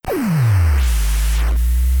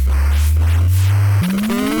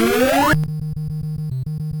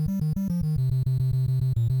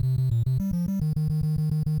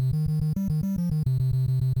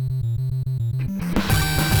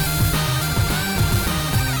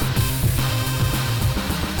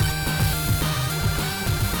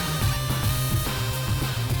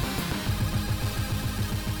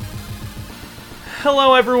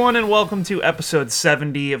Hello, everyone, and welcome to episode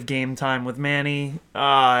 70 of Game Time with Manny.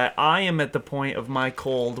 I am at the point of my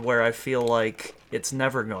cold where I feel like it's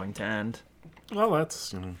never going to end. Well,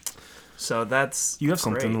 that's... So that's You have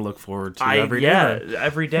something great. to look forward to every day.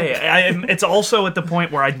 Every day. It's also at the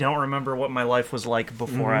point where I don't remember what my life was like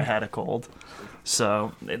before I had a cold.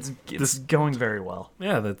 So it's going very well.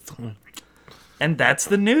 Yeah, that's... And that's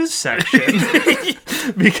the news section.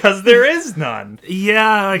 Because there is none.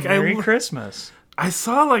 Yeah, like Merry Christmas. I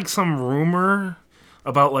saw like some rumor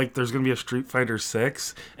about like there's gonna be a Street Fighter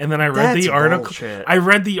 6, and then I read That's the article. bullshit. I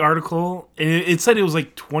read the article, and it said it was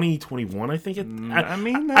like 2021. I think it. I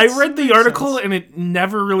mean, I that's- read the makes article, sense. and it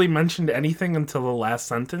never really mentioned anything until the last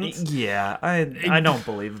sentence. Yeah, I don't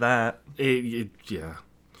believe that. Yeah.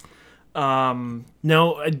 Um,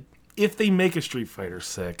 No, if they make a Street Fighter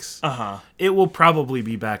 6, uh-huh. it will probably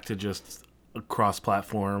be back to just a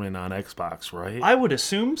cross-platform and on Xbox, right? I would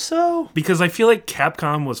assume so. Because I feel like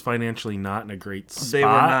Capcom was financially not in a great spot. They were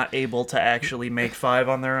not able to actually make 5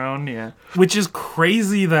 on their own, yeah. Which is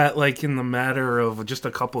crazy that, like, in the matter of just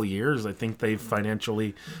a couple years, I think they've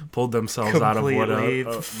financially pulled themselves out of what Completely a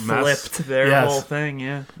mess. flipped their Yes. whole thing,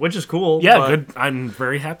 yeah. Which is cool. Yeah, but good. I'm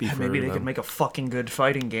very happy for Maybe they them. could make a fucking good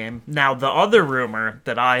fighting game. Now, the other rumor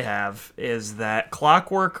that I have is that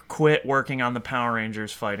Clockwork quit working on the Power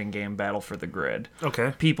Rangers fighting game Battle for the Grid.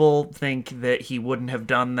 Okay. People think that he wouldn't have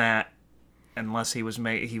done that unless he was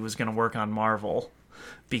going to work on Marvel,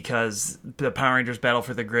 because the Power Rangers Battle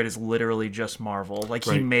for the Grid is literally just Marvel. Like, he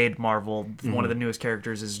Right. made Marvel. One of the newest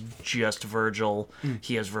characters is just Virgil.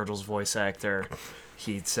 He has Virgil's voice actor.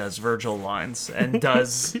 He says Virgil lines and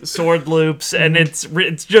does sword loops, and it's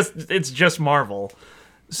just Marvel.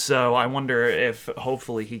 So I wonder if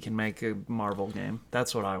hopefully he can make a Marvel game.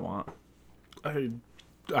 That's what I want.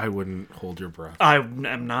 I wouldn't hold your breath. I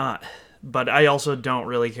am not. But I also don't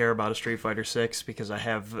really care about a Street Fighter 6 because I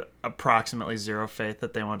have approximately zero faith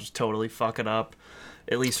that they won't just totally fuck it up,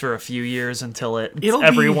 at least for a few years until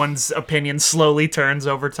everyone's opinion slowly turns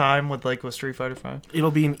over time with Street Fighter 5.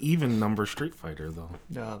 It'll be an even number Street Fighter, though.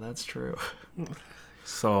 No, that's true.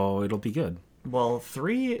 So it'll be good. Well,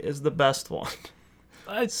 3 is the best one.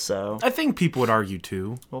 I think people would argue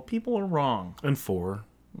 2 Well, people are wrong. and 4.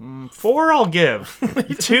 4 I'll give.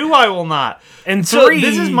 2 I will not. And So 3...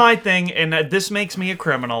 this is my thing, and this makes me a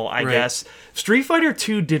criminal, I Right. guess. Street Fighter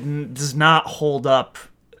 2 does not hold up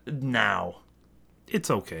now. It's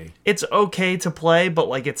okay. It's okay to play, but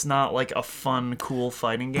it's not a fun, cool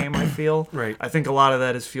fighting game, I feel. Right. I think a lot of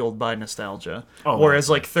that is fueled by nostalgia. Oh, Whereas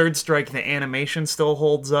Third Strike, the animation still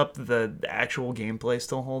holds up, the actual gameplay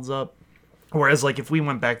still holds up. Whereas, if we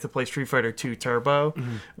went back to play Street Fighter 2 Turbo,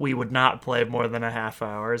 we would not play more than a half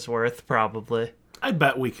hour's worth, probably. I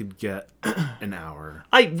bet we could get an hour.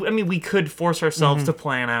 I mean, we could force ourselves to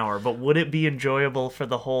play an hour, but would it be enjoyable for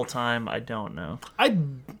the whole time? I don't know.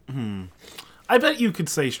 I bet you could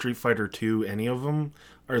say Street Fighter 2, any of them,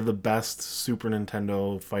 are the best Super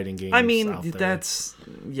Nintendo fighting games I mean, out there. that's...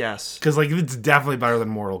 Yes. Because, it's definitely better than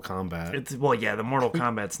Mortal Kombat. The Mortal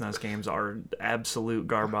Kombat SNES games are absolute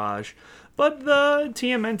garbage. But the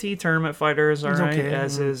TMNT Tournament Fighter is alright, okay.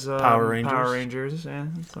 as is Power Rangers. Power Rangers, yeah,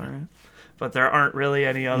 it's alright. But there aren't really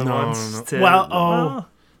any other No, ones no. to... Well,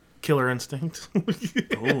 Killer Instinct.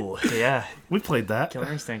 Ooh, yeah. We played that Killer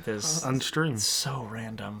Instinct is on stream. so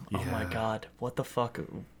random. Oh my Yeah. god, what the fuck?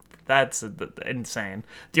 That's insane.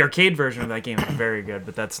 The arcade version of that game is very good,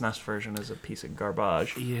 but that SNES version is a piece of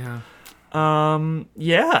garbage. Yeah.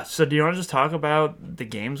 Yeah, so do you want to just talk about the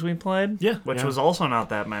games we played? Yeah, Which yeah. was also not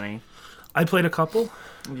that many. I played a couple.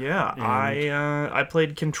 Yeah, I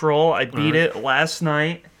played Control. I beat it last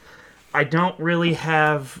night. I don't really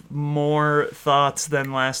have more thoughts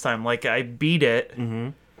than last time. I beat it. Mm-hmm.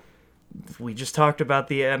 We just talked about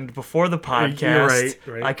the end before the podcast.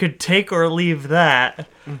 You're right. I could take or leave that.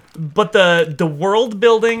 But the world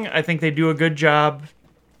building, I think they do a good job.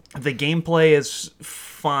 The gameplay is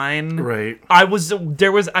fine. Right. I was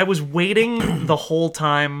waiting the whole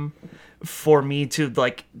time for me to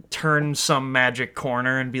turn some magic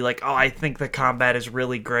corner and be like, oh, I think the combat is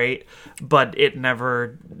really great, but it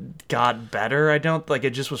never got better. I don't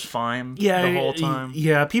it just was fine the whole time.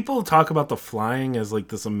 Yeah, people talk about the flying as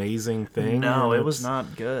this amazing thing. No, and it was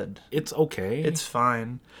not good. It's okay. It's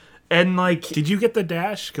fine. And Did you get the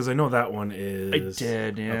dash? Because I know that one is... I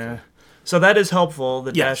did, yeah. Okay. So that is helpful.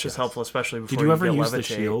 The Yes, dash is yes. helpful, especially before Did you ever get use the levitate.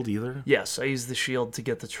 shield either? Yes, I used the shield to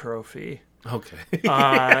get the trophy. Okay.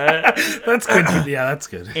 That's good. Yeah, that's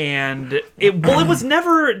good. And it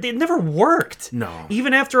never worked. No.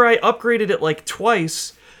 Even after I upgraded it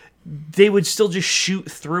twice, they would still just shoot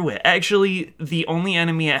through it. Actually, the only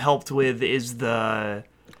enemy it helped with is the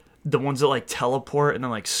the ones that like teleport and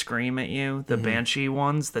then like scream at you, the Banshee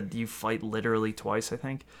ones that you fight literally twice, I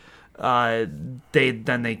think.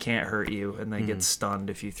 They can't hurt you and they get stunned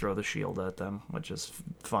if you throw the shield at them, which is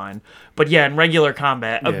fine. But yeah, in regular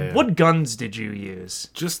combat, what guns did you use?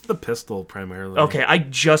 Just the pistol primarily. Okay, I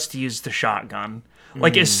just used the shotgun.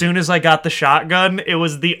 Like as soon as I got the shotgun, it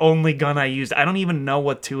was the only gun I used. I don't even know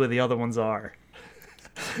what two of the other ones are.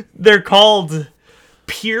 They're called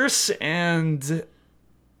Pierce and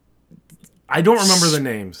I don't remember the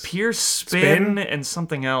names. Pierce, spin, and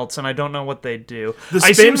something else, and I don't know what they do. The I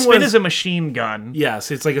assume spin spin is a machine gun.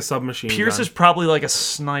 Yes, it's like a submachine Pierce gun. is probably like a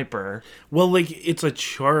sniper. Well, like, it's a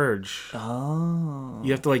charge. Oh.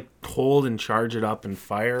 You have to, like, hold and charge it up and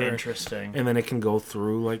fire. Interesting. And then it can go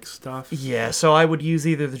through, like, stuff. Yeah, so I would use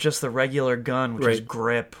either just the regular gun, which is Right.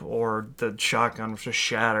 grip, or the shotgun, which is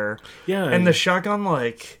shatter. Yeah. And the shotgun,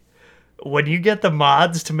 like, when you get the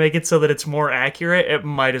mods to make it so that it's more accurate, it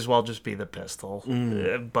might as well just be the pistol,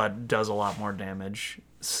 but does a lot more damage.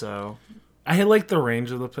 So I like the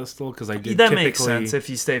range of the pistol because I did that typically... makes sense if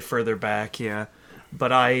you stay further back, yeah.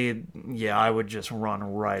 But I would just run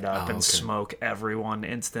right up and smoke everyone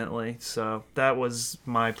instantly. So that was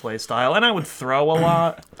my play style, and I would throw a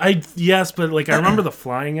lot. Yes, but, like, I remember the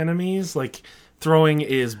flying enemies, like... Throwing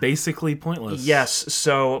is basically pointless. Yes,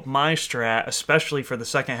 so my strat, especially for the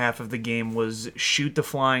second half of the game, was shoot the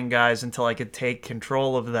flying guys until I could take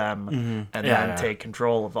control of them, and then take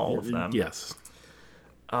control of all of them. Yes.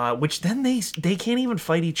 Which then they can't even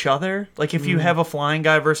fight each other. Like, if you have a flying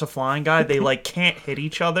guy versus a flying guy, they, like, can't hit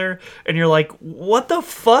each other, and you're like, what the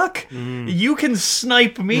fuck? You can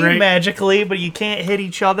snipe me magically, but you can't hit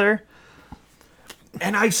each other?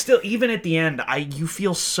 And I still, even at the end, you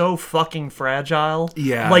feel so fucking fragile.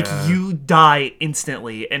 Yeah. Like, you die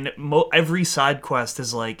instantly, and every side quest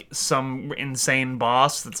is like some insane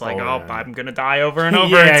boss that's like, I'm gonna die over and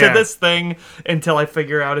over into this thing until I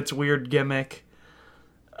figure out its weird gimmick.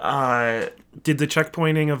 Did the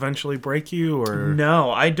checkpointing eventually break you, or...? No,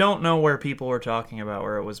 I don't know where people were talking about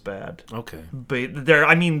where it was bad. Okay. But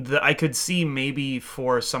I could see maybe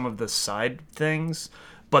for some of the side things...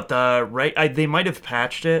 But they might have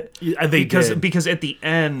patched it. Yeah, they did. Because at the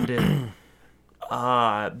end,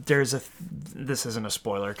 there's this isn't a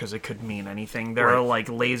spoiler because it could mean anything. There are like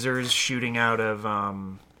lasers shooting out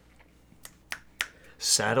of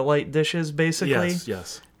satellite dishes, basically.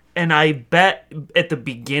 Yes. And I bet at the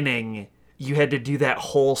beginning you had to do that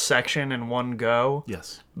whole section in one go.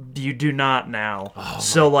 Yes. You do not now. Oh,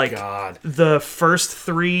 so my like God. the first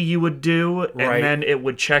 3 you would do, and then it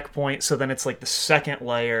would checkpoint. So then it's like the second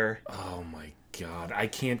layer. Oh my God! I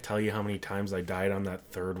can't tell you how many times I died on that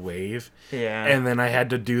third wave. Yeah. And then I had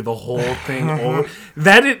to do the whole thing over.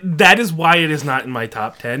 That is why it is not in my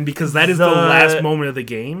top 10 because that is the last moment of the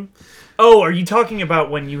game. Oh, are you talking about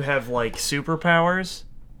when you have like superpowers?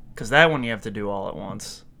 Because that one you have to do all at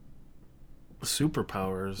once.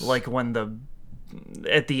 Superpowers. Like when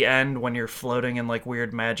at the end when you're floating in like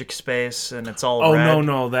weird magic space and it's all red.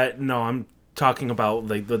 No, I'm talking about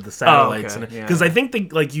like the satellites because I think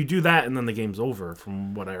you do that and then the game's over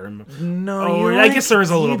from what I remember. No, I guess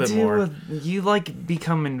there's a little bit more. You like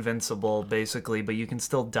become invincible basically, but you can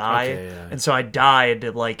still die. Okay, yeah. And so I died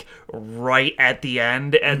like right at the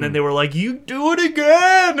end, and then they were like, "You do it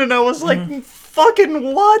again," and I was like,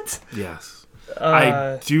 "Fucking what?" Yes.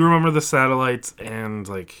 I do remember the satellites and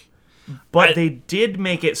like... But they did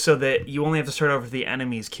make it so that you only have to start over if the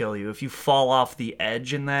enemies kill you. If you fall off the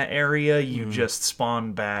edge in that area, you just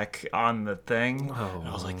spawn back on the thing. Oh. And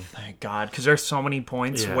I was like, thank God. Because there's so many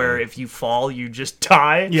points where if you fall, you just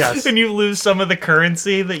die. Yes. And you lose some of the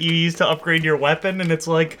currency that you use to upgrade your weapon. And it's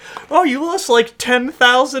like, oh, you lost like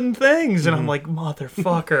 10,000 things. And I'm like,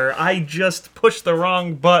 motherfucker, I just pushed the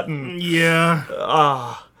wrong button.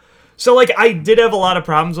 Yeah. So, like, I did have a lot of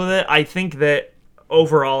problems with it. I think that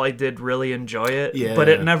overall I did really enjoy it. Yeah. But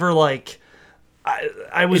it never, like...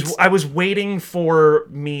 I was waiting for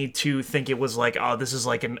me to think it was like, oh, this is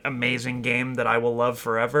like an amazing game that I will love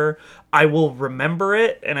forever. I will remember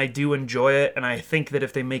it, and I do enjoy it, and I think that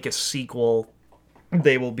if they make a sequel,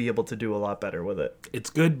 they will be able to do a lot better with it. It's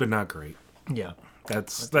good, but not great. Yeah.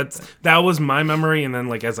 That was my memory, and then,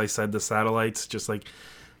 like, as I said, the satellites, just, like...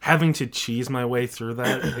 Having to cheese my way through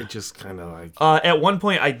that, it just kind of like... At one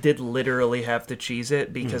point, I did literally have to cheese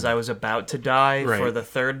it because I was about to die for the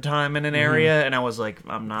third time in an area, and I was like,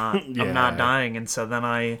 I'm not dying. And so then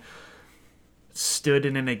I stood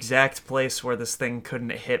in an exact place where this thing couldn't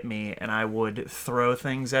hit me, and I would throw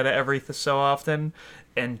things at it every so often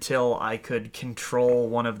until I could control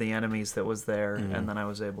one of the enemies that was there, and then I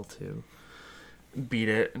was able to beat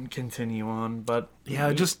it and continue on. But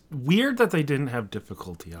Yeah, just weird that they didn't have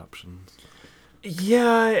difficulty options.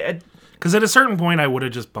 yeah, Because at a certain point, I would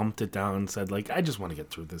have just bumped it down and said, like, I just want to get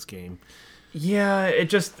through this game. yeah,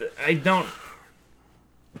 I don't,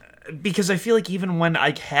 because I feel like even when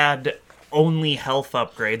I had only health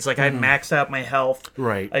upgrades, like I maxed out my health,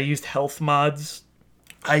 Right. I used health mods,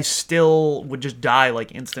 I still would just die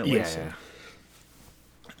like instantly. Yeah. So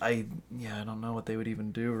I don't know what they would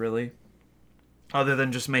even do really, other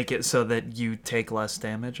than just make it so that you take less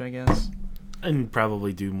damage, I guess. And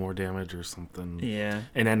probably do more damage or something. Yeah.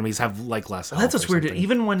 And enemies have, like, less health. That's what's or weird. something.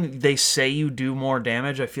 Even when they say you do more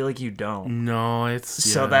damage, I feel like you don't. No, it's...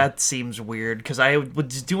 So yeah. that seems weird, because I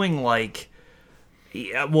was doing, like...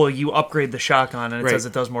 Yeah, well, you upgrade the shotgun, and it Right. says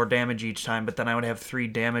it does more damage each time, but then I would have 3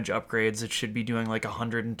 damage upgrades. It should be doing, like,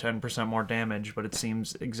 110% more damage, but it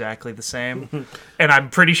seems exactly the same. And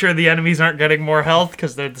I'm pretty sure the enemies aren't getting more health,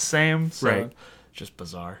 because they're the same. So Right. just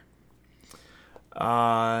bizarre.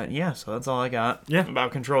 Yeah, so that's all I got Yeah.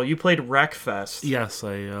 about Control. You played Wreckfest. Yes,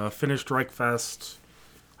 I finished Wreckfest,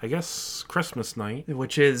 I guess, Christmas night.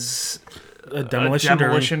 Which is A Demolition, a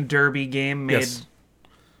Demolition Derby game made... Yes.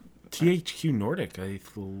 THQ Nordic, I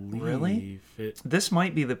believe. Really? This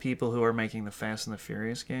might be the people who are making the Fast and the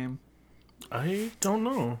Furious game. I don't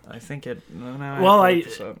know. I think it... No, Well, have to look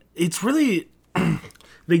this up. it's really...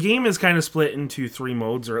 the game is kind of split into 3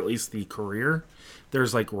 modes, or at least the career.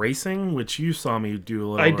 There's, like, racing, which you saw me do a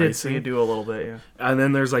little I racing. did see you do a little bit, yeah. And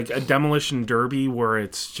then there's, like, a Demolition Derby where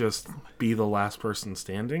it's just be the last person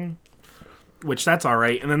standing, which that's all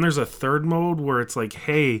right. And then there's a third mode where it's like,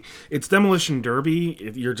 hey, it's Demolition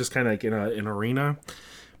Derby. You're just kind of like in an arena,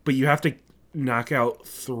 but you have to knock out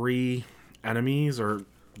 3 enemies or,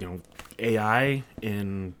 AI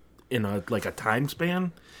in a like a time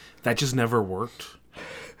span. That just never worked.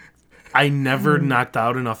 I never knocked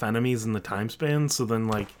out enough enemies in the time span, so then,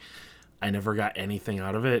 like, I never got anything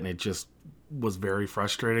out of it, and it just was very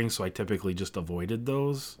frustrating, so I typically just avoided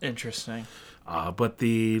those. Interesting. But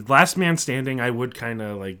the Last Man Standing, I would kind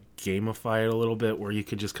of, like, gamify it a little bit, where you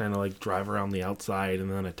could just kind of, like, drive around the outside,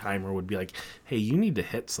 and then a timer would be like, hey, you need to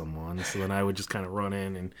hit someone. So then I would just kind of run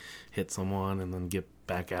in and hit someone, and then get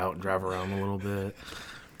back out and drive around a little bit.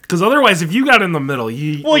 Because otherwise, if you got in the middle,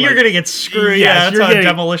 you're going to get screwed. Yes, Yeah, that's you're how getting-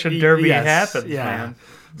 Demolition Derby yes, happens, yeah. man.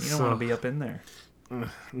 You don't So- want to be up in there. and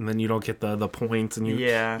then you don't get the points, and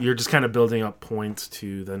Yeah. you're just kind of building up points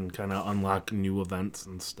to then kind of unlock new events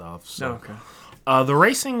and stuff. So Okay. the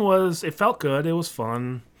racing it felt good. It was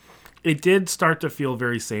fun. It did start to feel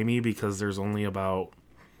very samey because there's only about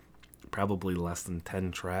probably less than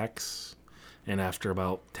 10 tracks. And after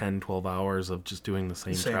about 10, 12 hours of just doing the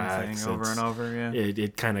same tracks, thing over and over, yeah.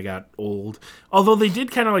 it kind of got old. Although they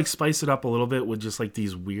did kind of like spice it up a little bit with just like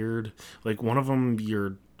these weird, like one of them,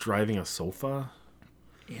 you're driving a sofa.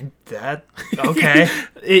 Okay.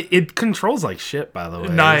 It controls like shit, by the way.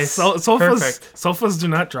 Nice. Perfect. Sofas do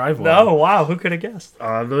not drive well. Oh, wow. Who could have guessed?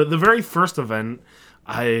 The very first event,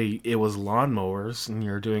 it was lawnmowers, and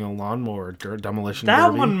you're doing a lawnmower demolition That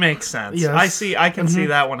derby. one makes sense. Yes. I can see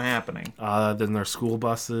that one happening. Then there's school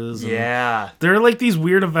buses. And Yeah. they're like these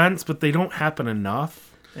weird events, but they don't happen enough.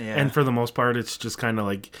 Yeah. And for the most part, it's just kind of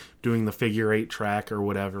like doing the figure 8 track or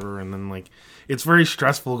whatever, and then like it's very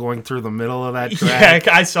stressful going through the middle of that track.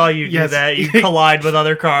 Yeah, I saw you do Yes. that. You collide with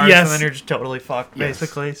other cars, Yes. and then you're just totally fucked,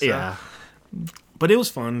 basically. So. Yeah. But it was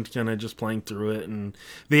fun kind of just playing through it, and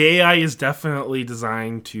the AI is definitely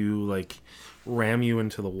designed to like ram you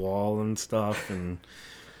into the wall and stuff, and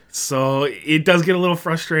so it does get a little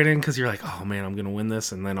frustrating because you're like, oh man, I'm gonna win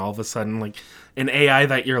this, and then all of a sudden like an AI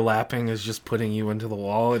that you're lapping is just putting you into the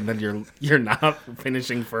wall, and then you're not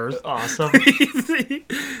finishing first. Awesome.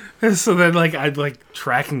 So then like I'd like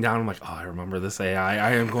tracking down, I'm like, oh, I remember this AI,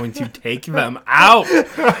 I am going to take them out.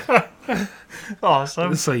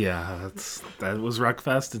 Awesome. So yeah, that was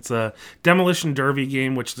Wreckfest. It's a Demolition Derby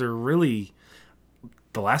game, which they're really...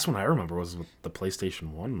 The last one I remember was with the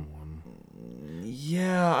PlayStation 1 one.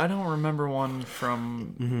 Yeah, I don't remember one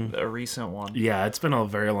from a recent one. Yeah, it's been a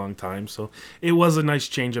very long time, so it was a nice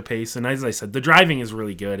change of pace. And as I said, the driving is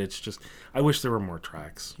really good. It's just, I wish there were more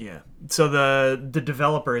tracks. Yeah. So the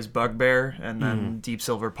developer is Bugbear, and then Deep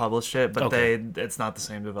Silver published it, but it's not the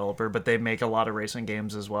same developer, but they make a lot of racing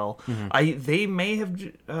games as well. They may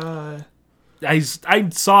have... I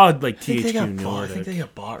saw like I think THQ they Nordic.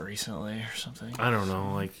 got bought recently or something. I don't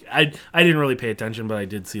know. Like I didn't really pay attention, but I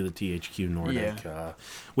did see the THQ Nordic,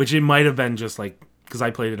 which it might have been just like because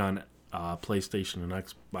I played it on PlayStation and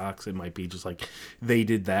Xbox. It might be just like they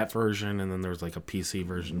did that version, and then there was like a PC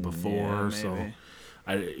version before. Yeah, so maybe.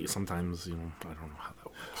 I sometimes I don't know how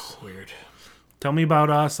that works. Weird. Tell me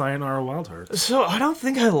about Sayonara Wild Hearts. So I don't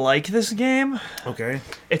think I like this game. Okay.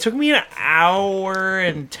 It took me an hour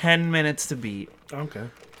and 10 minutes to beat. Okay.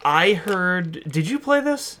 I heard... Did you play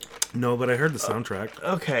this? No, but I heard the soundtrack.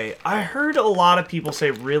 Okay. I heard a lot of people say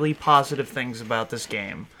really positive things about this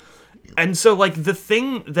game. And so, like, the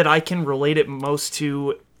thing that I can relate it most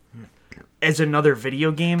to as another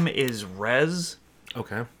video game is Rez.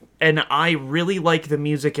 Okay. And I really like the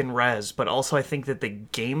music in Rez, but also I think that the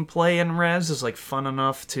gameplay in Rez is, like, fun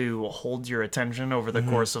enough to hold your attention over the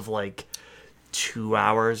course of, like, 2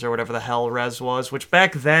 hours or whatever the hell Rez was, which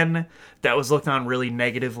back then that was looked on really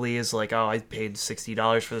negatively as like, oh, I paid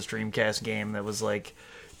 $60 for this Dreamcast game that was like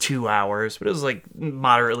 2 hours, but it was like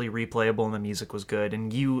moderately replayable and the music was good,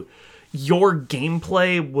 and your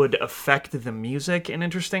gameplay would affect the music in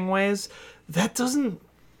interesting ways. That doesn't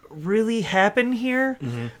really happen here.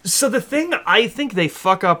 So the thing I think they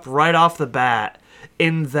fuck up right off the bat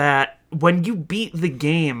in that when you beat the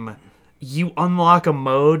game, you unlock a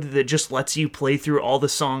mode that just lets you play through all the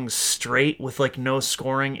songs straight with like no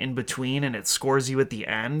scoring in between, and it scores you at the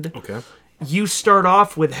end. Okay. You start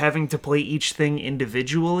off with having to play each thing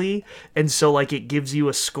individually, and so like it gives you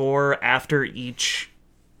a score after each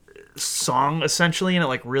song essentially, and it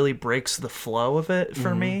like really breaks the flow of it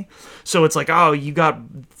for me. So it's like, oh, you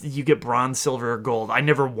get bronze, silver, or gold. I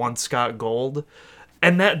never once got gold.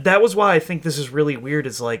 And that was why I think this is really weird,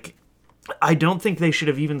 is like I don't think they should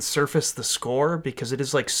have even surfaced the score because it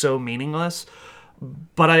is like so meaningless.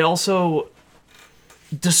 But I also,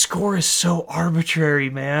 the score is so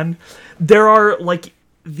arbitrary, man. There are like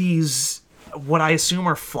these, what I assume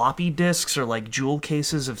are floppy disks or like jewel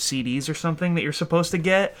cases of CDs or something that you're supposed to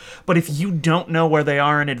get. But if you don't know where they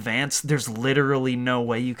are in advance, there's literally no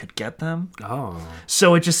way you could get them. Oh.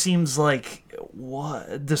 So it just seems like,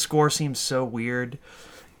 what? The score seems so weird.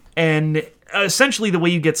 And essentially the way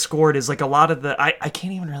you get scored is like a lot of the... I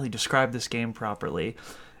can't even really describe this game properly.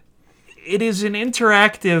 It is an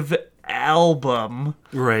interactive album.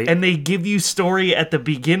 Right. And they give you story at the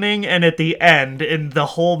beginning and at the end, and the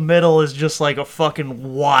whole middle is just like a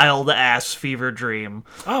fucking wild-ass fever dream.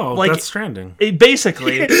 Oh, like, that's Stranding.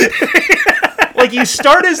 Basically. Like, you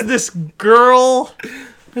start as this girl...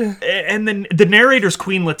 And then the narrator's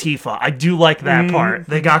Queen Latifah. I do like that part.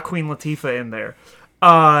 They got Queen Latifah in there.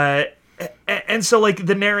 And so, like,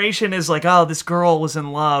 the narration is like, oh, this girl was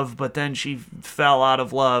in love, but then she fell out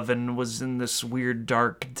of love and was in this weird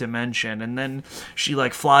dark dimension. And then she,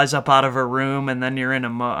 like, flies up out of her room, and then you're in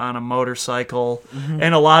on a motorcycle.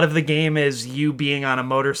 And a lot of the game is you being on a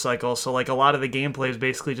motorcycle. So, like, a lot of the gameplay is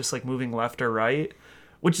basically just, like, moving left or right,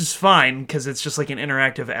 which is fine because it's just, like, an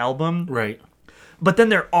interactive album. Right. But then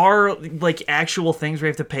there are, like, actual things where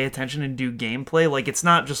you have to pay attention and do gameplay. Like, it's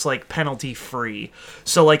not just, like, penalty-free.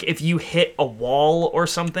 So, like, if you hit a wall or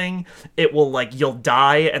something, it will, like, you'll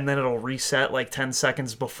die, and then it'll reset, like, 10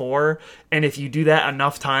 seconds before. And if you do that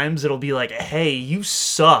enough times, it'll be like, hey, you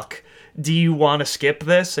suck. Do you want to skip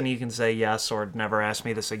this? And you can say yes, or never ask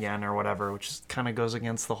me this again, or whatever, which kind of goes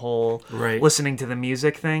against the whole listening to the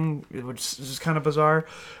music thing, which is kind of bizarre.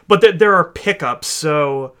 But there are pickups,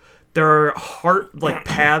 so... There are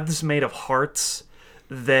paths made of hearts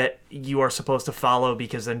that you are supposed to follow,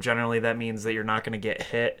 because then generally that means that you're not going to get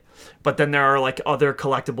hit. But then there are like other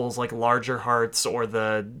collectibles like larger hearts or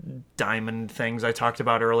the diamond things I talked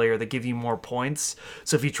about earlier that give you more points.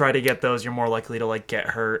 So if you try to get those, you're more likely to like get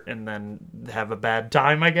hurt and then have a bad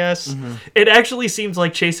time, I guess. It actually seems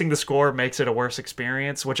like chasing the score makes it a worse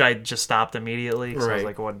experience, which I just stopped immediately because I was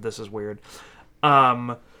like, "What? This is weird."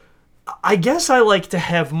 I guess I like to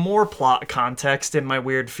have more plot context in my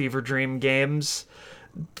weird fever dream games,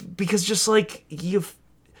 because just like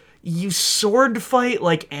you sword fight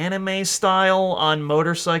like anime style on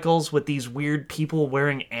motorcycles with these weird people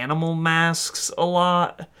wearing animal masks a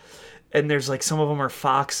lot, and there's like some of them are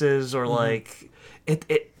foxes or like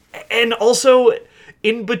it and also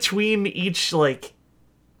in between each, like,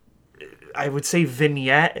 I would say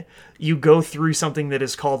vignette, you go through something that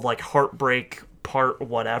is called like heartbreak part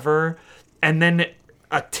whatever, and then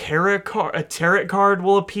a tarot card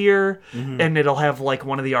will appear, and it'll have like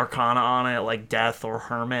one of the arcana on it, like death or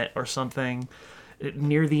hermit or something.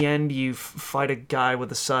 Near the end, you fight a guy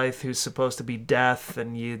with a scythe who's supposed to be death,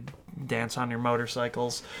 and you dance on your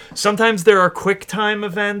motorcycles. Sometimes there are quick time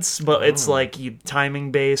events, but it's like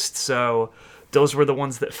timing based, so those were the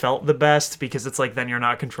ones that felt the best, because it's like then you're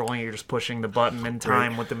not controlling it, you're just pushing the button in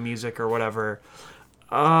time with the music or whatever.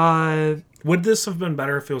 Would this have been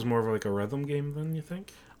better if it was more of like a rhythm game then, you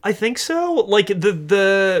think? I think so. Like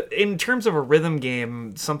the in terms of a rhythm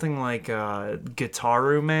game, something like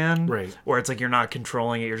Guitaru Man, Right. where it's like you're not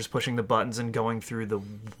controlling it, you're just pushing the buttons and going through the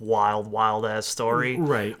wild ass story.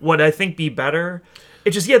 Right. Would I think be better?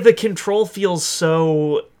 It just the control feels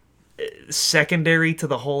so secondary to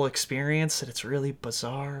the whole experience that it's really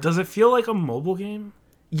bizarre. Does it feel like a mobile game?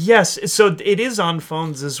 Yes, so it is on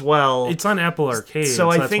phones as well. It's on Apple Arcade. So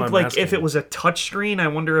I that's why think I'm like asking. if it was a touchscreen, I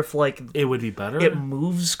wonder if like it would be better. it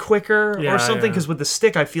moves quicker Yeah, or something. yeah. Because with the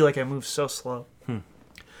stick, I feel like I move so slow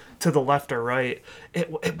to the left or right.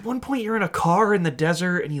 At one point, you're in a car in the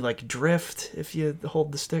desert and you like drift if you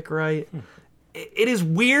hold the stick right. It is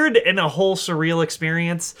weird and a whole surreal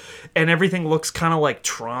experience, and everything looks kind of like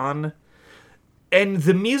Tron. And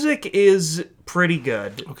the music is pretty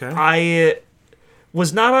good. Okay. I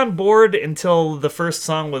was not on board until the first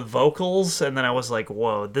song with vocals, and then I was like,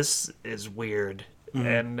 whoa, this is weird.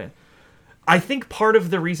 And I think part of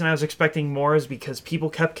the reason I was expecting more is because people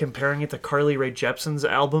kept comparing it to Carly Rae Jepsen's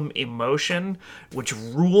album Emotion, which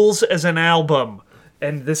rules as an album.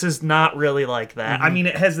 And this is not really like that. I mean,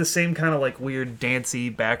 it has the same kind of like weird dancey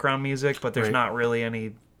background music, but there's Right. not really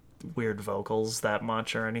any weird vocals that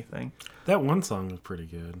much or anything. That one song was pretty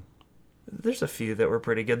good. There's a few that were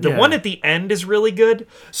pretty good. The Yeah. one at the end is really good.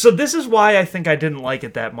 So this is why I think I didn't like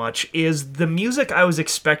it that much, is the music I was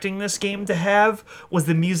expecting this game to have was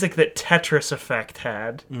the music that Tetris Effect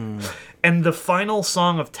had. And the final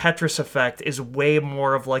song of Tetris Effect is way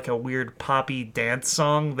more of like a weird poppy dance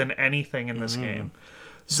song than anything in this game.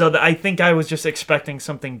 So I think I was just expecting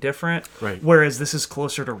something different. Right. Whereas this is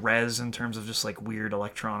closer to Rez in terms of just like weird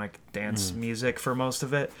electronic dance music for most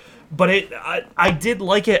of it. But I did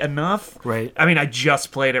like it enough. Right. I mean, I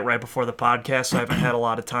just played it right before the podcast, so I haven't had a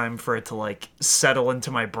lot of time for it to like settle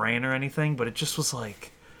into my brain or anything. But it just was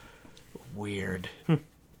like weird.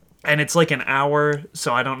 And it's like an hour,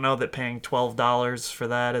 so I don't know that paying $12 for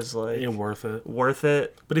that is like Ain't worth it. worth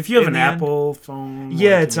it. But if you have in an the end. Apple phone,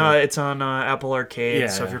 Yeah, like, it's on Apple Arcade, Yeah,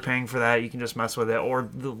 so if yeah. you're paying for that, you can just mess with it or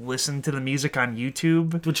listen to the music on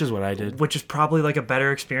YouTube, which is what I did. which is probably like a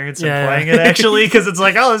better experience than Yeah. playing it actually, because it's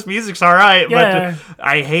like, oh, this music's all right, Yeah. but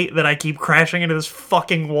I hate that I keep crashing into this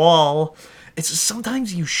fucking wall. It's just,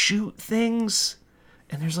 sometimes you shoot things,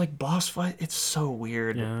 and there's like boss fight. It's so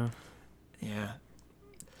weird. Yeah, Yeah.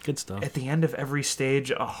 good stuff. At the end of every stage,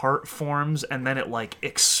 a heart forms and then it like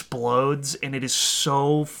explodes, and it is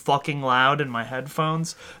so fucking loud in my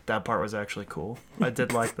headphones. That part was actually cool. I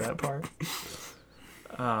did like that part.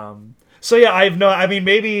 So yeah, I mean,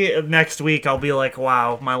 maybe next week I'll be like,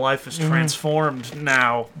 wow, my life is transformed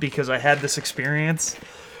now because I had this experience.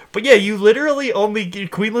 But yeah, you literally only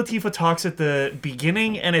Queen Latifah talks at the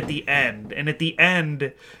beginning and at the end, and at the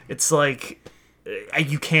end, it's like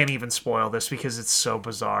you can't even spoil this because it's so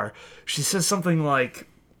bizarre. She says something like,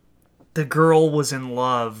 the girl was in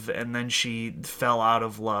love and then she fell out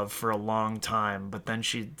of love for a long time, but then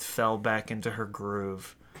she fell back into her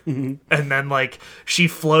groove. And then like she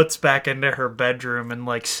floats back into her bedroom and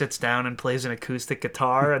like sits down and plays an acoustic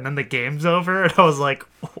guitar, and then the game's over. And I was like,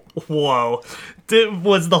 whoa.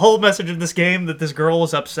 Was the whole message of this game that this girl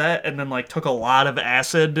was upset and then like took a lot of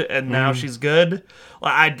acid and now she's good?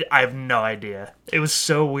 I have no idea. It was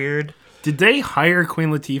so weird. Did they hire Queen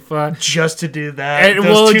Latifah Just to do that, and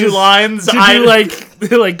those two lines, to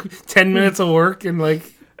do like 10 minutes of work and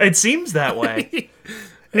like it seems that way.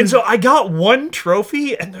 And so I got one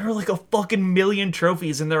trophy, and there are like a fucking million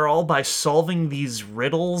trophies, and they're all by solving these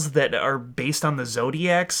riddles that are based on the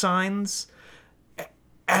zodiac signs. And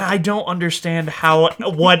I don't understand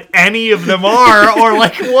what any of them are, or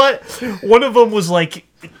like what. One of them was like,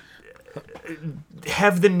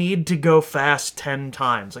 have the need to go fast 10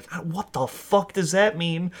 times. Like, what the fuck does that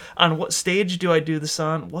mean? On what stage do I do this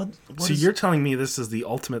on? What So is- you're telling me this is the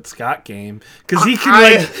ultimate Scott game because he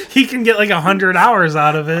can get like 100 hours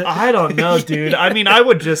out of it. I don't know, dude. I mean, I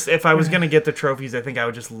would just, if I was going to get the trophies, I think I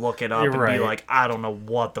would just look it up You're and right. be like, I don't know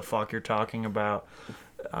what the fuck you're talking about.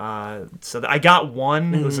 So I got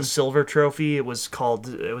one. It was a silver trophy. It was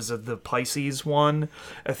the Pisces one.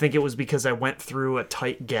 I think it was because I went through a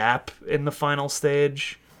tight gap in the final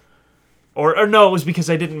stage. Or no, it was because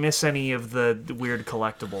I didn't miss any of the weird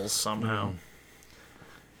collectibles somehow.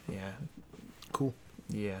 Yeah. Cool.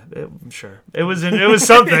 Yeah, I'm sure. It was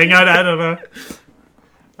something. I don't know.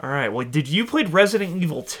 All right. Well, did you play Resident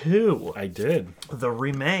Evil 2, I did. the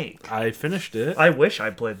remake? I finished it. I wish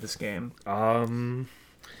I played this game.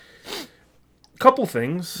 Couple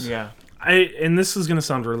things. Yeah. And this is gonna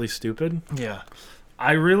sound really stupid. Yeah.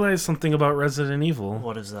 I realized something about Resident Evil.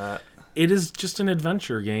 What is that? it is just an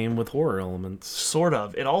adventure game with horror elements. Sort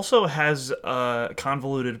of. It also has a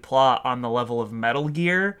convoluted plot on the level of Metal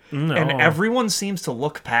Gear, and everyone seems to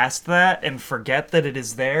look past that and forget that it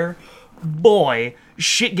is there. Boy,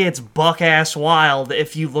 shit gets buck-ass wild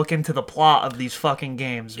if you look into the plot of these fucking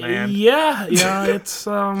games, man. Yeah, it's,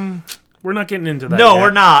 we're not getting into that No, yet.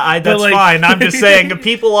 we're not. That's like- fine. I'm just saying,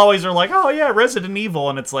 people always are like, oh yeah, Resident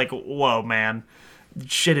Evil, and it's like, whoa, man.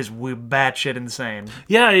 Shit is batshit insane.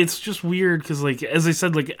 Yeah, it's just weird, because, like, as I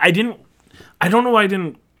said, like, I don't know why I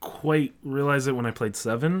didn't quite realize it when I played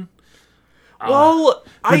 7. Well,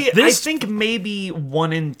 I this- think maybe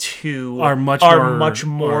 1 and 2 Are much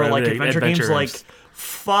more like adventure games. games. Like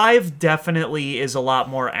 5 definitely is a lot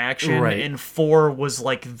more action, Right. and 4 was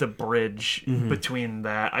like the bridge between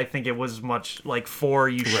that. I think it was much like 4.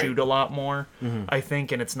 You shoot a lot more, I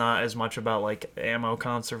think, and it's not as much about like ammo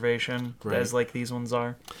conservation as like these ones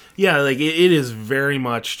are. Yeah, like, it is very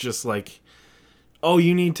much just like, oh,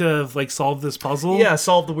 you need to, like, solve this puzzle? Yeah,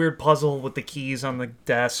 solve the weird puzzle with the keys on the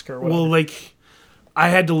desk or whatever. Well, like, I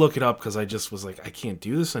had to look it up because I just was like, I can't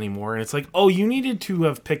do this anymore. And it's like, oh, you needed to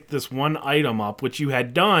have picked this one item up, which you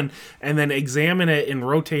had done, and then examine it and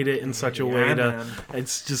rotate it in such a way to... man.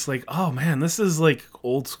 It's just like, oh, man, this is like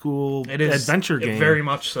old school It is adventure game. very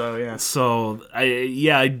much so. Yeah. So,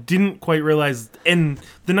 I didn't quite realize... And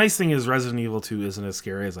the nice thing is Resident Evil 2 isn't as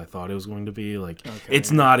scary as I thought it was going to be. Like,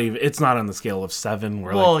 it's not on the scale of 7,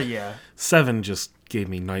 where, Well, like, yeah. 7 just gave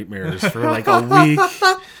me nightmares for like a week.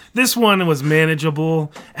 This one was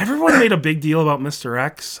manageable. Everyone made a big deal about Mr.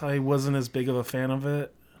 X. I wasn't as big of a fan of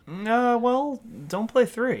it. Well, don't play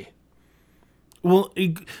 3. Well,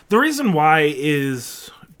 the reason why is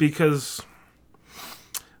because,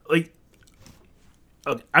 like,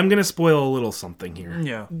 I'm gonna spoil a little something here.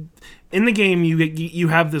 Yeah. In the game, you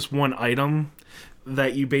have this one item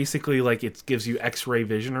that you basically, like, it gives you X-ray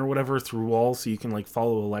vision or whatever through walls, so you can, like,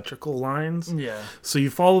 follow electrical lines. Yeah. So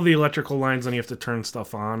you follow the electrical lines, and you have to turn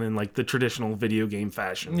stuff on in, like, the traditional video game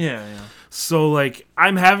fashion. Yeah. So, like,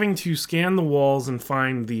 I'm having to scan the walls and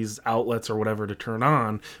find these outlets or whatever to turn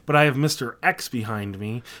on, but I have Mr. X behind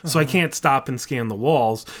me, so I can't stop and scan the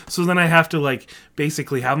walls. So then I have to, like,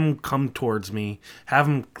 basically have him come towards me, have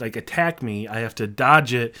him, like, attack me. I have to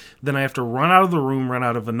dodge it. Then I have to run out of the room, run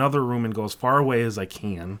out of another room, and go as far away as I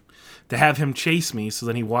can to have him chase me. So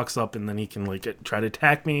then he walks up, and then he can, like, try to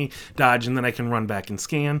attack me, dodge, and then I can run back and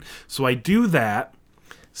scan. So I do that.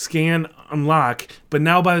 Scan, unlock, but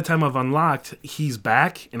now by the time I've unlocked, he's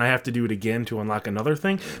back, and I have to do it again to unlock another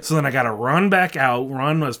thing. So then I gotta run back out,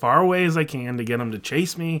 run as far away as I can to get him to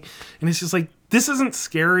chase me, and it's just like, this isn't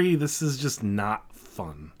scary, this is just not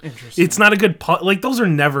fun. Interesting. It's not a good like, those are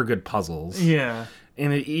never good puzzles. Yeah.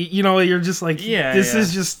 And you're just like, this Yeah.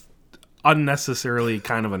 is just unnecessarily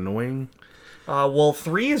kind of annoying. Well,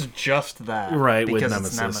 3 is just that. Right, with because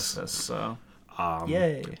it's Nemesis. Nemesis, so...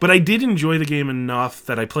 Yay. But I did enjoy the game enough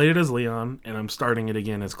that I played it as Leon, and I'm starting it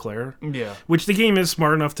again as Claire. Yeah. Which the game is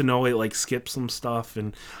smart enough to know it, like, skips some stuff.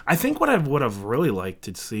 And I think what I've really liked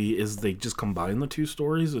to see is they just combine the two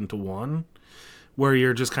stories into one, where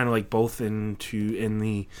you're just kind of like both in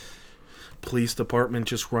the police department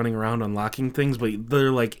just running around unlocking things, but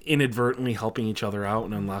they're like inadvertently helping each other out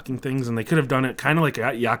and unlocking things. And they could have done it kind of like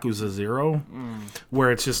at Yakuza 0,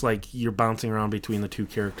 where it's just like you're bouncing around between the two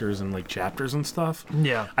characters and like chapters and stuff.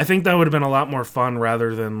 Yeah. I think that would have been a lot more fun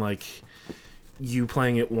rather than like you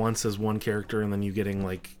playing it once as one character and then you getting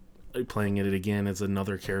like playing it again as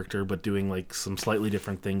another character, but doing like some slightly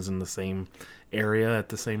different things in the same area at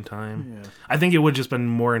the same time. Yeah. I think it would just been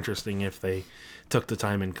more interesting if they took the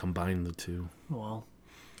time and combined the two. Well,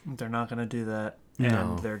 they're not going to do that. And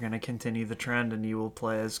No. they're going to continue the trend, and you will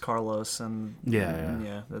play as Carlos. And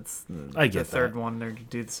Yeah. that's I get the third that. one. They're going to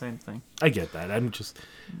do the same thing. I get that. I'm just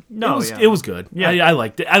No, it was good. Yeah. I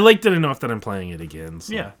liked it. I liked it enough that I'm playing it again.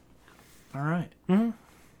 So. Yeah. All right.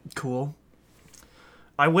 Cool.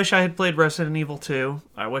 I wish I had played Resident Evil 2.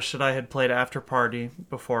 I wish that I had played After Party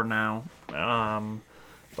before now. But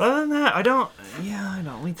other than that, I don't.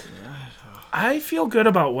 I feel good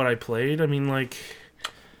about what I played. I mean, like,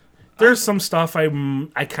 there's some stuff I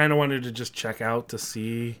kind of wanted to just check out to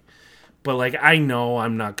see, but like I know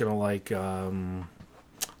I'm not gonna like. Oh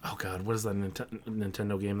God, what is that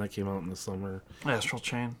Nintendo game that came out in the summer? Astral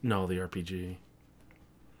Chain. No, the RPG.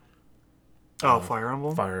 Fire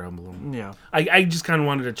Emblem. Fire Emblem. Yeah. I just kind of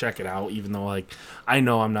wanted to check it out, even though like I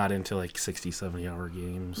know I'm not into like 60, 70 hour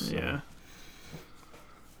games. So. Yeah.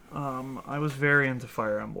 I was very into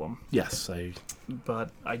Fire Emblem, Yes,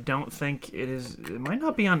 but I don't think it is. It might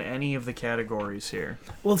not be on any of the categories here.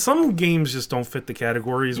 Well, some games just don't fit the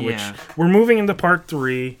categories, which Yeah. we're moving into part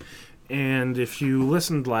 3, And if you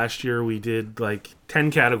listened last year, we did like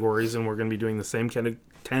 10 categories, and we're going to be doing the same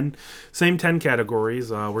 10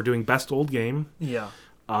 categories. We're doing best old game. Yeah.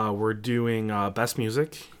 We're doing best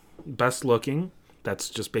music, best looking. That's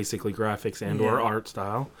just basically graphics and or art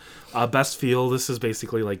style. Best feel. This is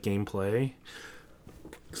basically like gameplay.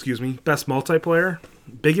 Excuse me. Best multiplayer.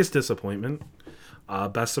 Biggest disappointment.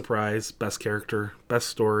 Best surprise. Best character. Best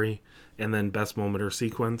story. And then best moment or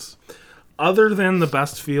sequence. Other than the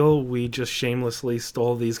best feel, we just shamelessly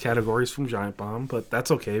stole these categories from Giant Bomb, but that's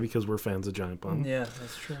okay because we're fans of Giant Bomb. Yeah,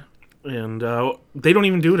 that's true. And they don't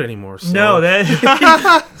even do it anymore. So, No,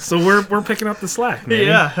 that. so we're picking up the slack, man.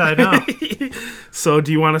 Yeah, I know. So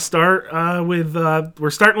do you want to start with? We're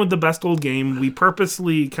starting with the best old game. We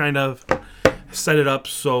purposely kind of set it up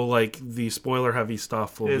so like the spoiler heavy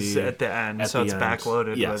stuff will Is be at the end, at so the it's end.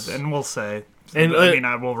 backloaded. Yes. And we'll say. And,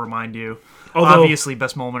 I will remind you. although- Obviously,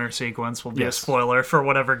 best moment or sequence will be a Yes. spoiler for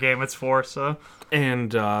whatever game it's for. So.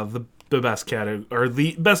 And the best category or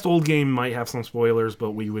the best old game might have some spoilers,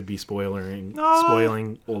 but we would be spoiling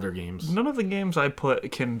older games. None of the games I put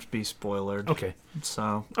can be spoilered. Okay.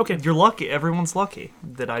 So Okay. you're lucky. Everyone's lucky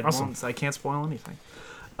that Awesome. I can't spoil anything.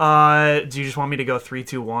 Do you just want me to go 3,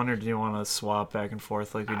 2, 1, or do you want to swap back and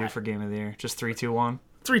forth like we do for Game of the Year? Just 3, 2, 1.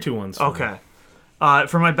 3, 2, 1. Okay.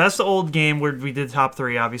 For my best old game, we did top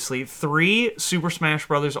 3, obviously. 3, Super Smash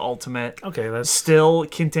Bros. Ultimate. Okay, that's. Still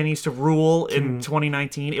continues to rule in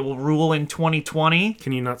 2019. It will rule in 2020.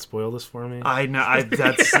 Can you not spoil this for me? I know.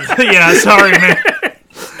 That's yeah. Sorry, man.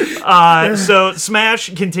 So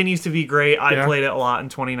Smash continues to be great. I played it a lot in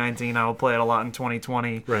 2019. I will play it a lot in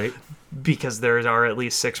 2020 Right. because there are at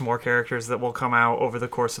least 6 more characters that will come out over the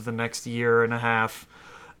course of the next year and a half.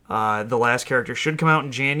 The last character should come out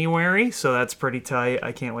in January, so that's pretty tight.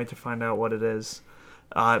 I can't wait to find out what it is.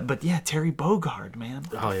 But yeah, Terry Bogard, man.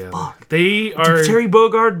 Oh yeah. Fuck. They are. Terry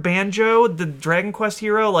Bogard, Banjo, the Dragon Quest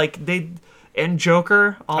hero, and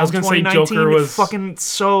Joker. All I was gonna say 2019, Joker was- fucking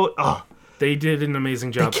so. They did an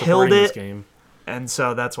amazing job killed supporting this it. game. And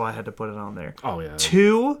so that's why I had to put it on there. Oh yeah.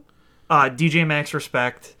 2, DJ Max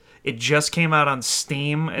Respect. It just came out on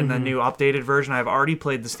Steam in the new updated version. I've already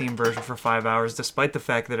played the Steam version for 5 hours, despite the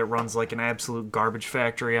fact that it runs like an absolute garbage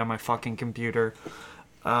factory on my fucking computer.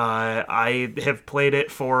 I have played it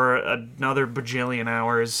for another bajillion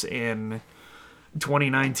hours in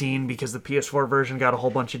 2019 because the PS4 version got a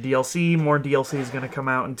whole bunch of DLC. More DLC is going to come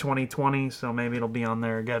out in 2020, so maybe it'll be on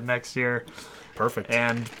there again next year. Perfect.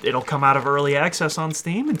 And it'll come out of early access on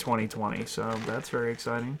Steam in 2020, so that's very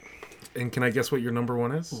exciting. And can I guess what your number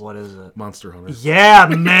 1 is? What is it? Monster Hunter. Yeah,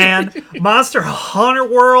 man. Monster Hunter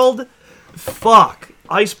World. Fuck.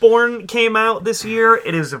 Iceborne came out this year.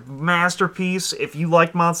 It is a masterpiece. If you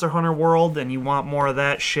like Monster Hunter World and you want more of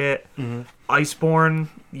that shit, Iceborne,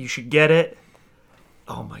 you should get it.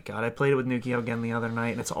 Oh my god, I played it with Nukio again the other night,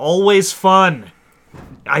 and it's always fun.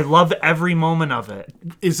 I love every moment of it.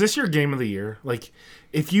 Is this your game of the year? Like,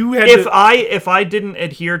 if you had If to, I didn't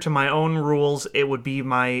adhere to my own rules, it would be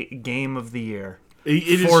my game of the year. it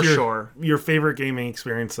is for your, sure. your favorite gaming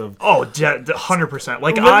experience of. Oh, 100%.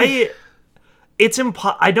 Like I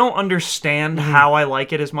don't understand how I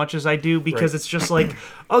like it as much as I do because Right. it's just like,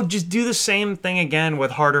 oh, just do the same thing again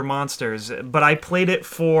with harder monsters. But I played it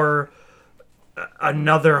for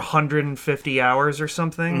another 150 hours or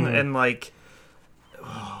something, and like,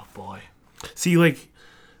 oh boy. See, like,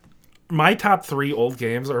 my top 3 old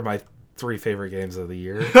games are my 3 favorite games of the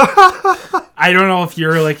year. I don't know if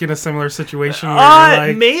you're like in a similar situation where you're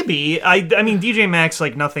like, Maybe. I mean, DJ Max,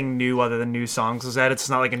 like, nothing new other than new songs was that. It's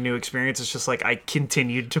not like a new experience. It's just like I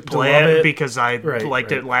continued to play love it it. because I Right,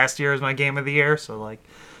 liked right. it last year as my game of the year. So, like,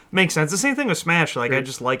 makes sense. The same thing with Smash. Like, I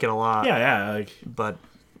just like it a lot. yeah, like. But,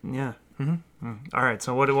 yeah. All right,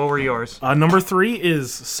 so what were yours? Number 3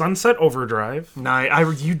 is Sunset Overdrive.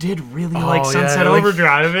 You did really like yeah, Sunset like-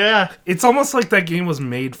 Overdrive, yeah. It's almost like that game was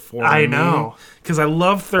made for me. I know. Because I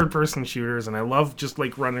love third-person shooters, and I love just,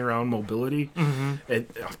 like, running around mobility.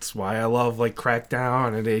 That's why I love, like,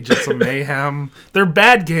 Crackdown and Agents of Mayhem. They're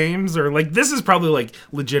bad games, or, like, this is probably, like,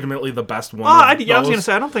 legitimately the best one. I of was going to those.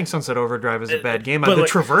 say, I don't think Sunset Overdrive is a bad game. but, The like-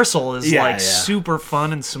 traversal is, Yeah, like, yeah. super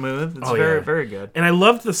fun and smooth. It's Oh, very, yeah. very good. And I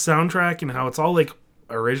loved the soundtrack and how it's all, like,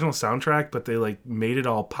 original soundtrack, but they, like, made it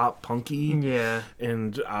all pop-punky. Yeah.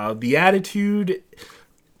 And the attitude,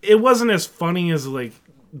 it wasn't as funny as, like,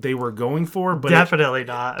 they were going for, but Definitely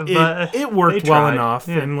not. But it worked they well tried. enough,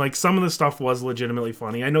 Yeah. and like some of the stuff was legitimately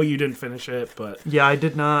funny. I know you didn't finish it, but Yeah, I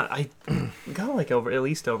did not. I got like at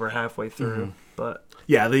least over halfway through, but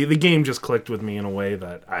yeah, the game just clicked with me in a way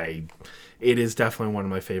that it is definitely one of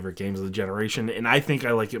my favorite games of the generation, and I think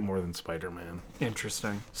I like it more than Spider-Man.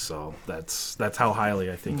 interesting. So that's how highly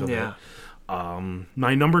I think of Yeah. it.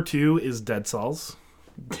 My number 2 is Dead Cells.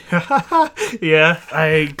 Yeah.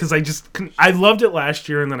 I loved it last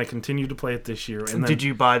year, and then I continued to play it this year. And then, Did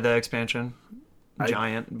you buy the expansion?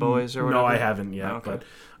 Giant Boys or whatever? No, I haven't yet, Oh, okay. but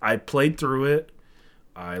I played through it.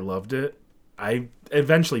 I loved it. I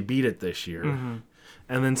eventually beat it this year. Mm-hmm.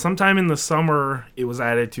 And then sometime in the summer, it was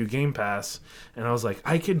added to Game Pass, and I was like,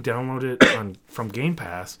 I could download it from Game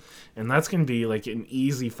Pass, and that's going to be like an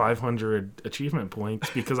easy 500 achievement points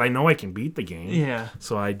because I know I can beat the game. Yeah.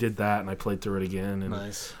 So I did that, and I played through it again, and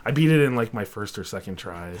Nice. I beat it in like my first or second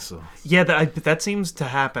try. So Yeah, that seems to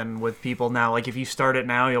happen with people now. Like, if you start it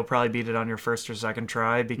now, you'll probably beat it on your first or second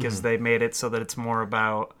try because Mm-hmm. they made it so that it's more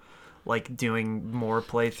about, like, doing more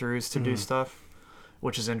playthroughs to do stuff,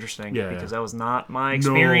 which is interesting Mm-hmm. Yeah, because yeah. that was not my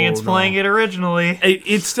experience No. playing it originally.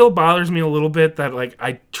 it still bothers me a little bit that like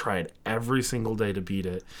I tried every single day to beat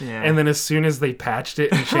it, Yeah. and then as soon as they patched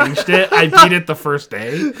it and changed it, I beat it the first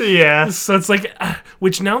day. Yeah. So it's like,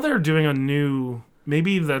 which now they're doing a new.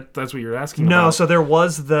 Maybe that's what you're asking No, about. so there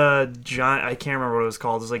was the giant. I can't remember what it was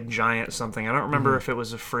called. It was like Giant something. I don't remember Mm-hmm. if it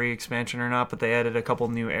was a free expansion or not, but they added a couple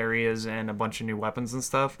new areas and a bunch of new weapons and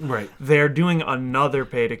stuff. Right. They're doing another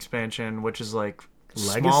paid expansion, which is like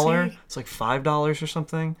Legacy? smaller. It's like $5 or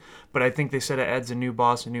something. But I think they said it adds a new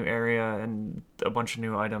boss, a new area, and a bunch of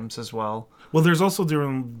new items as well. Well, there's also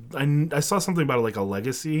I saw something about like a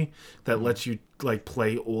legacy that lets you like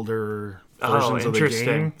play older versions of the interesting.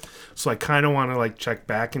 game. So I kind of want to like check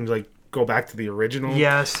back and like go back to the original.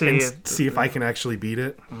 Yeah, see and it. see if I can actually beat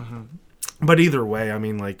it. But either way, I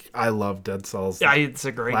mean, like I love Dead Cells Yeah, it's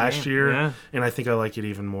a great last game. year, Yeah. and I think I like it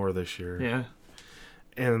even more this year. Yeah.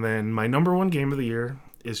 And then my number 1 game of the year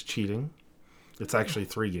is Cheating. It's actually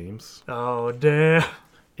 3 games. Oh, damn.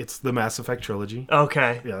 It's the Mass Effect trilogy.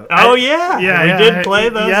 Okay. Yeah. Oh, yeah. Yeah, We yeah, did play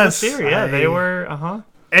those yes, this year. Yeah, they I- were,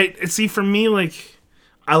 See, for me, like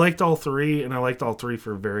I liked all 3, and I liked all 3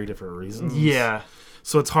 for very different reasons. Yeah.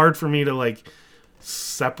 So it's hard for me to like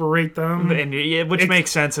separate them. And which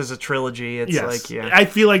makes sense as a trilogy. It's Yes. like, yeah. I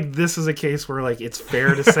feel like this is a case where like it's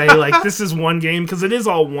fair to say like this is one game because it is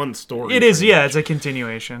all one story. It is, pretty yeah, much. it's a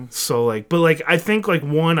continuation. So like, but like I think like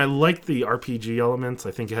one, I like the RPG elements.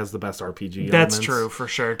 I think it has the best RPG elements. That's true, for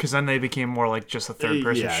sure, because then they became more like just a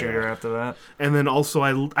third-person Yeah, shooter yeah. after that. And then also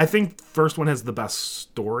I think first one has the best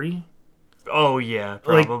story. Oh, yeah,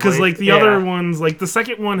 probably. Like because like the Yeah. other ones, like the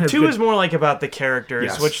second one has 2 good- is more like about the characters,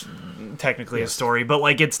 Yes. which technically Yes. a story, but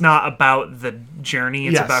like it's not about the journey.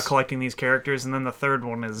 It's Yes. about collecting these characters, and then the third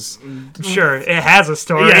one is sure it has a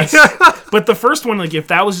story. Yes. But the first one, like if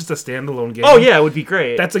that was just a standalone game, Oh yeah, it would be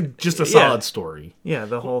great. that's just a Yeah. solid story. Yeah,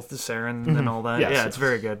 the whole Saren and all that. Yes, yeah, it's yes.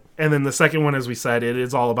 very good. And then the second one, as we said, it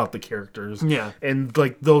is all about the characters. Yeah. And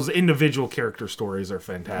like those individual character stories are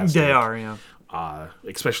fantastic. They are, yeah.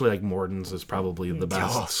 Especially like Morden's is probably the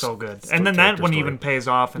best. Oh, so good. And then that character one story. even pays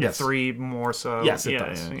off in Yes. 3 more so. Yes, it yeah,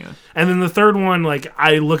 does. Yeah, yeah. And then the third one, like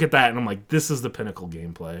I look at that and I'm like, this is the pinnacle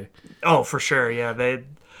gameplay. Oh, for sure. Yeah,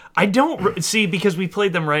 I don't see because we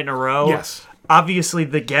played them right in a row. Yes. Obviously,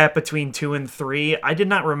 the gap between 2 and 3, I did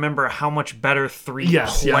not remember how much better 3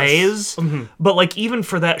 Yes, yes. plays. Mm-hmm. But like even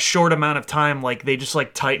for that short amount of time, like they just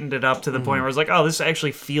like tightened it up to the Mm-hmm. point where it's like, oh, this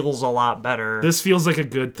actually feels a lot better. This feels like a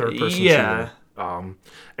good third person Yeah. shooter.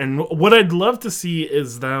 And what I'd love to see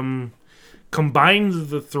is them combine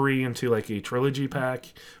the 3 into like a trilogy pack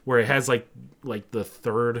where it has like the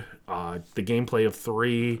third the gameplay of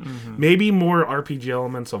 3, maybe more RPG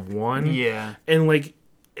elements of 1. Yeah. And like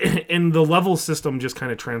and the level system just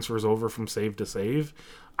kind of transfers over from save to save.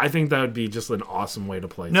 I think that would be just an awesome way to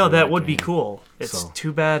play. No, through that would be game. cool. It's So.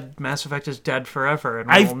 too bad Mass Effect is dead forever, and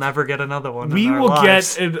I- we'll never get another one. We in our will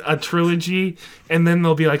lives. get a trilogy, and then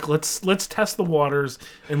they'll be like, let's test the waters,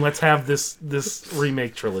 and let's have this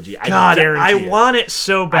remake trilogy. I God, guarantee I it. want it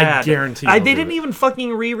so bad. guarantee They they'll do didn't it. even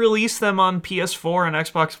fucking re-release them on PS4 and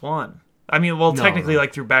Xbox One. I mean, well, No, technically, no.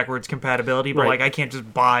 like through backwards compatibility, but Right. like I can't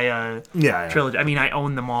just buy a Yeah. trilogy. I mean, I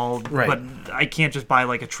own them all, Right. but I can't just buy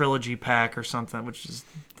like a trilogy pack or something, which is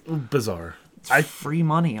Bizarre. free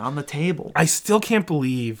money on the table. I still can't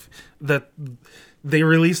believe that they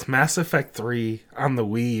released Mass Effect 3 on the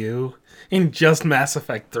Wii U in just Mass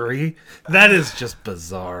Effect 3. That is just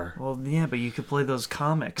bizarre. Well, yeah, but you could play those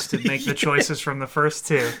comics to make the choices from the first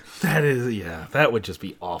 2. That is, yeah, that would just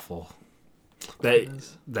be awful.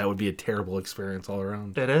 That would be a terrible experience all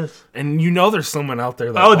around. It is. And there's someone out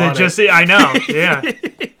there that Oh, they just I know. Yeah.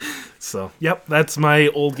 So, yep, that's my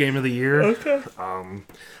old game of the year. Okay.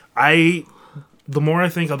 The more I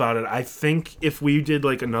think about it, I think if we did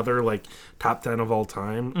like another like top 10 of all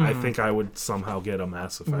time, I think I would somehow get a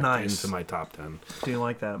Mass Effect into my top 10. Do you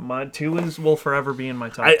like that? My 2 will forever be in my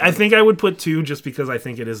top 10. I think I would put 2 just because I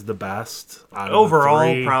think it is the best out of overall,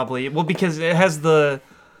 the 3. probably. Well, because it has the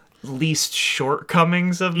least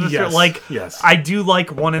shortcomings of the Yes, like. yes. I do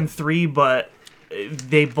like 1 and 3, but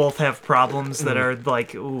they both have problems that are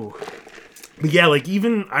like, ooh. But yeah, like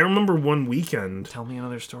even I remember one weekend Tell me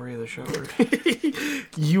another story of the show.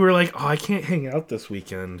 you were like, "Oh, I can't hang out this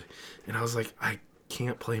weekend," and I was like, "I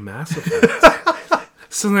can't play Mass Effect."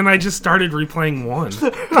 So then I just started replaying 1.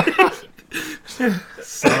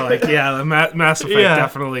 So like, yeah, the Mass Effect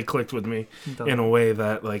definitely clicked with me in a way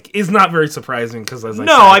that like is not very surprising because as I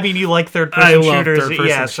said, I mean you like third-person shooters,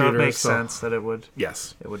 third-person so it makes shooters, sense that it would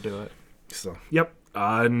do it. So yep.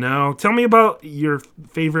 Now tell me about your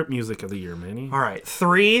favorite music of the year, Manny. All right,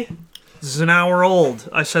 3. This is an hour old.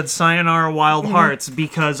 I said Sayonara Wild Hearts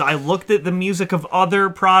because I looked at the music of other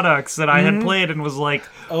products that I had played and was like,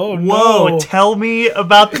 oh, whoa, no. tell me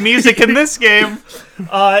about the music in this game.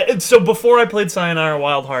 And so before I played Sayonara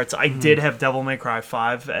Wild Hearts, I did have Devil May Cry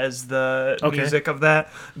 5 as the music of that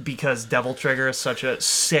because Devil Trigger is such a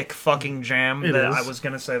sick fucking jam I was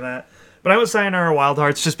going to say that. But I was Sayonara Wild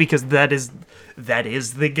Hearts just because that is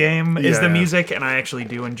the game, is the music, and I actually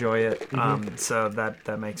do enjoy it. So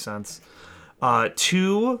that makes sense.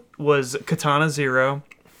 2 was Katana Zero,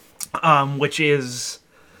 which is...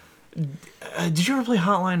 did you ever play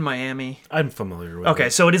Hotline Miami? I'm familiar with it. Okay,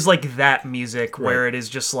 so it is like that music where it is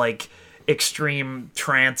just like extreme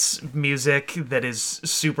trance music that is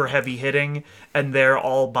super heavy hitting, and they're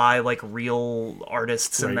all by like real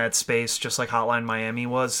artists in that space, just like Hotline Miami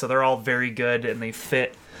was. So they're all very good, and they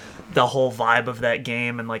fit the whole vibe of that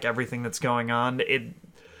game and like everything that's going on.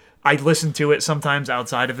 I listen to it sometimes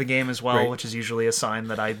outside of the game as well, which is usually a sign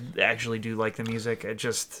that I actually do like the music.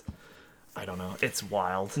 I don't know. It's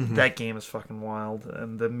wild. That game is fucking wild,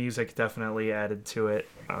 and the music definitely added to it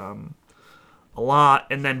a lot.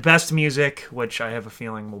 And then best music, which I have a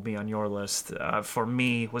feeling will be on your list, for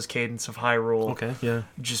me was Cadence of Hyrule. Okay, yeah.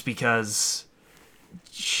 Just because,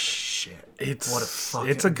 shit, it's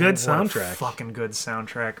a good soundtrack. What a fucking good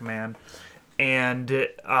soundtrack, man. And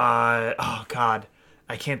oh god,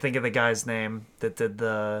 I can't think of the guy's name that did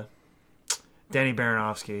the Danny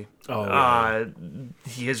Baranovsky.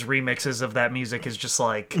 His remixes of that music is just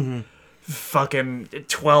like fucking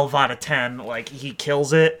 12 out of 10. Like he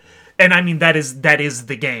kills it. And I mean that is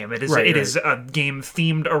the game. It is a game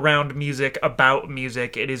themed around music, about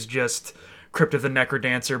music. It is just Crypt of the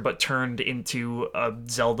Necrodancer, but turned into a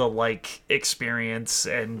Zelda-like experience,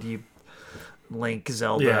 and you Link,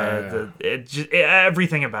 Zelda,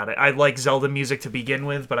 everything about it. I like Zelda music to begin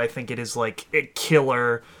with, but I think it is like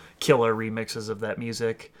killer remixes of that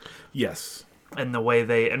music. Yes. And the way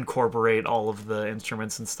they incorporate all of the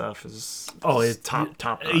instruments and stuff is top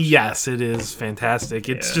notch. Yes, it is fantastic.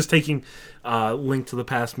 It's just taking Link to the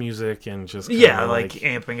Past music and just like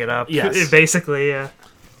amping it up. Yes. Basically, yeah.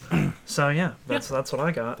 So yeah, that's what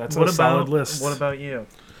I got. That's a solid list. What about you?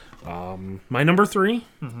 My number 3,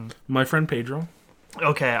 my friend Pedro.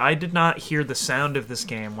 Okay, I did not hear the sound of this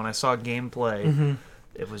game when I saw gameplay.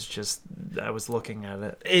 It was just, I was looking at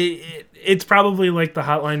it. It's probably like the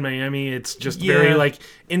Hotline Miami. It's just very like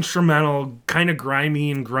instrumental, kind of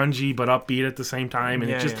grimy and grungy, but upbeat at the same time.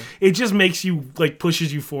 And it just makes you like,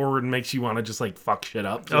 pushes you forward and makes you want to just like fuck shit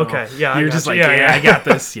up. Okay, yeah, you're just like, I got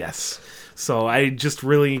this. Yes. So I just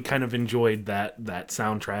really kind of enjoyed that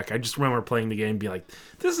soundtrack. I just remember playing the game and be like,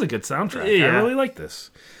 this is a good soundtrack. Yeah. I really like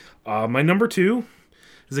this. My number 2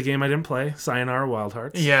 is a game I didn't play, Sayonara Wild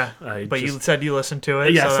Hearts. Yeah, you said you listened to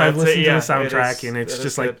it. Yes, so I've listened to the soundtrack, it is, and it's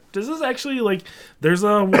just good. like, this is actually like, there's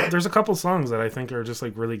a couple songs that I think are just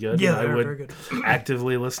like really good. Yeah, I would very good.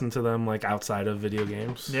 actively listen to them like outside of video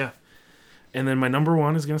games. Yeah. And then my number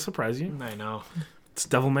 1 is going to surprise you. I know. It's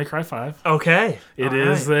Devil May Cry 5. Okay. It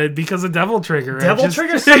is because of Devil Trigger. Devil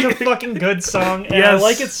Trigger is such a fucking good song, and I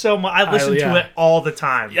like it so much. I listen to it all the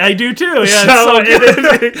time. I do too. Yeah, it's so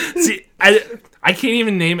good. See, I can't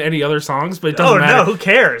even name any other songs, but it doesn't matter. No, who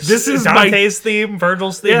cares? This is Dante's theme,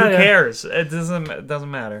 Virgil's theme. Yeah, who cares? It doesn't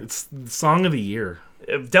matter. It's the song of the year.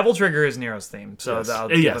 Devil Trigger is Nero's theme, so Yes. I'll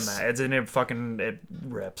give Yes. him that. It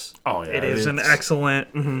rips. Oh, yeah, It is an it's- excellent.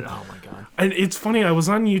 Oh my god. And it's funny, I was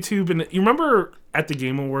on YouTube, and you remember at the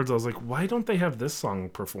Game Awards, I was like, why don't they have this song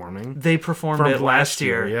performing? They performed From it last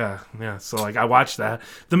year. Yeah. So, like, I watched that.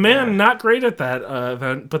 The man, not great at that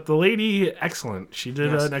event, but the lady, excellent. She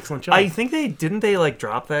did Yes. an excellent job. I think they like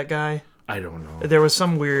drop that guy. I don't know. There was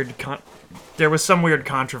some weird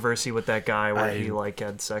controversy with that guy where he like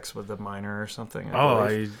had sex with a minor or something.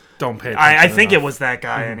 I don't pay attention. I think it enough. was that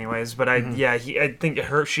guy, anyways. But I think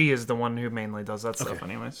she is the one who mainly does that stuff,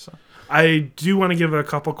 anyways. So. I do want to give a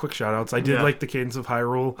couple quick shout outs. I did like the Cadence of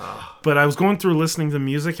Hyrule, but I was going through listening to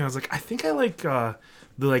music and I was like, I think I like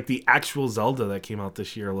the actual Zelda that came out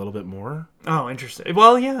this year a little bit more. Oh, interesting.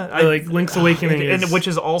 Well, yeah, I like Link's Awakening, and which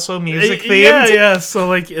is also music themed. Yeah. So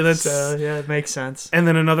like that's yeah, it makes sense. And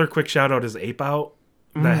then another quick shout out is Ape Out.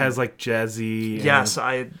 That has like jazzy. And Yes,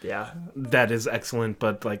 that is excellent.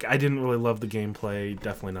 But like, I didn't really love the gameplay.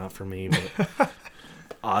 Definitely not for me. But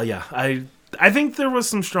I think there was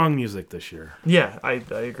some strong music this year. Yeah, I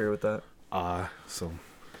agree with that. So.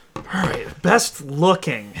 All right, best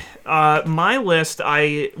looking. My list,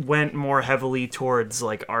 I went more heavily towards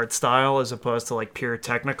like art style as opposed to like pure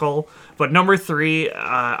technical. But number 3,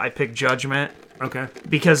 I picked Judgment. Okay.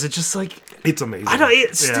 Because it's just like It's amazing.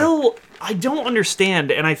 I don't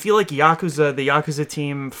understand, and I feel like the Yakuza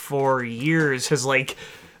team for years has like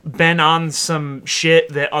been on some shit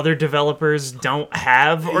that other developers don't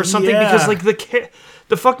have or something because like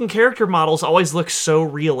the fucking character models always look so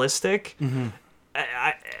realistic. Mm-hmm.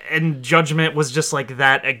 And Judgment was just like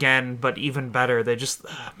that again, but even better. They just,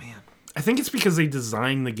 man. I think it's because they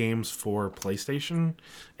designed the games for PlayStation,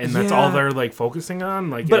 and that's all they're like focusing on.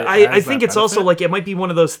 Like, but I think it's also like it might be one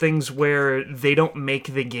of those things where they don't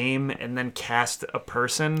make the game and then cast a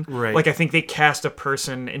person. Right. Like I think they cast a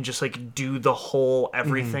person and just like do the whole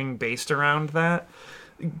everything based around that.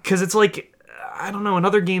 Because it's like, I don't know, in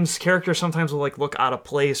other games, characters sometimes will like look out of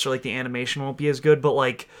place or like the animation won't be as good, but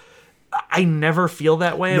like I never feel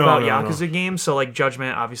that way about Yakuza games. So like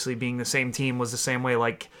Judgment, obviously being the same team, was the same way.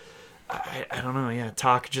 Like I don't know, yeah.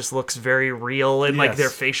 Tak just looks very real, and like their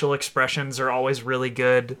facial expressions are always really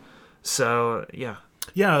good. So yeah,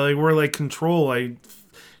 like we're like Control.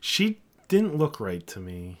 She didn't look right to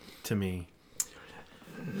me.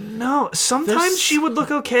 No, sometimes she would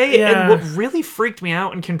look okay, and what really freaked me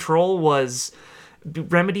out in Control was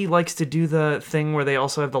Remedy likes to do the thing where they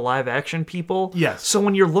also have the live action people. Yes. So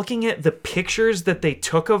when you're looking at the pictures that they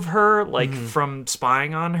took of her, like from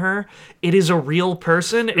spying on her, it is a real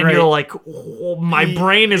person, and you're like, oh, my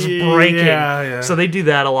brain is breaking. Yeah. So they do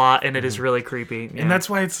that a lot, and it is really creepy. Yeah. And that's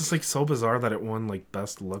why it's just like so bizarre that it won like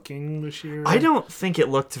best looking this year. I don't think it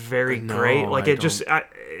looked very great. Like I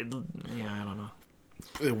don't know.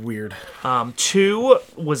 Weird. 2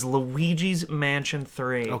 was Luigi's Mansion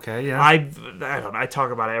 3. Okay, yeah. I don't know. I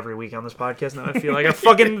talk about it every week on this podcast now. I feel like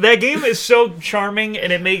that game is so charming,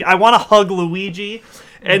 and I want to hug Luigi,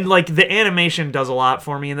 and like the animation does a lot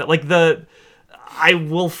for me, and that like I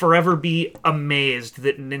will forever be amazed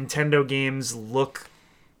that Nintendo games look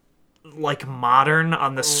like modern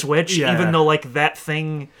on the Switch, even though like that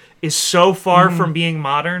thing is so far from being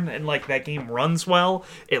modern, and like that game runs well.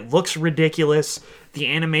 It looks ridiculous. The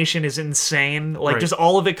animation is insane. Like just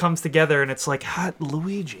all of it comes together, and it's like,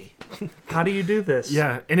 Luigi, how do you do this?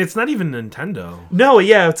 Yeah, and it's not even Nintendo. No,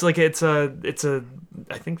 yeah, it's like it's a.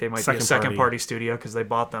 I think they might be a Second second party. party studio because they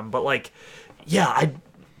bought them. But like, yeah,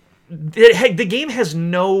 the game has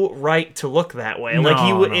no right to look that way.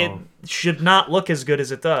 It should not look as good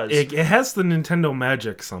as it does. It has the Nintendo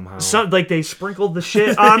magic somehow. So, like they sprinkled the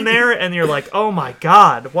shit on there, and you're like, oh my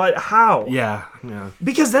god, what? How? Yeah.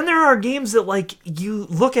 Because then there are games that like you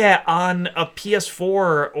look at on a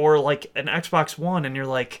PS4 or like an Xbox One, and you're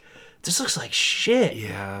like, this looks like shit.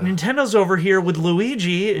 Yeah. Nintendo's over here with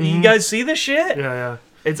Luigi, and you guys see this shit? Yeah.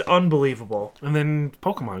 It's unbelievable. And then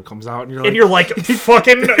Pokemon comes out, and you're like,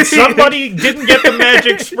 fucking somebody didn't get the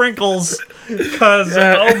magic sprinkles, because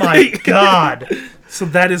oh my god. So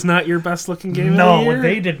that is not your best looking game. No, of the year?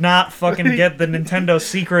 they did not fucking get the Nintendo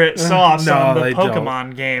secret sauce on the they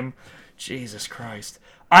Pokemon game. Jesus Christ.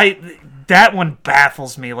 That one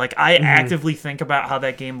baffles me. Like I actively think about how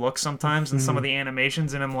that game looks sometimes and some of the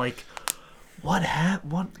animations, and I'm like, what did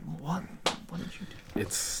you do?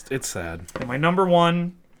 It's sad. And my number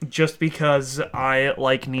 1, just because I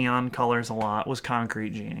like neon colors a lot, was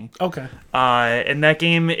Concrete Genie. Okay. And that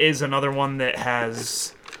game is another one that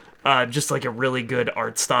has just like a really good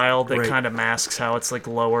art style that kind of masks how it's like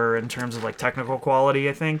lower in terms of like technical quality,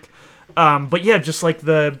 I think. But yeah, just like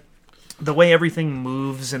the the way everything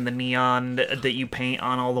moves and the neon that you paint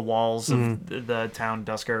on all the walls of the town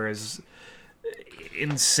Duscur is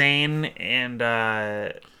insane, and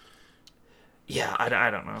yeah, I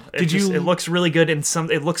don't know. It looks really good, and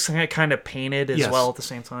it looks kind of painted as well at the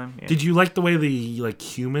same time. Yeah. Did you like the way the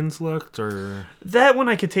humans looked, or that one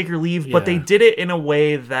I could take or leave, but they did it in a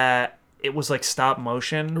way that it was like stop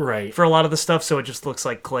motion for a lot of the stuff, so it just looks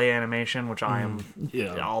like clay animation, which I am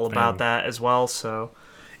all about that as well. So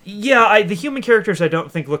yeah, the human characters I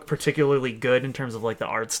don't think look particularly good in terms of like the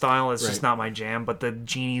art style. It's just not my jam, but the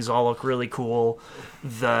genies all look really cool.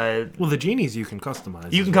 The genies you can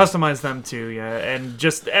customize. You can customize them too, yeah, and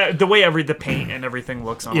just the way the paint and everything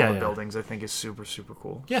looks on all the buildings, I think is super, super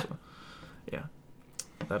cool. Yeah, so, yeah,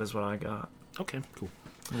 that is what I got. Okay, cool.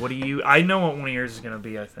 What do you? I know what one of yours is gonna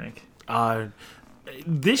be. I think.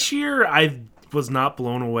 This year I was not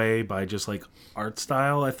blown away by just like art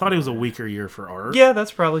style. I thought it was a weaker year for art. Yeah,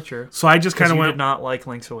 that's probably true. So I just kind of went. Did not like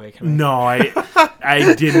Link's Awakening. No,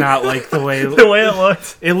 I did not like the way the way it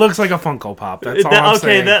looked. It looks like a Funko Pop. That's all I'm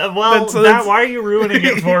saying. Why are you ruining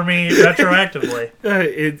it for me retroactively?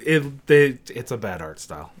 It's a bad art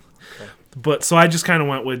style. Okay. But so I just kind of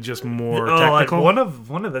went with just more technical. One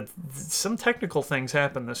of some technical things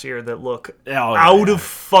happened this year that look out of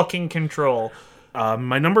fucking control.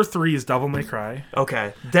 My number 3 is Devil May Cry.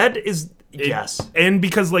 Okay, that is. Yes. And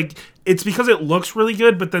because it's because it looks really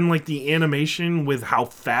good, but then like the animation with how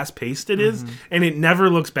fast paced it is, and it never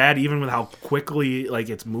looks bad even with how quickly like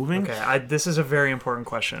it's moving. Okay, this is a very important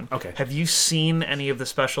question. Okay. Have you seen any of the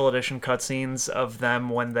special edition cutscenes of them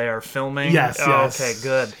when they are filming? Yes. Okay,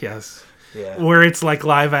 good. Yes. Yeah. Where it's like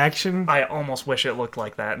live action. I almost wish it looked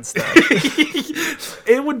like that instead.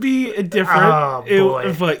 It would be different. Oh,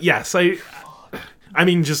 boy. But yes, I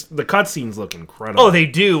mean, just the cutscenes look incredible. Oh, they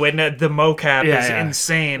do, and the mocap is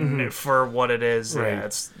insane for what it is. Right. Yeah,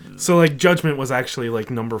 so, like, Judgment was actually, like,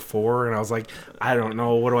 number 4, and I was like, I don't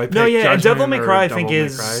know, what do I pick? No, yeah, Judgment Devil May Cry, I Devil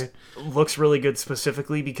think, May Cry? Looks really good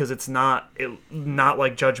specifically because it's not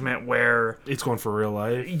like Judgment where... It's going for real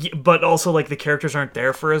life. But also, like, the characters aren't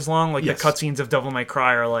there for as long. Like, the cutscenes of Devil May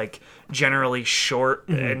Cry are, like, generally short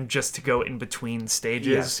and just to go in between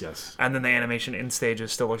stages. Yes. And then the animation in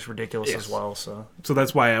stages still looks ridiculous as well, so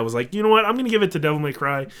that's why I was like, you know what, I'm going to give it to Devil May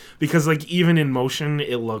Cry because, like, even in motion,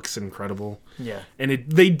 it looks incredible. Yeah. And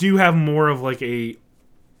they do have more of, like, a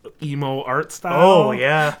emo art style. Oh,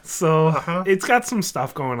 yeah. So it's got some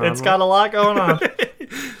stuff going on. It's got a lot going on.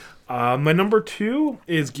 My number 2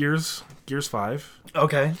 is Gears 5.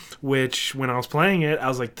 Okay. Which, when I was playing it, I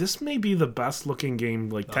was like, this may be the best looking game,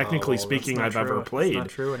 like, technically speaking, I've ever played. It's not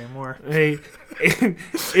true anymore. Hey,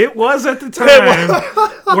 it was at the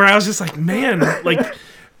time where I was just like, man, like,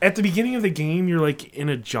 at the beginning of the game, you're, like, in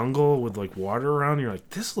a jungle with, like, water around. You're like,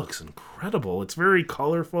 this looks incredible. It's very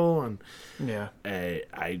colorful, and yeah,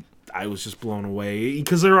 I was just blown away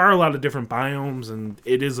because there are a lot of different biomes, and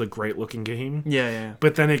it is a great looking game. Yeah.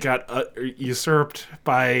 But then it got usurped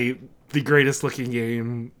by the greatest looking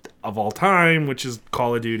game of all time, which is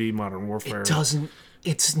Call of Duty Modern Warfare.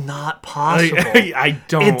 It's not possible. I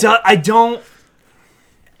don't. I don't.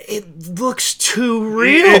 It looks too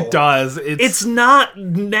real. It does. It's not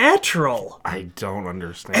natural. I don't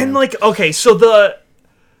understand. And like, okay, so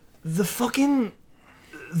the fucking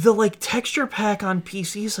like texture pack on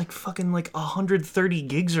PC is like fucking like 130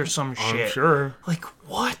 gigs or some shit. I'm sure. Like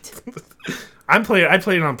what? I played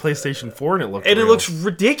it on PlayStation 4 and it looked real. It looks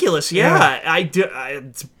ridiculous. Yeah.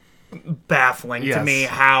 It's baffling to me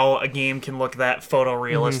how a game can look that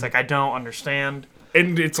photorealistic. I don't understand.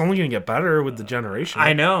 And it's only going to get better with the generation.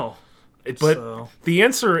 I know. But the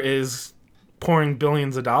answer is pouring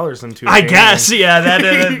billions of dollars into it. I guess, yeah.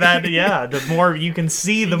 That yeah. The more you can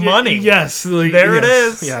see the money. Yes. It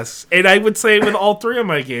is. Yes. And I would say with all 3 of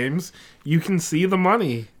my games, you can see the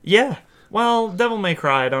money. Yeah. Well, Devil May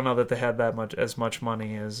Cry, I don't know that they had as much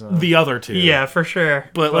money as... the other 2. Yeah, for sure.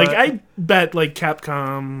 But like, I bet, like,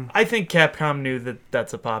 Capcom... I think Capcom knew that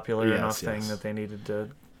that's a popular enough thing that they needed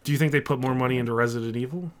to... Do you think they put more money into Resident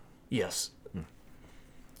Evil? Yes.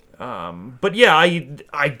 But yeah,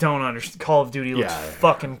 I don't understand. Call of Duty looks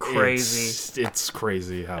fucking crazy. It's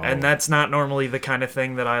crazy how... And that's not normally the kind of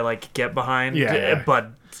thing that I, like, get behind. Yeah.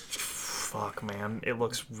 But, fuck, man. It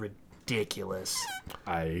looks ridiculous.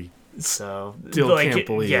 Still like, can't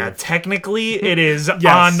believe. Yeah, technically it is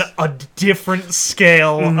on a different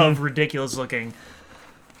scale of ridiculous looking.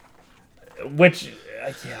 Which,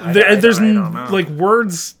 there's like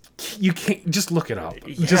words you can't just look it up.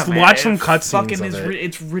 Just watch some cutscenes of it.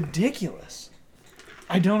 It's ridiculous.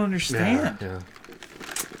 I don't understand. Yeah.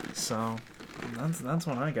 So that's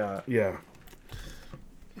what I got. Yeah.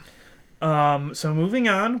 So moving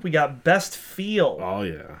on, we got best feel. Oh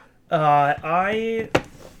yeah. I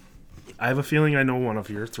have a feeling I know one of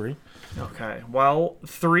your three. Okay. Well,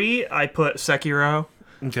 3, I put Sekiro.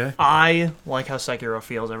 Okay. I like how Sekiro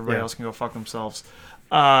feels. Everybody else can go fuck themselves.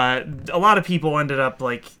 A lot of people ended up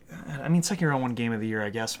like, I mean, Sekiro won Game of the Year, I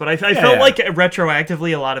guess, but I felt like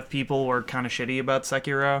retroactively a lot of people were kind of shitty about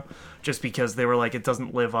Sekiro just because they were like, it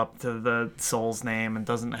doesn't live up to the Souls name and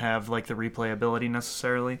doesn't have like the replayability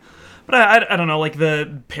necessarily. But I don't know, like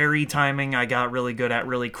the parry timing I got really good at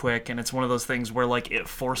really quick, and it's one of those things where like it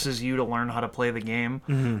forces you to learn how to play the game.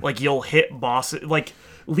 Mm-hmm. Like you'll hit bosses, like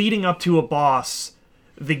leading up to a boss,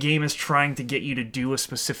 the game is trying to get you to do a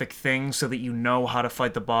specific thing so that you know how to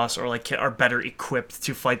fight the boss, or like are better equipped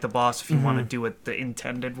to fight the boss if you want to do it the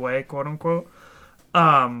intended way, quote unquote.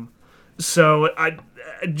 So I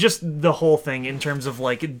just the whole thing in terms of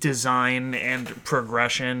like design and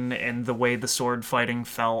progression and the way the sword fighting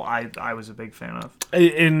felt, I was a big fan of.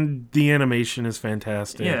 And the animation is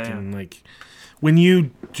fantastic. Yeah. And like when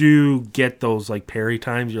you do get those like parry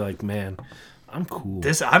times, you're like, man, I'm cool.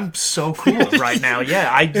 I'm so cool right now.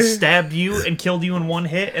 Yeah, I stabbed you and killed you in one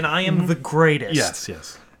hit, and I am the greatest.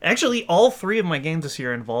 Yes. Actually, all 3 of my games this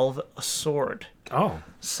year involve a sword. Oh.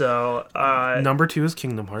 So, number 2 is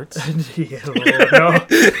Kingdom Hearts. No.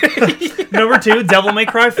 Number 2, Devil May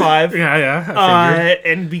Cry 5. Yeah.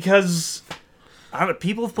 And because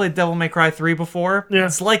people have played Devil May Cry 3 before, yeah.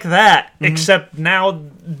 It's like that, except now.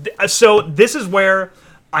 So, this is where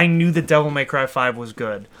I knew that Devil May Cry 5 was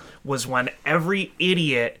good, was when every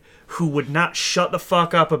idiot who would not shut the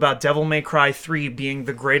fuck up about Devil May Cry 3 being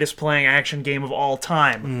the greatest playing action game of all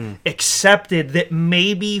time accepted that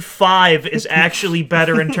maybe 5 is actually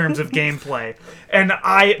better in terms of gameplay. And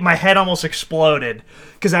my head almost exploded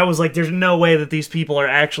because I was like, there's no way that these people are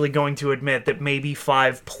actually going to admit that maybe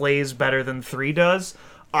 5 plays better than 3 does.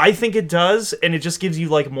 I think it does, and it just gives you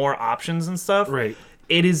like more options and stuff. Right.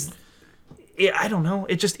 I don't know.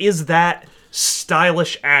 It just is that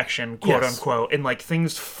stylish action, quote unquote, and like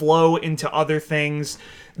things flow into other things.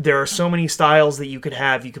 There are so many styles that you could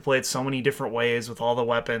have. You could play it so many different ways with all the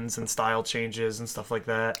weapons and style changes and stuff like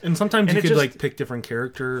that. And sometimes you could like pick different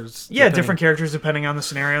characters. Yeah, different characters depending on the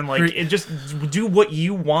scenario. And like it just do what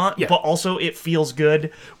you want, but also it feels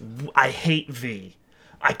good. I hate V.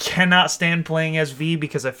 I cannot stand playing as V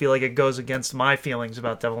because I feel like it goes against my feelings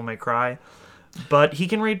about Devil May Cry. But he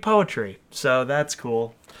can read poetry, so that's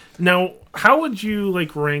cool. Now, how would you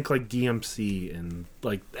like rank like DMC and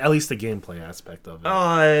like at least the gameplay aspect of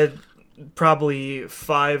it? Probably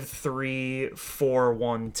 5, 3, 4,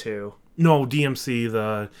 1, 2. No, DMC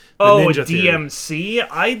the Ninja DMC. Theory.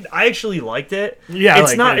 I actually liked it. Yeah,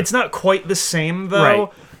 it's not quite the same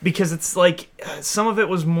though, because it's like some of it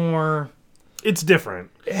was more. It's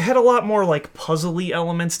different. It had a lot more like puzzly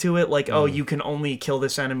elements to it, like you can only kill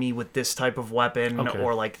this enemy with this type of weapon,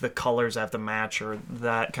 or like the colors have to match, or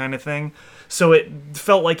that kind of thing. So it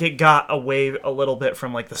felt like it got away a little bit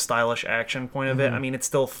from like the stylish action point of it. I mean, it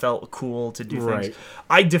still felt cool to do things.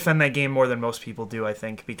 I defend that game more than most people do, I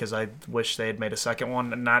think, because I wish they had made a second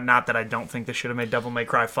one. Not that I don't think they should have made Devil May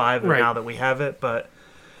Cry 5 now that we have it, but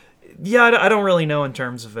yeah, I don't really know in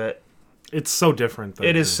terms of it. It's so different.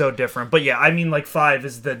 It is so different. But yeah, I mean, like, 5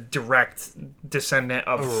 is the direct descendant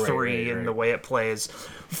of 3 in the way it plays.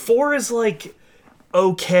 4 is, like,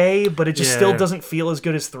 okay, but it just still doesn't feel as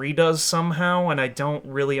good as 3 does somehow, and I don't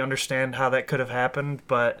really understand how that could have happened,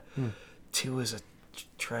 but 2 is a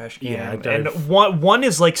trash game. Yeah, and 1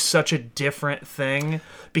 is, like, such a different thing,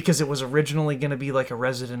 because it was originally going to be, like, a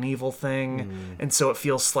Resident Evil thing, and so it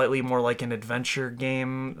feels slightly more like an adventure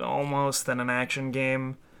game, almost, than an action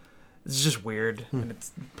game. It's just weird, and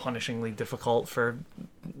it's punishingly difficult for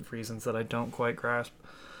reasons that I don't quite grasp.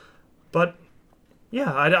 But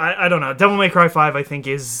yeah, I don't know. Devil May Cry 5, I think,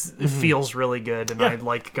 feels really good, and I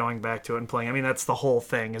like going back to it and playing. I mean, that's the whole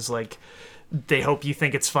thing, is like they hope you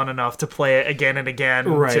think it's fun enough to play it again and again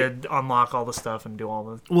to unlock all the stuff and do all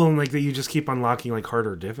the... Well, and like that you just keep unlocking like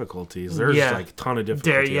harder difficulties. There's like a ton of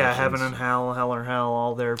difficulties. Heaven and Hell, Hell or Hell,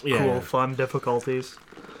 all their cool, fun difficulties.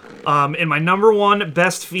 And my number 1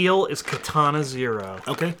 best feel is Katana Zero.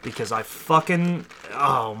 Okay. Because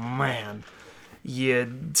oh man.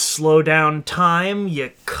 You slow down time,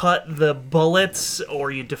 you cut the bullets,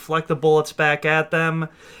 or you deflect the bullets back at them,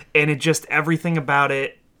 and it just, everything about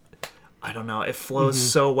it, I don't know, it flows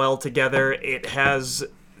so well together. It has...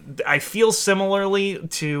 I feel similarly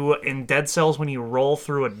to in Dead Cells when you roll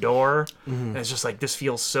through a door. And it's just like, this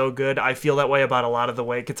feels so good. I feel that way about a lot of the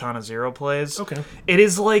way Katana Zero plays. Okay. It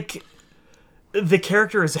is like... the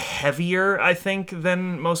character is heavier, I think,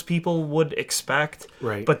 than most people would expect.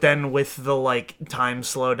 Right. But then with the like time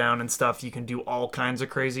slowdown and stuff, you can do all kinds of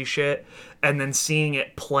crazy shit. And then seeing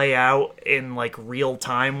it play out in like real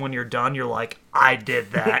time when you're done, you're like, I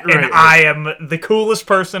did that, and Right. I am the coolest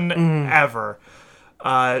person ever.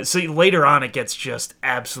 So later on, it gets just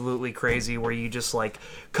absolutely crazy, where you just like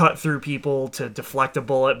cut through people to deflect a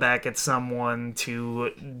bullet back at someone,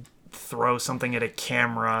 to throw something at a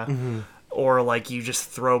camera, or like you just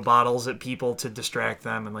throw bottles at people to distract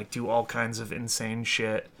them, and like do all kinds of insane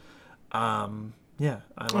shit. Yeah,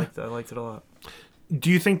 I liked it a lot. Do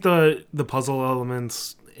you think the puzzle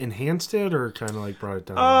elements enhanced it or kind of like brought it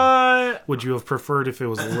down? Would you have preferred if it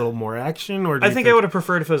was a little more action, or do I you think I would have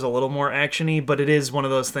preferred if it was a little more actiony, but it is one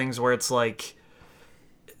of those things where it's like,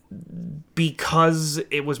 because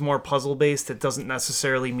it was more puzzle based, it doesn't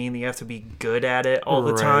necessarily mean that you have to be good at it all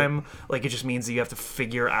the Right. time. Like, it just means that you have to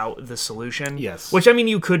figure out the solution. Yes. Which, I mean,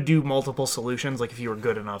 you could do multiple solutions. Like, if you were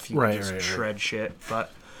good enough, you Right, could just right. shred shit.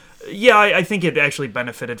 But yeah, I think it actually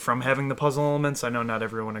benefited from having the puzzle elements. I know not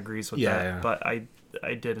everyone agrees with that, Yeah. but I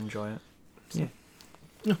did enjoy it.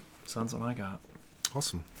 Yeah. So that's what I got.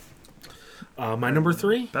 Awesome. My number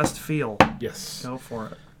 3? Best feel. Yes. Go for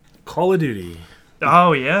it. Call of Duty.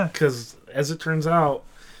 Oh, yeah. Because, as it turns out,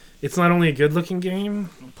 it's not only a good-looking game.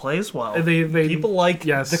 Plays well. They People like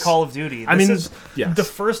yes. the Call of Duty. I This mean, is yes. the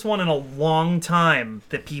first one in a long time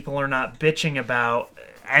that people are not bitching about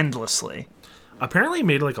endlessly. Apparently it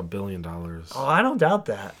made like $1 billion. Oh, I don't doubt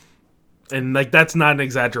that. And like that's not an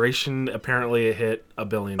exaggeration. Apparently it hit $1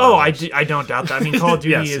 billion. Oh, I don't doubt that. I mean, Call of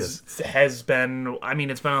Duty Yes, has been. I mean,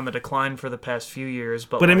 it's been on the decline for the past few years,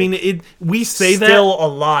 but But I like, mean, we say still a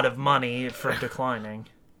lot of money for declining.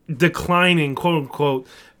 that declining, quote unquote,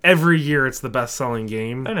 every year it's the best selling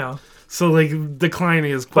game. I know, So like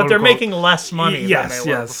declining is quote but they're unquote, making less money yes, than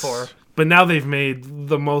they were yes. before. But now they've made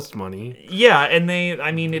the most money. Yeah, and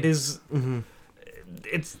I mean, it is.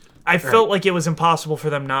 It's. I felt like it was impossible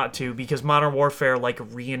for them not to, because Modern Warfare like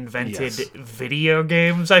reinvented Yes. video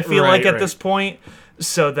games. I feel Right, like at right. this point.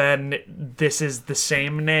 So then this is the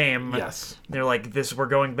same name. Yes. They're like, this. We're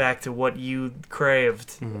going back to what you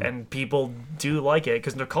craved, and people do like it,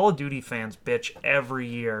 because the Call of Duty fans bitch every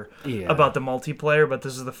year Yeah. about the multiplayer, but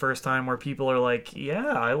this is the first time where people are like, yeah,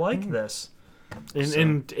 I like this.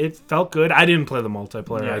 And it felt good. I didn't play the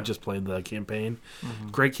multiplayer. Yeah. I just played the campaign.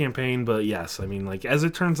 Great campaign, but yes, I mean, like as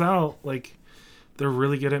it turns out, like they're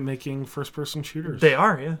really good at making first-person shooters. They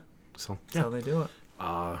are, yeah. So That's how they do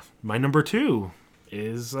it. my number 2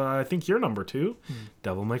 is I think your number 2,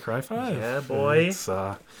 Devil May Cry 5. Yeah, boy. It's,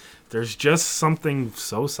 there's just something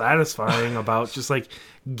so satisfying about just like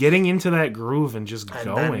getting into that groove and just And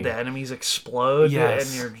going. then the enemies explode,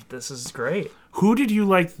 Yes. and this is great. Who did you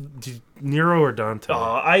like, Nero or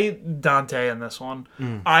Dante? Dante in this one.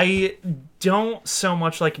 Mm. I don't so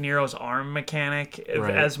much like Nero's arm mechanic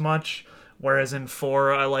Right. as much, whereas in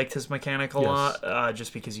 4 I liked his mechanic a Yes. lot,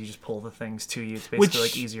 just because you just pull the things to you. It's basically Which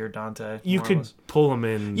like easier Dante. You more or could less. pull him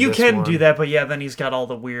in. You this can one. do that, but yeah, then he's got all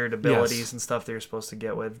the weird abilities Yes. and stuff that you're supposed to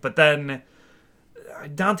get with. But then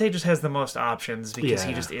Dante just has the most options, because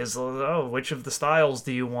he Yeah. just is, which of the styles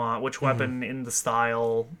do you want? Which weapon in the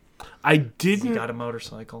style? I He didn't. got a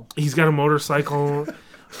motorcycle. He's got a motorcycle.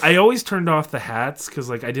 I always turned off the hats because,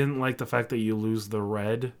 like, I didn't like the fact that you lose the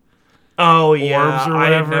red. Oh yeah, Orbs or I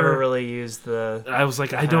whatever. never really used the. I was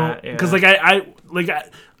like, I hat, don't, yeah. because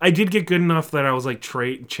I did get good enough that I was like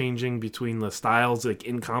changing between the styles like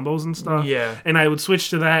in combos and stuff. Yeah. And I would switch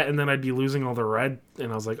to that, and then I'd be losing all the red,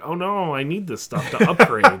 and I was like, oh no, I need this stuff to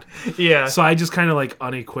upgrade. Yeah. So I just kind of like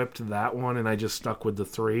unequipped that one, and I just stuck with the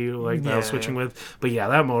 3 like that I was Yeah. switching with. But yeah,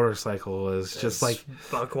 that motorcycle is just like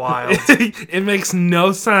buck wild. it makes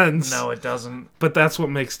no sense. No, it doesn't. But that's what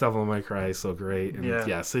makes Devil May Cry so great. And Yeah.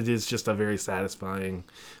 yes, it is just a very satisfying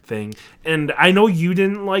thing. And I know you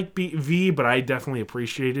didn't like V, but I definitely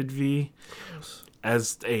appreciated V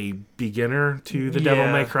as a beginner to the Devil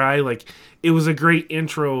Yeah. May Cry. Like, it was a great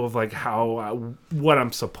intro of like how what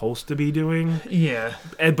I'm supposed to be doing. Yeah.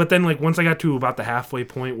 But then like once I got to about the halfway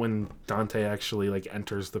point when Dante actually like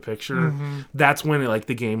enters the picture, that's when it, like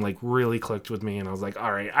the game like really clicked with me, and I was like,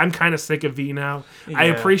 all right, I'm kind of sick of V now. I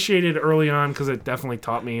Yeah. appreciate it early on because it definitely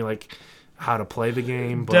taught me like how to play the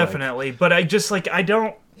game. But, Definitely. But I just like, I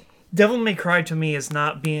don't. Devil May Cry to me is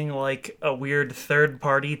not being like a weird third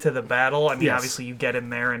party to the battle. I mean, Yes. obviously you get in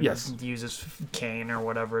there and Yes. uses cane or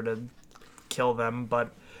whatever to kill them,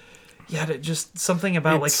 but yeah, just something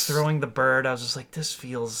about like It's- throwing the bird. I was just like, this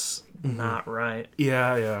feels not right.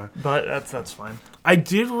 yeah. But that's fine. I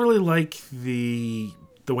did really like the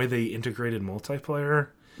way they integrated multiplayer.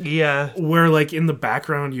 Yeah. where like in the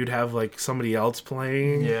background you'd have like somebody else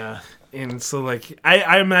playing. Yeah. And so like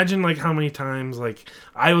I imagine like how many times like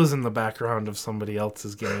I was in the background of somebody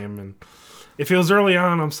else's game, and if it was early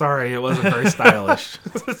on, I'm sorry, it wasn't very stylish.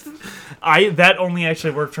 That only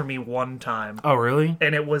actually worked for me one time. Oh, really?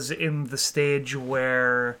 And it was in the stage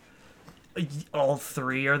where all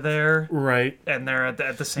three are there, Right. and they're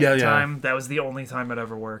at the same Yeah, yeah. time. That was the only time it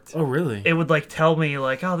ever worked. Oh, really? It would like tell me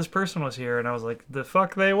like, oh, this person was here, and I was like, the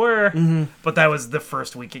fuck they were. Mm-hmm. But that was the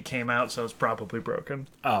first week it came out, so it's probably broken.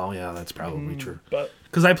 Oh, yeah, that's probably true. But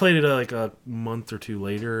Because I played it like a month or two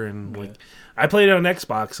later, and like I played it on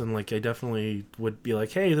Xbox, and like I definitely would be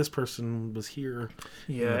like, "Hey, this person was here."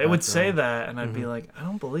 yeah, the it would say background. that, and I'd be like, I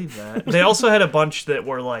don't believe that. They also had a bunch that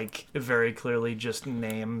were like very clearly just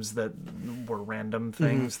names that were random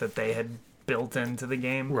things that they had built into the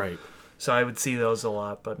game. Right. So I would see those a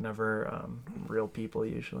lot, but never real people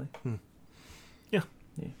usually. Yeah.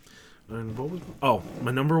 Yeah. And what was? Oh,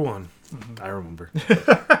 my number one. I remember.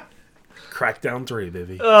 Crackdown 3,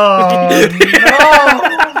 baby. Oh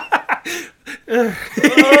no!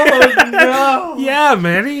 Oh no! Yeah,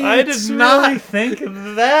 Manny. I did it's not really- think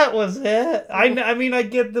that was it. I mean, I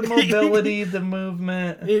get the mobility, the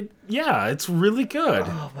movement. Yeah, it's really good.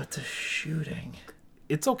 Oh, but the shooting.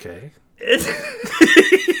 It's okay,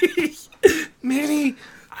 It's, Manny.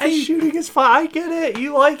 the shooting is fine. I get it.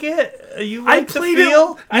 You like it. You like played the it-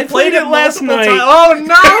 feel. I You played it last multiple night. times.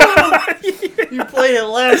 Oh no! You played it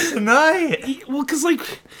last night. Well, because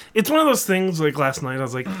like it's one of those things. Like last night, I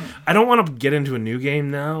was like, I don't want to get into a new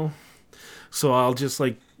game now, so I'll just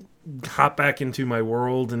like hop back into my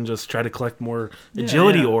world and just try to collect more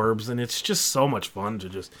agility yeah. orbs, and it's just so much fun to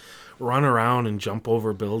just run around and jump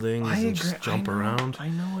over buildings and just jump around. I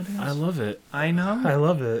know it is. I love it. I know. I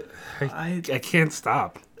love it. I I can't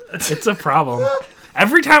stop. It's a problem.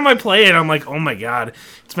 Every time I play it, I'm like, oh my god,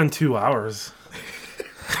 it's been 2 hours.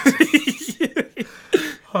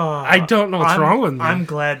 I don't know what's wrong with me. I'm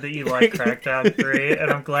glad that you like Crackdown 3, and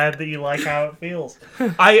I'm glad that you like how it feels.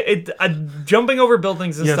 Jumping over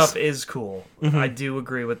buildings and Yes. stuff is cool. I do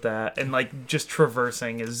agree with that, and like just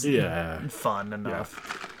traversing is Yeah. fun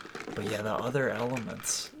enough. But yeah, the other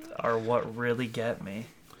elements are what really get me.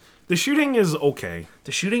 The shooting is okay,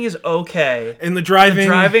 The shooting is okay. and the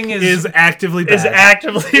driving is actively bad. Is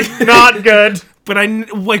actively not good. But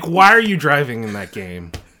like, why are you driving in that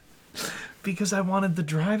game? Because I wanted the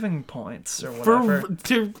driving points or For whatever.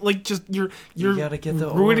 to like just you're gotta get the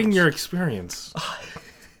ruining orbs. your experience.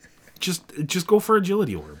 just go for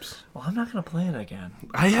agility orbs. Well, I'm not gonna play it again.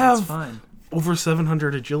 I That's have fine. over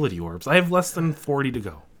 700 agility orbs. I have less than 40 to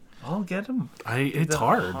go. I'll get them. It's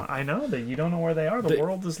hard. I know that you don't know where they are. The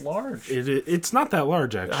world is large. It's not that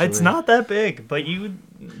large actually. It's not that big, but you'd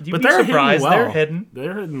But be they're surprised. hidden well. They're hidden.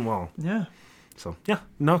 They're hidden well. Yeah. So yeah,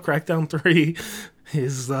 no, Crackdown 3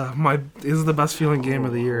 is the best feeling game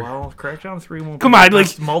of the year. Well, Crackdown 3 won't Come be on, the like-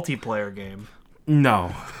 best multiplayer game.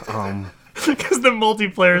 No, Because the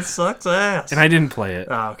multiplayer sucks ass. and I didn't play it.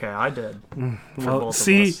 Oh, okay, I did. For Well, both of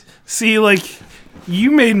see, us. like you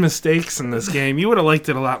made mistakes in this game. You would have liked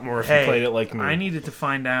it a lot more if you played it like me. I needed to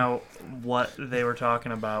find out what they were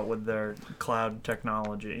talking about with their cloud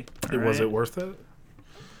technology. Was alright? it worth it?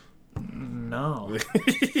 No.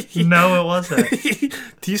 No, it wasn't.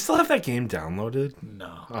 Do you still have that game downloaded?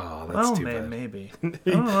 No. Oh, that's Well, too bad. maybe. I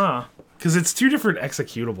don't know. Because it's two different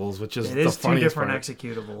executables, which is It the is two funniest different part.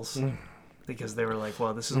 executables. Because they were like,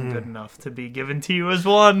 well, this isn't good enough to be given to you as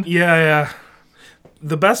one. Yeah.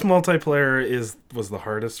 The best multiplayer was the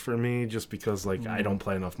hardest for me, just because like I don't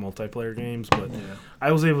play enough multiplayer games, but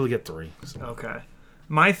I was able to get 3. So. Okay.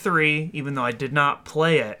 My 3, even though I did not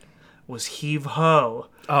play it, was Heave Ho.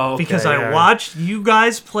 Oh, okay, Because I watched you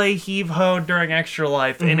guys play Heave Ho during Extra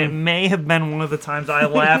Life, and it may have been one of the times I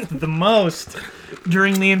laughed the most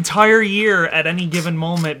during the entire year at any given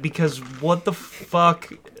moment, because what the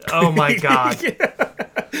fuck? Oh my god.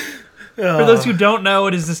 For those who don't know,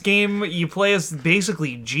 it is this game you play as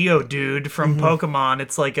basically Geodude from Pokemon.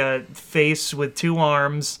 It's like a face with 2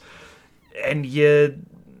 arms, and you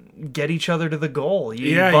get each other to the goal.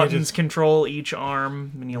 You buttons control each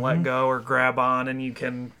arm, and you let go or grab on, and you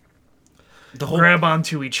can grab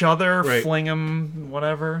onto each other, fling them,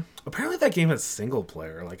 whatever. Apparently that game is single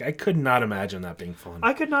player. Like, I could not imagine that being fun.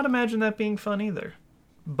 I could not imagine that being fun either.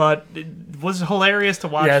 But it was hilarious to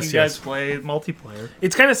watch you guys play multiplayer.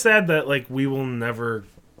 It's kind of sad that, like, we will never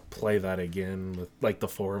play that again with, like, the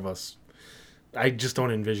 4 of us. I just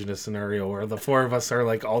don't envision a scenario where the 4 of us are,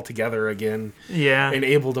 like, all together again. Yeah. And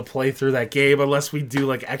able to play through that game unless we do,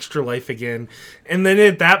 like, Extra Life again. And then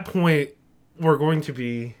at that point, we're going to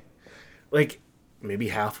be, like, maybe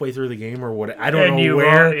halfway through the game or what. I don't And know you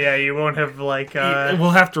where. won't, yeah, you won't have like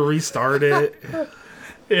We'll have to restart it.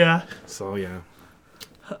 yeah. So yeah.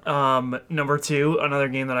 Number 2, another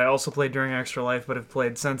game that I also played during Extra Life, but have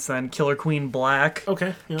played since then, Killer Queen Black.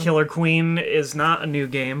 Okay. Yeah. Killer Queen is not a new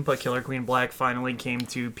game, but Killer Queen Black finally came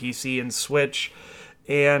to PC and Switch,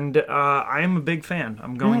 and I am a big fan.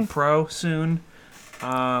 I'm going pro soon,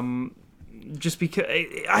 just because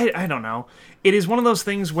I don't know. It is one of those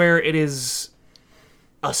things where it is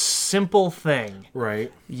a simple thing.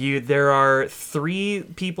 Right. There are 3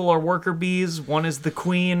 people are worker bees. One is the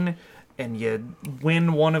queen. And you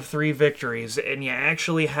win one of 3 victories, and you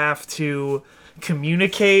actually have to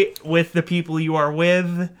communicate with the people you are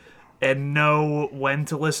with and know when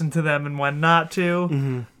to listen to them and when not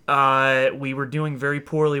to. We were doing very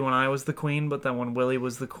poorly when I was the queen, but then when Willie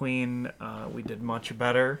was the queen, we did much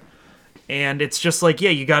better. And it's just like, yeah,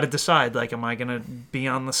 you got to decide, like, am I going to be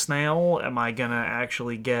on the snail? Am I going to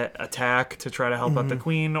actually get attack to try to help out the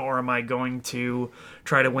queen? Or am I going to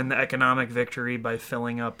try to win the economic victory by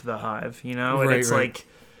filling up the hive, you know? And Right, it's right.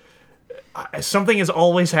 like, something is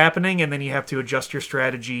always happening, and then you have to adjust your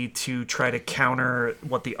strategy to try to counter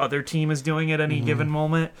what the other team is doing at any given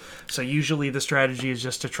moment. So usually the strategy is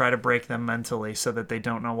just to try to break them mentally so that they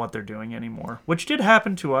don't know what they're doing anymore, which did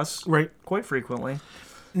happen to us Right. quite frequently.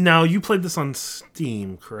 Now you played this on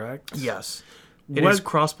Steam, correct? Yes. It What- is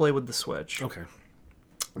crossplay with the Switch. Okay.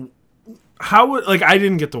 How would I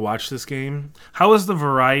didn't get to watch this game. How was the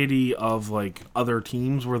variety of like other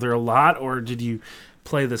teams? Were there a lot, or did you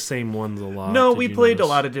play the same ones a lot? No, Did we you played a notice?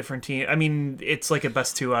 lot of different teams. I mean, it's like a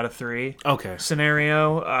best 2 out of 3 Okay.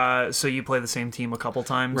 scenario. So you play the same team a couple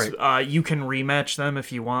times. Right. You can rematch them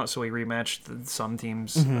if you want. So we rematched some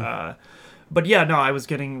teams. Mm-hmm. But yeah, no,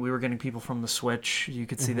 we were getting people from the Switch. You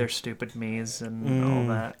could see their stupid me's and all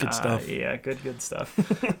that. good stuff. Yeah, good stuff.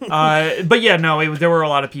 But yeah, no, there were a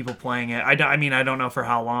lot of people playing it. I mean, I don't know for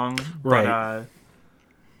how long. Right. But,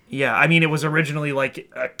 yeah, I mean, it was originally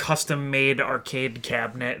like a custom-made arcade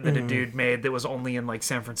cabinet that a dude made that was only in like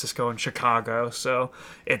San Francisco and Chicago. So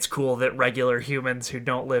it's cool that regular humans who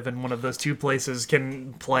don't live in one of those 2 places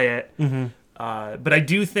can play it. But I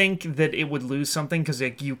do think that it would lose something because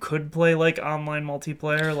like, you could play like online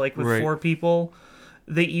multiplayer, like with Right. 4 people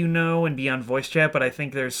that you know and be on voice chat. But I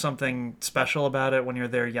think there's something special about it when you're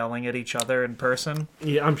there yelling at each other in person.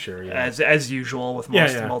 Yeah, I'm sure. Yeah. As usual with Yeah,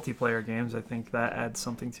 most yeah. multiplayer games, I think that adds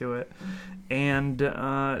something to it. And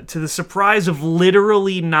to the surprise of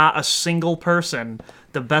literally not a single person,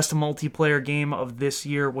 the best multiplayer game of this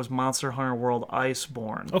year was Monster Hunter World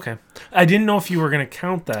Iceborne. Okay. I didn't know if you were gonna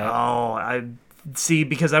count that. Oh, I see,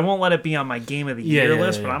 because I won't let it be on my Game of the Yeah, Year yeah,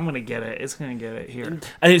 list, yeah. but I'm going to get it. It's going to get it here.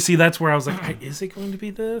 I see. That's where I was like, is it going to be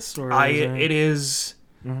this? Or It is...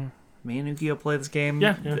 Me and Ukio play this game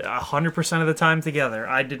Yeah. 100% of the time together.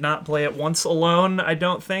 I did not play it once alone, I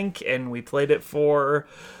don't think, and we played it for,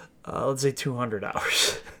 let's say, 200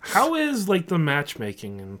 hours. How is like the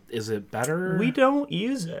matchmaking? And is it better? We don't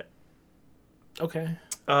use it. Okay.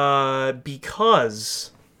 Because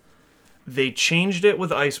they changed it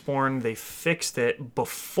with Iceborne. They fixed it.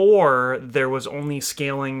 Before, there was only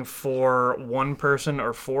scaling for 1 person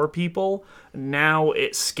or 4 people. Now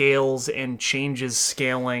it scales and changes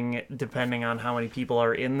scaling depending on how many people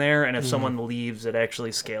are in there. And if someone leaves, it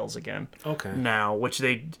actually scales again. Okay. Now,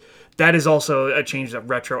 that is also a change that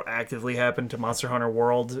retroactively happened to Monster Hunter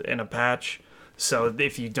World in a patch. So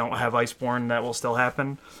if you don't have Iceborne, that will still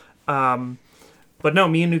happen. But no,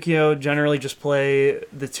 me and Nukio generally just play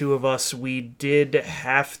the 2 of us. We did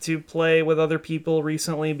have to play with other people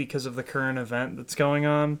recently because of the current event that's going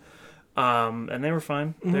on. And they were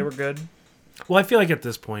fine. They were good. Well, I feel like at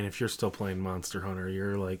this point, if you're still playing Monster Hunter,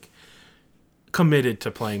 you're like committed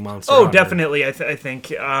to playing Monster Hunter. Oh, definitely. I think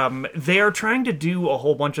they are trying to do a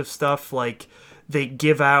whole bunch of stuff. Like they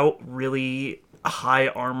give out really high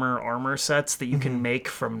armor sets that you can make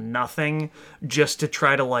from nothing just to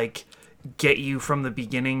try to like get you from the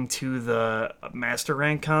beginning to the master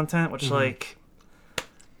rank content, which like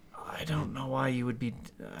I don't know why you would be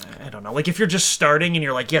I don't know, like if you're just starting and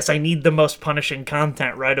you're like, yes, I need the most punishing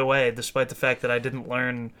content right away, despite the fact that I didn't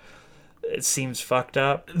learn, it seems fucked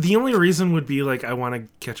up. The only reason would be like I want to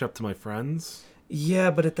catch up to my friends.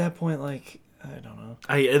 Yeah, but at that point, like, I don't know.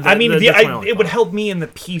 It It would help me in the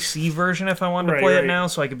PC version if I wanted to Right, play right. it now,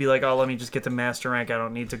 so I could be like, oh, let me just get to master rank. I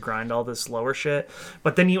don't need to grind all this lower shit.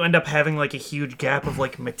 But then you end up having like a huge gap of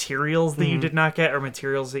like materials that you did not get or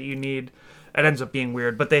materials that you need. It ends up being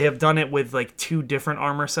weird. But they have done it with like 2 different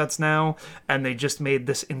armor sets now, and they just made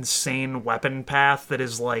this insane weapon path that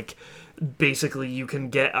is like basically you can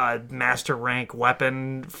get a master rank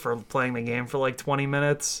weapon for playing the game for like 20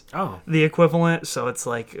 minutes. Oh. The equivalent. So it's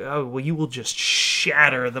like, oh, well, you will just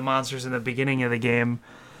shatter the monsters in the beginning of the game.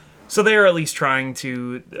 So they're at least trying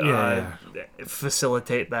to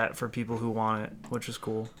facilitate that for people who want it, which is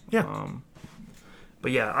cool. Yeah.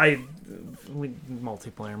 But yeah,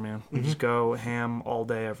 multiplayer, man. We just go ham all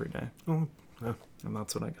day, every day. Oh, yeah. And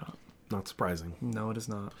that's what I got. Not surprising. No, it is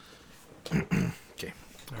not. Okay.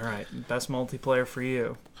 All right. Best multiplayer for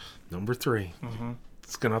you. Number 3. Mm-hmm.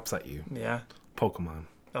 It's going to upset you. Yeah. Pokemon.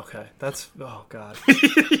 Okay. That's... Oh, God.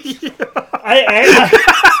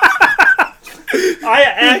 I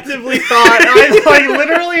actively thought...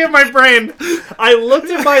 literally in my brain, I looked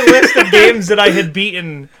at my list of games that I had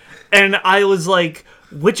beaten, and I was like,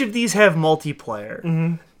 which of these have multiplayer?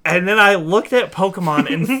 Mm-hmm. And then I looked at Pokemon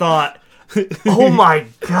and thought, oh my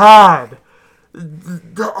God.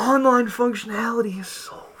 The online functionality is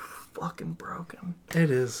so fucking broken. It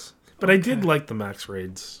is. But I did like the max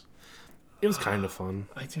raids. It was kind of fun.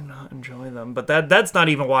 I do not enjoy them. But that's not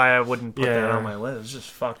even why I wouldn't put that on my list. It's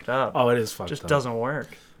just fucked up. Oh, it is fucked up. It just doesn't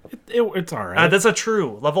work. It's alright. That's a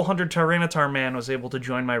true. Level 100 Tyranitar Man was able to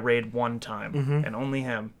join my raid one time. Mm-hmm. And only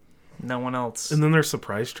him. No one else. And then there's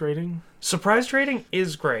surprise trading. Surprise trading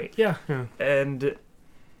is great. Yeah. And...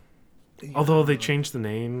 Although they changed the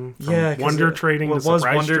name from Wonder Trading to Surprise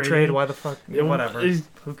Trading. It was Wonder Trade. Why the fuck? Whatever.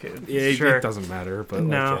 Who cares? Yeah, sure. It doesn't matter. But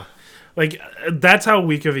no. That's how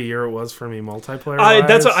weak of a year it was for me multiplayer.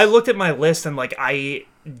 That's what I looked at my list and I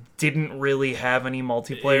didn't really have any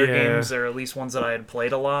multiplayer games, or at least ones that I had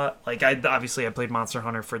played a lot. I played Monster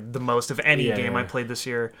Hunter for the most of any game I played this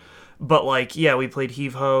year. But we played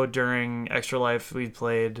Heave Ho during Extra Life. We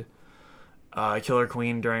played Killer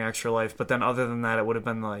Queen during Extra Life. But then other than that, it would have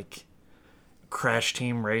been Crash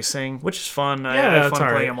Team Racing, which is fun. I had fun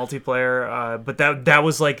playing a multiplayer, but that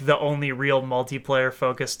was the only real multiplayer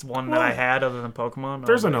focused one that I had other than Pokemon.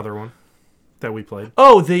 There's another one that we played.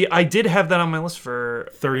 Oh, I did have that on my list for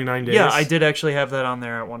 39 days. Yeah, I did actually have that on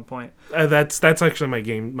there at one point. That's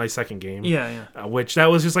actually my second game. Yeah. Which that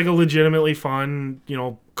was just a legitimately fun,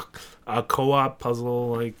 a co-op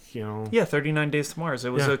puzzle, Yeah, 39 Days to Mars. It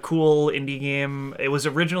was a cool indie game. It was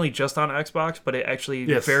originally just on Xbox, but it actually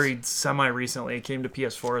very semi-recently. It came to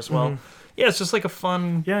PS4 as well. Mm-hmm. Yeah, it's just a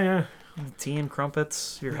fun... Yeah. Tea and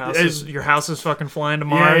crumpets. Your house is fucking flying to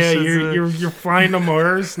Mars. Yeah, you're flying to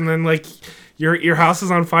Mars, and then, your house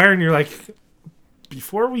is on fire, and you're like...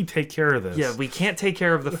 Before we take care of this... Yeah, we can't take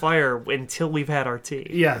care of the fire until we've had our tea.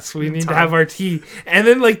 Yes, we need to have our tea. And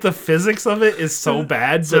then, the physics of it is so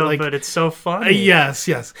bad. But it's so fun. Yes.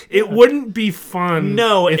 It wouldn't be fun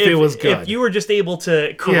if it was good. If you were just able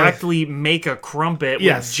to correctly make a crumpet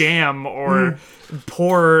with jam or...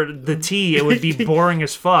 pour the tea, it would be boring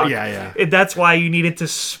as fuck. Yeah. That's why you need it to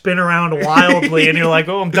spin around wildly, and you're like,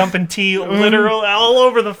 oh, I'm dumping tea literally all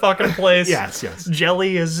over the fucking place. Yes.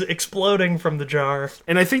 Jelly is exploding from the jar.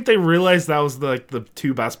 And I think they realized that was the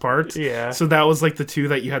two best parts. Yeah. So that was the two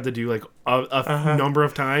that you had to do a number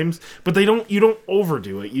of times, but you don't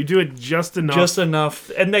overdo it. You do it just enough. Just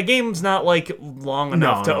enough, and the game's not long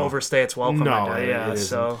enough to overstay its welcome.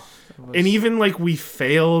 So. And even we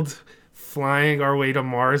failed flying our way to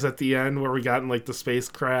Mars at the end where we got in the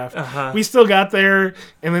spacecraft. We still got there,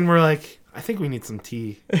 and then we're like, I think we need some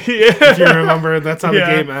tea. If you remember, that's how the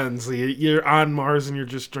game ends. You're on Mars and you're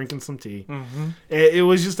just drinking some tea. Mm-hmm. It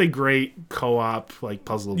was just a great co-op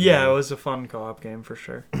puzzle game. Yeah, it was a fun co-op game for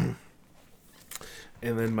sure. And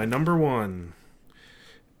then my number 1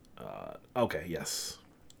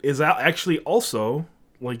 is actually also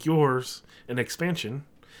like yours an expansion.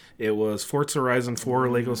 It was Forza Horizon 4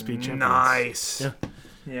 Lego Speed Champions. Nice.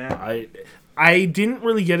 Yeah. I didn't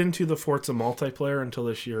really get into the Forza multiplayer until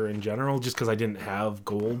this year in general, just because I didn't have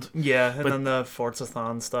gold. Yeah, and then the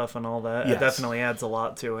Forza-thon stuff and all that. Yes. It definitely adds a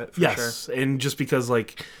lot to it, for sure. And just because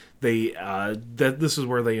they this is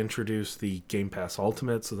where they introduced the Game Pass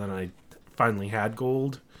Ultimate, so then I finally had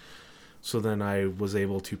gold. So then I was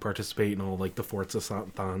able to participate in all the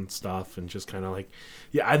Forza-thon stuff and just kind of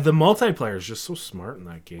the multiplayer is just so smart in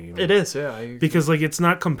that game. It is, yeah. Because it's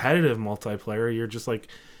not competitive multiplayer. You're just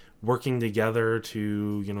working together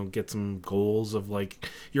to get some goals of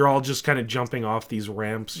you're all just kind of jumping off these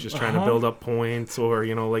ramps, just trying to build up points, or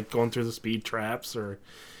going through the speed traps or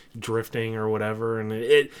drifting or whatever.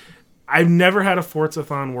 And I've never had a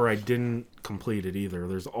Forza-thon where I didn't complete it either.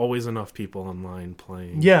 There's always enough people online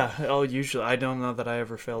playing. Yeah. Oh, usually. I don't know that I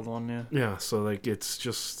ever failed one, yeah. Yeah, so it's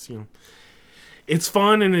just, it's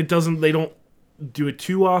fun, and they don't do it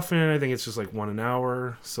too often. I think it's just 1 an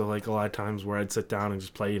hour. So a lot of times where I'd sit down and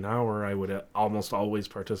just play an hour, I would almost always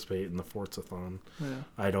participate in the Forza-thon. Yeah.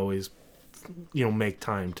 I'd always make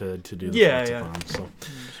time to do the Yeah, Forzathon. So,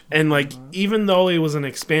 and like even though it was an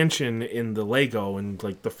expansion in the Lego and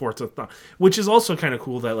like the Forzathon, which is also kind of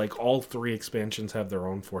cool that like all 3 expansions have their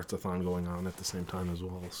own Forzathon going on at the same time as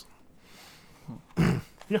well. So.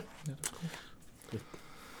 Yeah.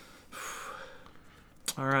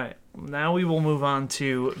 All right. Now we will move on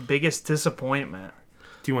to biggest disappointment.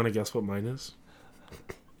 Do you want to guess what mine is?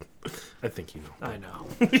 I think you know. I know.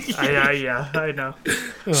 I know.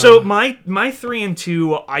 So my 3 and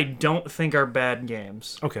 2, I don't think are bad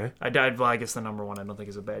games. Okay. Well, I guess the number 1 I don't think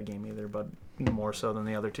is a bad game either, but more so than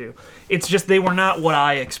the other 2. It's just they were not what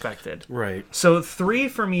I expected. Right. So 3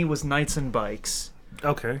 for me was Knights and Bikes.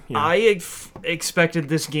 Okay. Yeah. I expected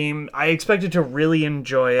this game. I expected to really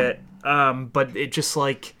enjoy it, but it just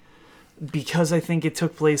like because I think it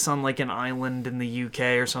took place on like an island in the UK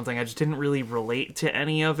or something. I just didn't really relate to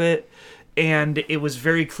any of it, and it was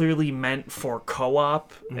very clearly meant for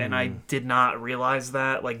co-op, and I did not realize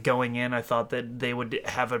that. Like going in, I thought that they would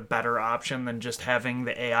have a better option than just having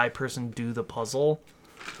the AI person do the puzzle.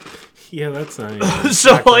 Yeah, that's not.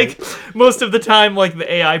 So like most of the time, like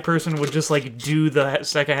the AI person would just like do the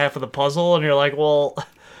second half of the puzzle, and you're like, well,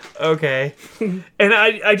 okay. And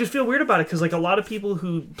I just feel weird about it because like a lot of people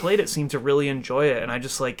who played it seem to really enjoy it, and I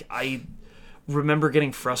just like I remember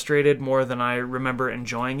getting frustrated more than I remember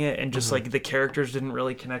enjoying it, and just like the characters didn't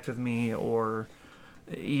really connect with me, or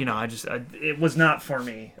it was not for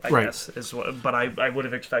me, I guess, but I would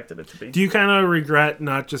have expected it to be. Do you kind of regret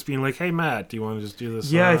not just being like, hey, Matt, do you want to just do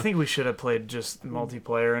this? Yeah, I think we should have played just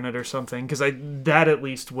multiplayer in it or something, because that at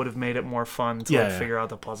least would have made it more fun to figure out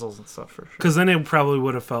the puzzles and stuff for sure. Because then it probably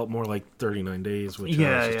would have felt more like 39 days, which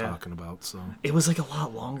I was just talking about. So it was like a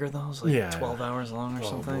lot longer, though. It was like 12 hours long or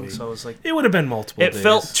something. So it was like... It would have been multiple days. It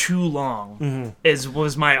felt too long,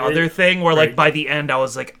 was my other thing, where like by the end I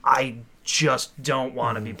was like, I just don't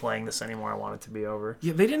want to be playing this anymore. I want it to be over.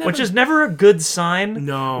 Yeah, they didn't. Which is never a good sign.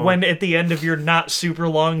 No. When at the end of your not super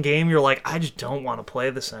long game, you're like, I just don't want to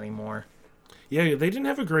play this anymore. Yeah, they didn't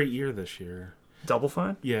have a great year this year. Double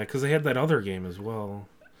Fine? Yeah, because they had that other game as well.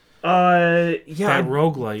 Yeah. That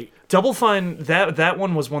roguelite. Double Fine, that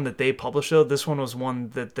one was one that they published, though. This one was one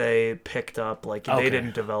that they picked up. Like, they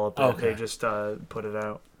didn't develop it. They just put it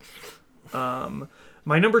out.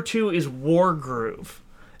 My number 2 is Wargroove.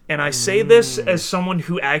 And I say this as someone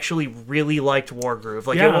who actually really liked Wargroove.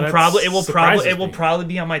 Like it will probably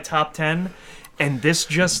be on my top 10. And this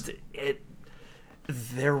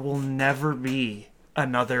there will never be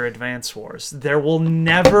another Advance Wars. There will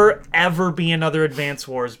never ever be another Advance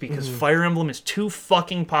Wars because Fire Emblem is too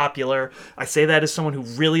fucking popular. I say that as someone who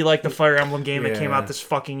really liked the Fire Emblem game that came out this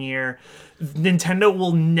fucking year. Nintendo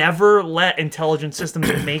will never let Intelligent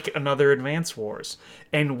Systems make another Advance Wars,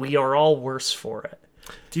 and we are all worse for it.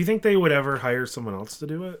 Do you think they would ever hire someone else to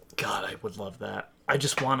do it? God, I would love that. I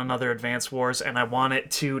just want another Advance Wars, and I want it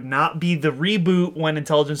to not be the reboot when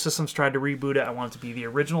Intelligent Systems tried to reboot it. I want it to be the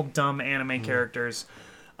original dumb anime characters.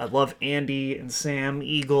 I love Andy and Sam,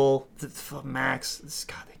 Eagle, Max.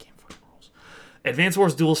 God, that game fucking rules. Advance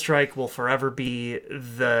Wars Dual Strike will forever be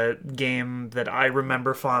the game that I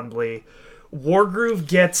remember fondly. Wargroove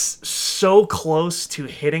gets so close to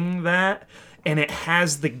hitting that, and it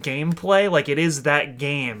has the gameplay, like it is that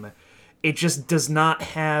game. It just does not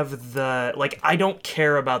have the... Like, I don't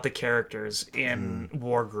care about the characters in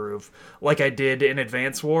Wargroove like I did in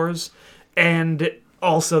Advance Wars. And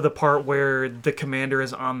also the part where the commander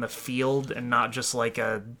is on the field and not just like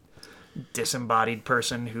a disembodied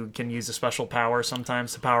person who can use a special power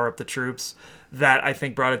sometimes to power up the troops. That, I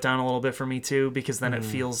think, brought it down a little bit for me, too, because then it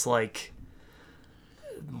feels like...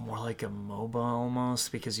 more like a MOBA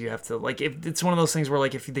almost, because you have to like it's one of those things where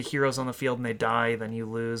like if the hero's on the field and they die, then you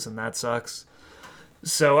lose, and that sucks.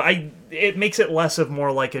 So it makes it less of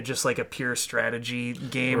more like just like a pure strategy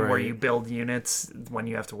game where you build units when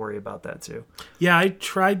you have to worry about that too. Yeah, I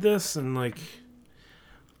tried this and like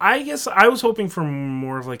I guess I was hoping for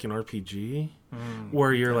more of like an RPG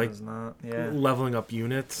where you're like leveling up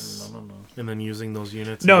units and then using those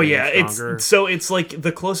units. It's like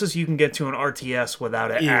the closest you can get to an RTS without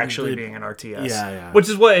it actually being an RTS. Yeah. Which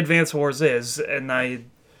is what Advance Wars is, and I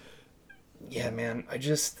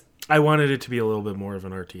wanted it to be a little bit more of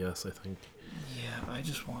an RTS, I think. Yeah, I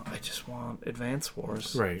just want Advance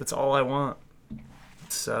Wars. Right. That's all I want.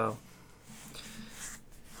 So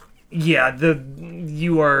yeah,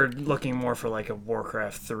 you are looking more for like a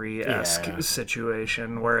Warcraft 3-esque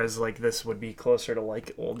situation, whereas like this would be closer to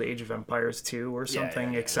like old Age of Empires 2 or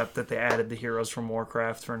something, except that they added the heroes from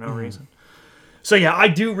Warcraft for no reason. So yeah, I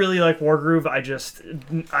do really like Wargroove.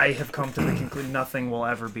 I have come to the conclusion nothing will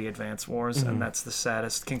ever be Advance Wars, and that's the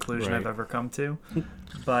saddest conclusion I've ever come to.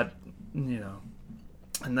 But you know.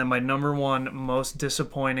 And then my number one most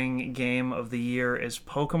disappointing game of the year is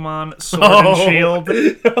Pokemon Sword and Shield.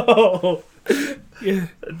 Oh. Yeah.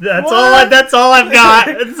 That's all I've got.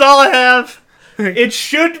 That's all I have. It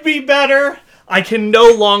should be better. I can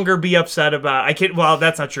no longer be upset about it. Well,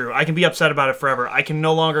 that's not true. I can be upset about it forever. I can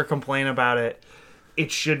no longer complain about it.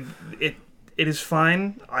 It is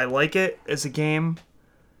fine. I like it as a game.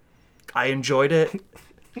 I enjoyed it.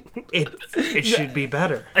 It should be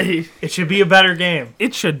better. It should be a better game.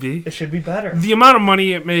 It should be. It should be better. The amount of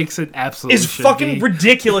money it makes, it absolutely Is should fucking be.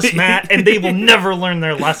 ridiculous, Matt, and they will never learn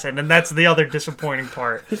their lesson, and that's the other disappointing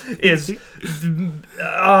part. Is,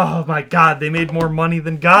 oh my God, they made more money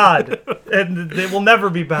than God, and they will never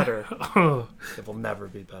be better. It will never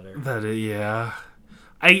be better. Yeah.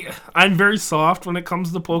 I'm very soft when it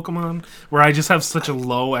comes to Pokemon, where I just have such a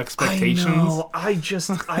low expectations. I know.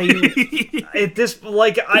 At this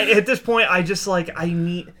point,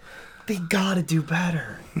 they gotta do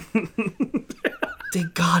better. They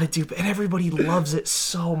gotta do, and everybody loves it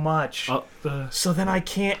so much. So then I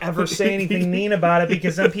can't ever say anything mean about it,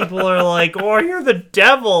 because then people are like, "Oh, you're the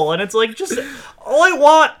devil," and it's like,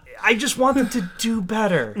 I just want them to do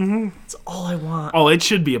better. That's all I want. Oh, it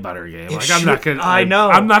should be a better game. I'm not gonna. I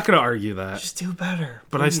know. I'm not gonna argue that. Just do better.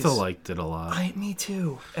 But please. I still liked it a lot. Me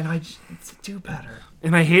too. And I just do better.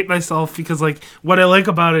 And I hate myself because, like, what I like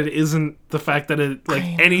about it isn't the fact that it, like,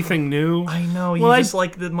 anything new. I know. You just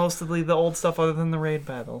like mostly the old stuff other than the raid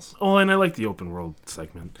battles. Oh, and I like the open world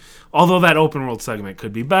segment. Although that open world segment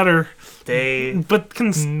could be better. The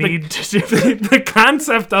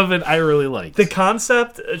concept of it, I really like. The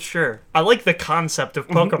concept, sure. I like the concept of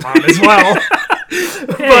Pokemon as well.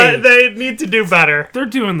 But they need to do better. They're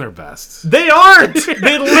doing their best. They aren't!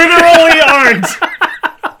 They literally aren't!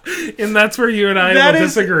 And that's where you and I will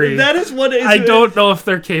disagree. That is what it is. I don't know if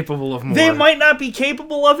they're capable of more. They might not be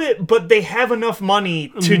capable of it, but they have enough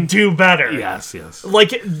money to do better. Yes. Like,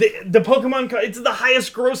 the Pokemon, it's the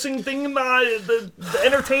highest grossing thing in the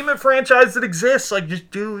entertainment franchise that exists. Like,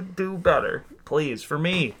 just do better. Please, for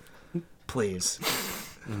me. Please.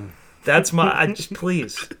 That's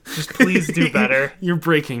please do better. You're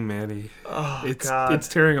breaking Manny. Oh, God. It's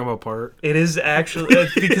tearing him apart. It is actually,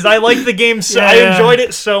 because I like the game so, Yeah. I enjoyed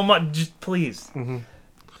it so much. Just please.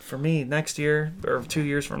 For me, next year, or 2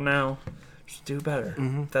 years from now, just do better.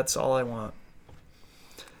 That's all I want.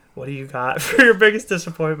 What do you got for your biggest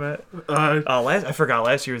disappointment? I forgot,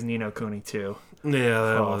 last year was Ni no Kuni 2. Yeah,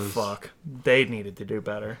 that Oh, was... fuck. They needed to do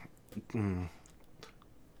better.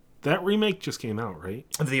 That remake just came out, right?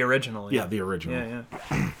 The original. Yeah, the original.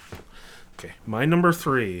 Yeah. Okay, my number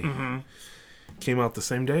 3 came out the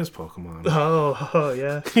same day as Pokemon. Oh,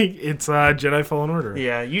 yeah. It's Jedi Fallen Order.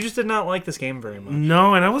 Yeah, you just did not like this game very much.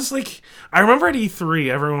 No, and I was like... I remember at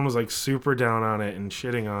E3, everyone was like super down on it and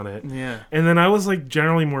shitting on it. Yeah. And then I was like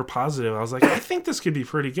generally more positive. I was like, I think this could be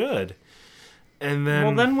pretty good. And then...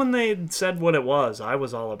 Well, then when they said what it was, I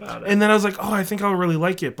was all about it. And then I was like, oh, I think I'll really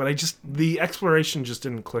like it. But the exploration just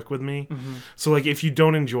didn't click with me. So, like, if you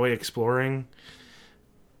don't enjoy exploring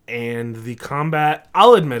and the combat,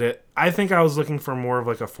 I'll admit it, I think I was looking for more of,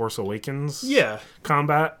 like, a Force Awakens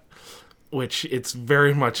combat, which it's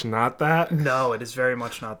very much not that. No, it is very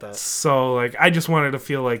much not that. So, like, I just wanted to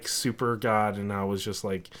feel like Super God, and I was just,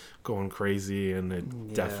 like, going crazy, and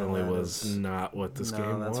it definitely was not what this game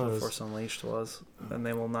was. No, that's what Force Unleashed was. And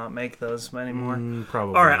they will not make those anymore.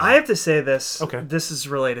 Probably. All right, I have to say this. Okay. This is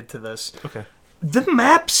related to this. Okay. The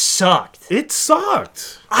map sucked. It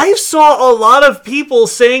sucked. I saw a lot of people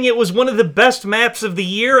saying it was one of the best maps of the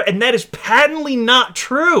year, and that is patently not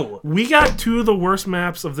true. We got 2 of the worst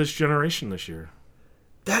maps of this generation this year.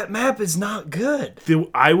 That map is not good.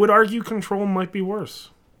 I would argue Control might be worse.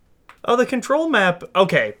 Oh, the control map.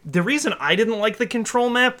 Okay, the reason I didn't like the control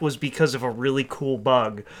map was because of a really cool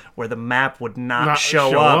bug where the map would not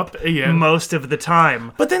show up most of the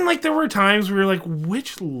time. But then, like, there were times where you're like,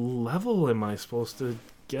 which level am I supposed to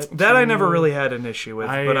get that to? I never really had an issue with,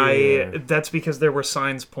 but that's because there were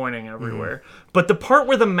signs pointing everywhere. But the part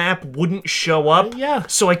where the map wouldn't show up,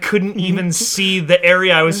 so I couldn't even see the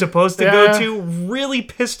area I was supposed to go to, really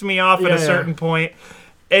pissed me off at a certain point.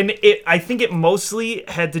 And I think it mostly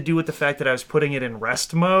had to do with the fact that I was putting it in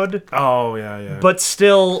rest mode. Oh, yeah. But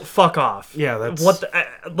still, fuck off. Yeah, that's...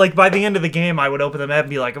 like, by the end of the game, I would open the map and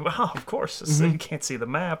be like, oh, of course, you can't see the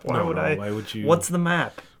map. Why would you... What's the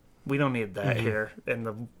map? We don't need that here in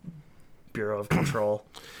the Bureau of Control.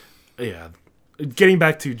 Yeah. Getting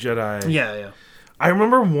back to Jedi... Yeah. I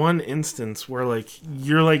remember one instance where, like,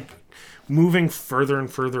 you're, like, moving further and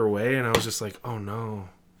further away, and I was just like, oh, no.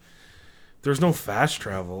 There's no fast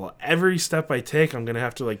travel. Every step I take, I'm going to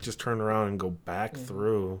have to, like, just turn around and go back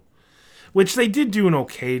through. which they did do an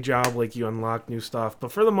okay job. Like, you unlock new stuff,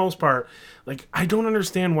 but for the most part, like, I don't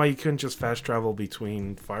understand why you couldn't just fast travel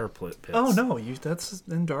between fire pits. Oh no, that's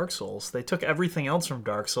in Dark Souls. They took everything else from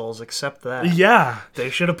Dark Souls except that. Yeah, They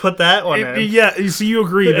should have put that one in. yeah. So you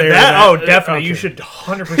agree there? Definitely. Okay. You should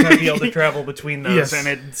 100% be able to travel between those, Yes. and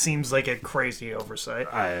it seems like a crazy oversight.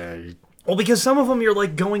 I Well, because some of them you're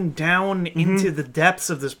like going down into the depths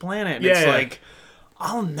of this planet, and it's Yeah. like,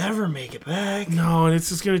 I'll never make it back. no, and it's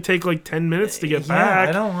just gonna take like 10 minutes to get Yeah, back,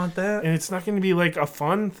 I don't want that. and it's not gonna be like a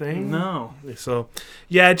fun thing. No. So,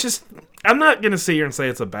 yeah, it just. I'm not gonna sit here and say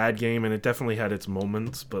it's a bad game, and it definitely had its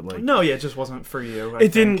moments, but like. No, yeah, it just wasn't for you.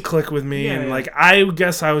 It didn't click with me, Yeah, and yeah. like I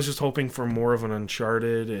guess I was just hoping for more of an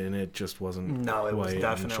Uncharted, and it just wasn't. No, it was quite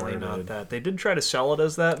definitely not Uncharted. that. They did try to sell it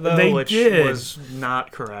as that, though, They which did. was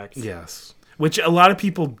not correct. Yes, which a lot of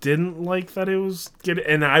people didn't like that it was getting,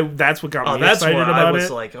 and that's what got Oh, me that's excited where about I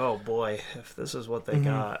was it. like, oh boy, if this is what they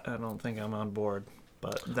got, I don't think I'm on board.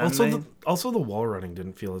 But then Also, the wall running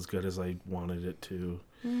didn't feel as good as I wanted it to.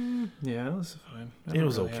 yeah, it was fine. I It don't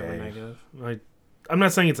was really have a okay. negative. I'm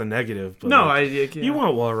not saying it's a negative, but No, like, yeah, you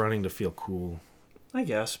want wall running to feel cool. I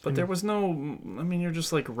guess, but there was no. I mean, you're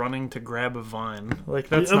just like running to grab a vine. Like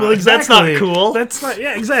that's Yeah, not, well, that's not exactly. cool. That's not.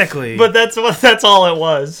 Yeah, exactly. But that's all it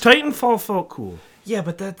was. Titanfall felt cool. Yeah,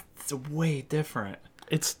 but that's way different.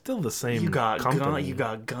 It's still the same. You got company. you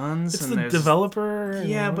got guns. It's and the there's- developer. and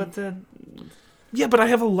Yeah, all but that. the Yeah, but I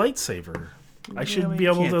have a lightsaber. I should well, be you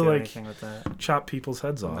able can't to do like anything with that. chop people's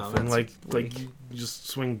heads off and that's like weak. just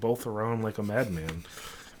swing both around like a madman.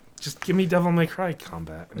 Just give me Devil May Cry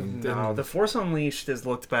combat. And, No, and- the Force Unleashed is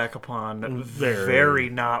looked back upon Very- very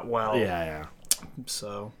not well. yeah.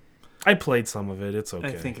 So I played some of it. It's okay.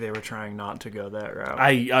 I think they were trying not to go that route.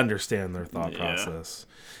 I understand their thought Yeah. process,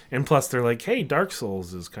 and plus they're like, "Hey, Dark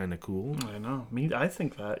Souls is kind of cool." I know. I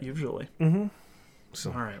think that usually.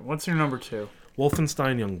 So All right, what's your number 2?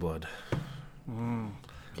 Wolfenstein Youngblood.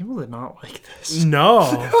 People did not like this. No,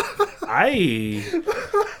 I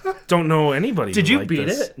don't know anybody. Did who you liked beat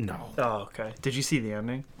this. it? No, Oh, okay. Did you see the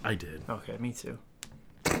ending? I did. Okay, me too.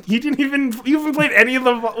 You haven't played any of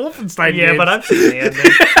the Wolfenstein games. Yeah, but I've seen the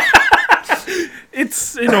ending.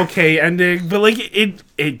 It's an okay ending, but like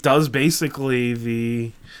it does basically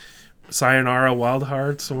the Sayonara Wild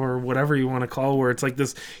Hearts or whatever you want to call, where it's like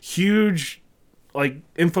this huge like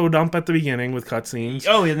info dump at the beginning with cutscenes,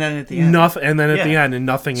 Oh, and then at the end. nothing, and then at the Yeah. end and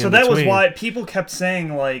nothing. So in that was between. why people kept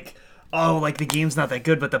saying like, "Oh, like the game's not that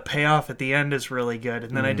good, but the payoff at the end is really good."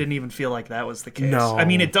 And then I didn't even feel like that was the case. No. I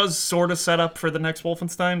mean, it does sort of set up for the next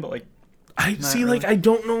Wolfenstein, but like, I see. really. Like I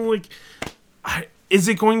don't know. Like, is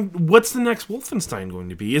it going? What's the next Wolfenstein going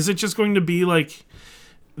to be? Is it just going to be like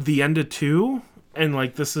the end of 2? And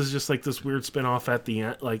like this is just like this weird spin-off at the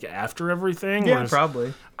end, like after everything. Or is-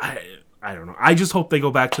 probably. I don't know. I just hope they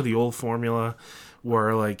go back to the old formula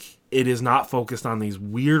where like it is not focused on these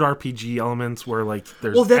weird RPG elements where like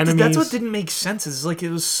there's Well, enemies. that's what didn't make sense. Is like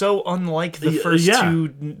it was so unlike the first yeah.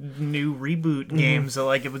 two new reboot games. That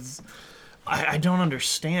like it was. I don't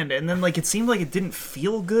understand. And then like it seemed like it didn't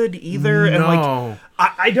feel good either. And like No.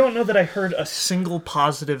 I don't know that I heard a single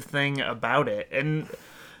positive thing about it. And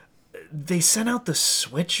they sent out the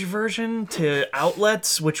Switch version to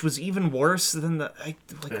outlets, which was even worse than the.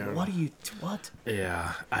 What?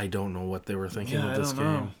 Yeah, I don't know what they were thinking Yeah, with I this don't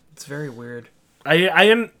game. know. It's very weird. I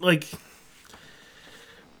am like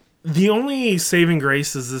the only saving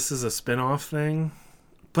grace is this is a spin-off thing.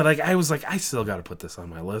 But like I was like, I still got to put this on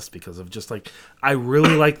my list because of just like I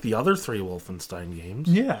really like the other 3 Wolfenstein games.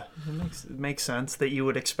 Yeah, it makes sense that you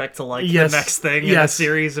would expect to like Yes, the next thing in a yes.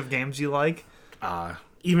 series of games you like.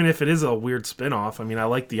 Even if it is a weird spin-off, I mean, I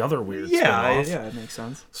like the other weird spin-off. it makes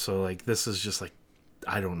sense. So like this is just like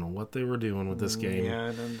I don't know what they were doing with this game. Yeah,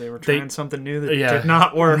 and then they were trying something new that Yeah. did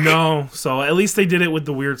not work. No, so at least they did it with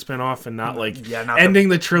the weird spin-off and not like not ending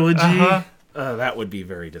the trilogy. Uh-huh. That would be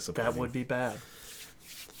very disappointing. That would be bad.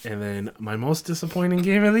 And then my most disappointing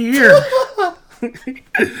game of the year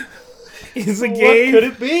is a game. What could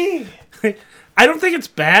it be? I don't think it's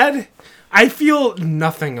bad. I feel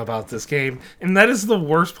nothing about this game, and that is the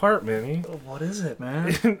worst part, Manny. What is it,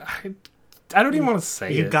 man? I don't even want to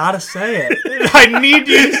say You it. gotta say it. I need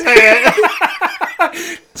you to say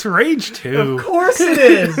it. It's Rage 2. Of course it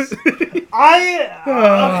is.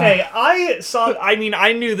 I saw. I mean,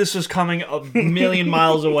 I knew this was coming a million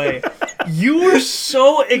miles away. You were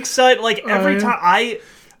so excited. Like every time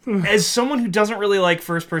as someone who doesn't really like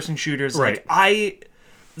first-person shooters, Right. like I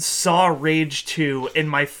saw Rage 2 and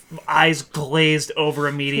my eyes glazed over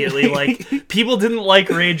immediately. Like people didn't like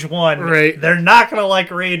Rage 1. Right. They're not gonna like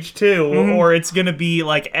Rage 2, or it's gonna be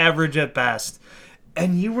like average at best.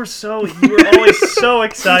 and you were always so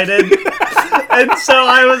excited. And so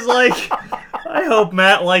I was like, I hope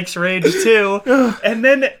Matt likes Rage 2. And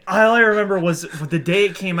then all I remember was the day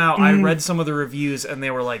it came out, I read some of the reviews and they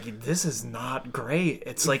were like, this is not great.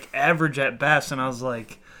 It's like average at best. And I was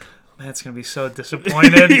like, Matt's going to be so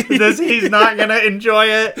disappointed. He's not going to enjoy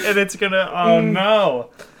it. And it's going to, oh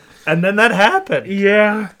no. And then that happened.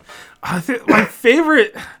 Yeah. I think my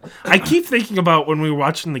favorite, I keep thinking about when we were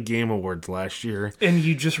watching the Game Awards last year. And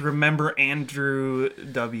you just remember Andrew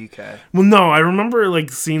WK. Well, no, I remember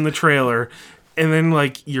like seeing the trailer, and then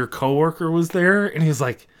like your coworker was there, and he's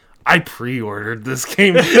like, I pre-ordered this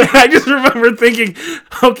game. I just remember thinking,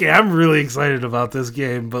 okay, I'm really excited about this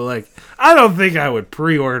game, but like, I don't think I would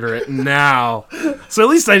pre-order it now. So at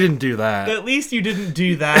least I didn't do that. At least you didn't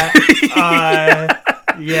do that.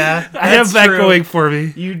 Yeah, I have that going for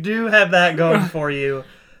me. You do have that going for you.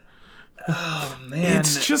 Oh man,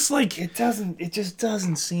 it's just like it just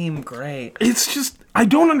doesn't seem great. It's just I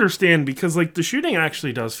don't understand because like the shooting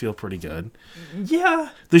actually does feel pretty good. Yeah,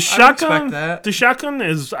 the shotgun. I would expect that. The shotgun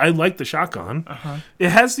is I like the shotgun. It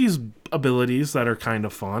has these abilities that are kind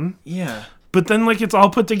of fun. Yeah. But then, like, it's all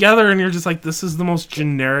put together, and you're just like, this is the most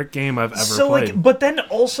generic game I've ever played. Like, but then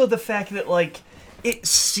also the fact that, like, it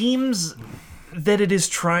seems that it is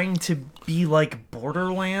trying to be like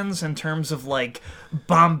Borderlands in terms of, like,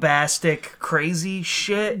 bombastic, crazy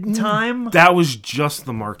shit time. That was just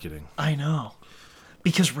the marketing. I know.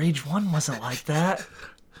 Because Rage 1 wasn't like that.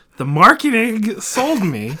 The marketing sold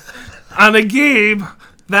me on a game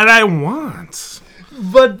that I want.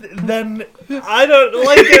 But then, I don't,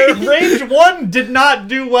 like, Rage 1 did not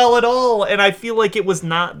do well at all, and I feel like it was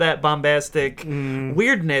not that bombastic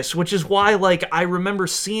weirdness, which is why, like, I remember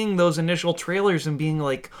seeing those initial trailers and being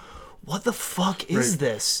like, what the fuck is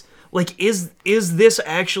this? Like, is this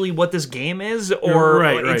actually what this game is? Or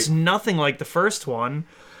it's nothing like the first one?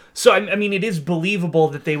 So, I mean, it is believable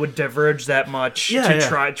that they would diverge that much to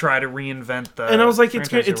try to reinvent the. And I was like,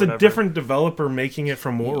 it's a different developer making it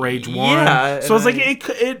from Rage 1. Yeah. So I was like,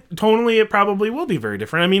 it probably will be very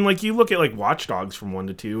different. I mean, like, you look at, like, Watch Dogs from 1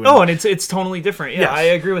 to 2. And it's totally different. Yeah, yes. I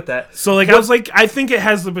agree with that. So, like, I was like, I think it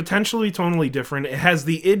has the potentially totally different. It has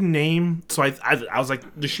the id name. So I was like,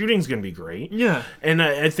 the shooting's going to be great. Yeah. And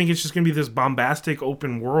I think it's just going to be this bombastic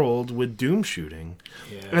open world with Doom shooting.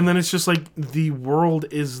 Yeah. And then it's just like, the world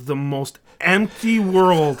is the most empty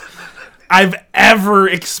world I've ever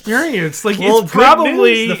experienced. Like, it's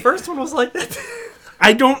probably the first one was like that.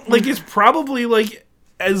 I don't like. It's probably like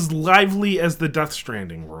as lively as the Death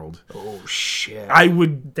Stranding world. Oh shit! I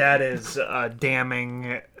would. That is a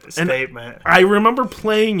damning statement. I remember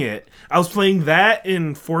playing it. I was playing that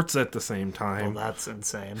in Forza at the same time. Well, that's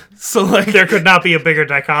insane. So like, there could not be a bigger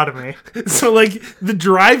dichotomy. So like, the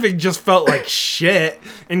driving just felt like shit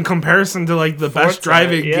in comparison to like the Forza, best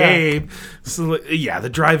driving game. So like, yeah, the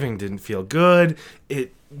driving didn't feel good.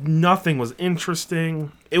 Nothing was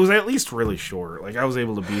interesting. It was at least really short. Like, I was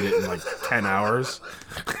able to beat it in like 10 hours.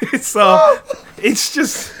 So it's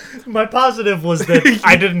just my positive was that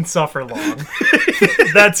I didn't suffer long.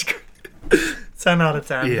 That's 10 out of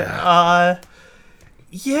 10. Yeah.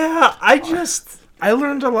 I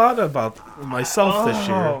learned a lot about myself this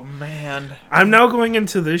year. Oh man. I'm now going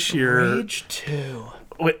into this year. Rage 2.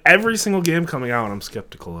 With every single game coming out, I'm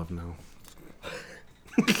skeptical of now.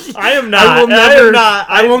 I am not.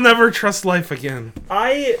 I will never trust life again.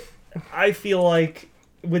 I feel like,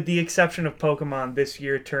 with the exception of Pokemon, this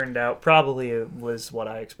year turned out probably was what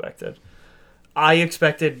I expected. I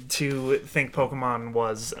expected to think Pokemon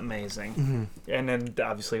was amazing, and then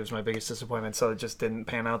obviously it was my biggest disappointment. So it just didn't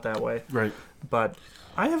pan out that way. Right. But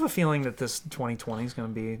I have a feeling that this 2020 is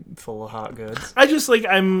going to be full of hot goods. I just like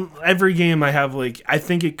every game I have like I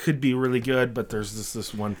think it could be really good, but there's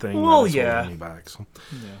this one thing holding me back. So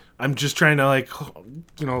I'm just trying to like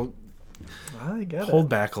I get hold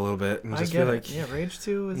back a little bit and just be like, Rage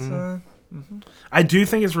 2 is. I do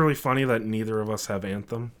think it's really funny that neither of us have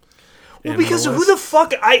Anthem. Well, because who the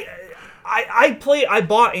fuck I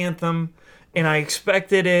bought Anthem and I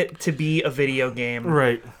expected it to be a video game.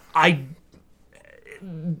 Right.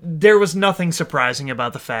 There was nothing surprising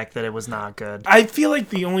about the fact that it was not good. I feel like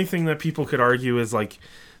the only thing that people could argue is like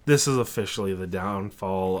this is officially the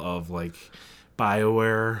downfall of like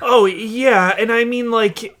BioWare. Oh yeah, and I mean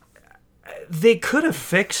like they could have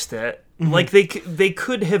fixed it. Like they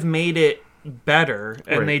could have made it better,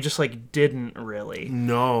 and they just like didn't really.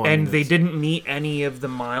 No, and they didn't meet any of the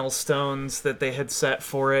milestones that they had set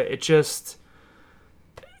for it. It just,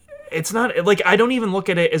 it's not like I don't even look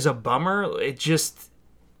at it as a bummer.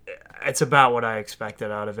 It's about what I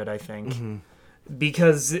expected out of it, I think,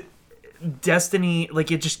 because Destiny,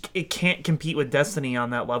 like it can't compete with Destiny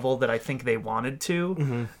on that level that I think they wanted to.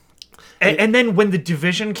 Mm-hmm. And then when the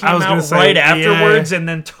Division came was out gonna say, right afterwards yeah. and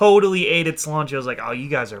then totally ate its lunch, I was like, oh, you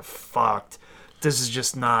guys are fucked. This is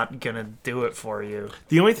just not gonna do it for you.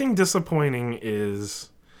 The only thing disappointing is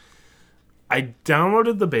I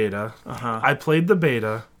downloaded the beta. I played the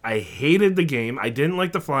beta. I hated the game. I didn't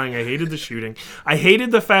like the flying. I hated the shooting. I hated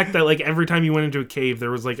the fact that like every time you went into a cave, there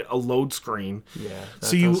was like a load screen. Yeah, that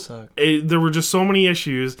So does suck. there were just so many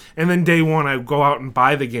issues. And then day one, I go out and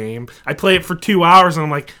buy the game. I play it for 2 hours, and I'm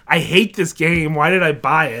like, I hate this game. Why did I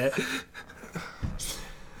buy it?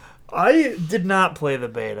 I did not play the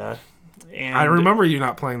beta. And I remember you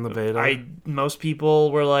not playing the beta. most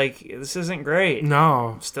people were like, this isn't great.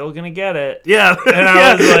 No. Still gonna get it. Yeah. And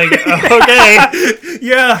I was like, okay.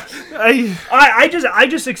 Yeah. I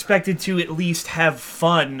just expected to at least have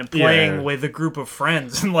fun playing Yeah. with a group of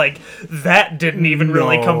friends, and like that didn't even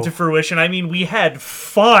really No. come to fruition. I mean, we had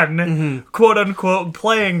fun, quote unquote,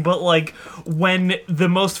 playing, but like when the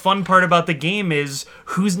most fun part about the game is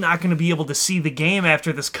who's not going to be able to see the game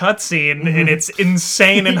after this cutscene, and it's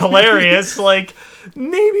insane and hilarious. Like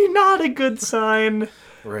maybe not a good sign.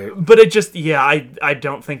 Right. But it just, I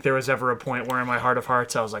don't think there was ever a point where in my heart of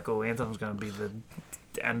hearts I was like, oh, Anthem's going to be the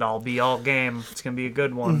end-all, be-all game. It's going to be a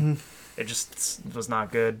good one. It just was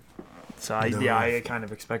not good. So, I kind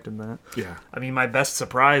of expected that. Yeah. I mean, my best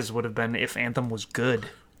surprise would have been if Anthem was good.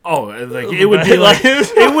 Oh, like it would be like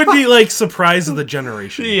it would be like surprise of the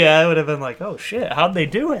generation. Yeah, it would have been like, oh, shit, how'd they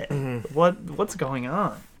do it? What's going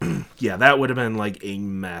on? Yeah, that would have been like a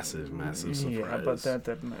massive, massive surprise. Yeah, but that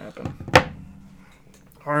didn't happen.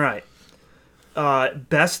 All right.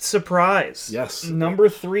 Best surprise. Yes. Number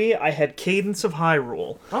 3, I had Cadence of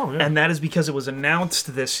Hyrule. Oh, yeah. And that is because it was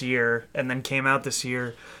announced this year and then came out this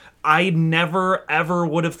year. I never, ever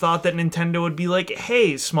would have thought that Nintendo would be like,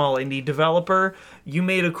 hey, small indie developer, you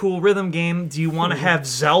made a cool rhythm game. Do you want to have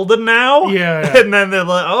Zelda now? Yeah. And then they're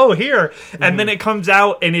like, oh, here. And then it comes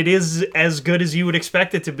out and it is as good as you would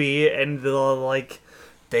expect it to be. And they're like,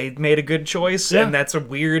 they made a good choice. Yeah. And that's a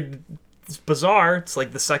weird... It's bizarre. It's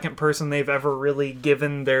like the second person they've ever really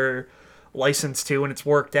given their license to, and it's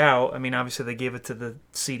worked out. I mean, obviously they gave it to the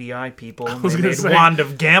CDI people, and they made Wand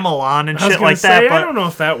of Gamelon and shit like that. But I don't know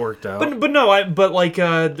if that worked out. but no, but like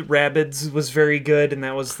the Rabbids was very good, and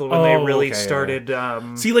that was when they really started.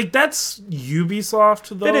 See, like that's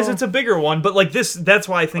Ubisoft though. It is. It's a bigger one, but like this, that's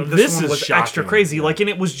why I think this one is was shocking. extra crazy. Yeah. Like, and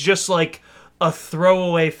it was just like a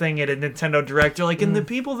throwaway thing at a Nintendo Direct. You're like, and the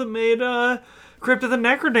people that made Crypt of the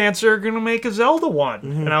Necrodancer are gonna make a Zelda one,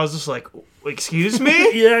 and I was just like, excuse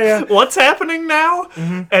me? Yeah. What's happening now?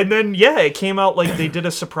 And then it came out like they did a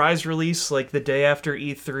surprise release like the day after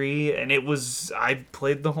E3, and I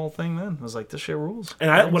played the whole thing then. I was like, this shit rules.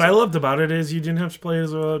 And what I loved about it is you didn't have to play it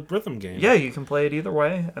as a rhythm game. Yeah, you can play it either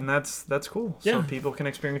way, and that's cool. So Yeah. people can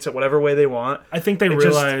experience it whatever way they want. I think they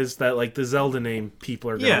realized that like the Zelda name, people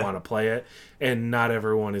are going to Yeah. want to play it, and not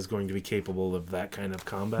everyone is going to be capable of that kind of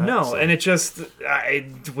combat. No, so. and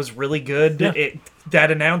it was really good. Yeah.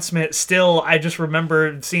 That announcement still, I just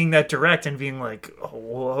remember seeing that direct and being like,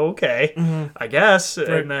 oh, okay, I guess. Right.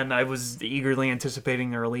 And then I was eagerly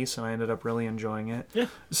anticipating the release, and I ended up really enjoying it. Yeah.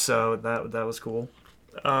 So that was cool.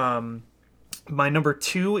 My number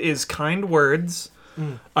 2 is Kind Words.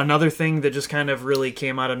 Another thing that just kind of really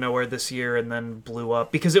came out of nowhere this year and then blew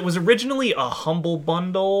up because it was originally a Humble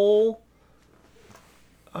Bundle.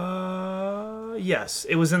 Yes,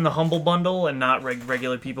 it was in the Humble Bundle and not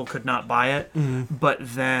regular people could not buy it. But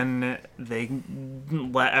then they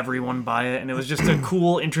let everyone buy it, and it was just a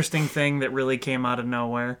cool, interesting thing that really came out of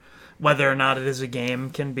nowhere. Whether or not it is a game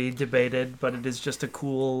can be debated, but it is just a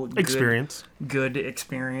cool experience. Good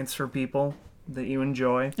experience for people that you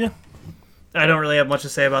enjoy. Yeah. I don't really have much to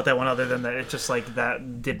say about that one other than that it's just like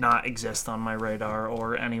that did not exist on my radar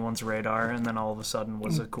or anyone's radar, and then all of a sudden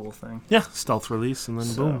was a cool thing. Yeah, stealth release, and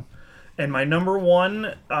then boom. And my number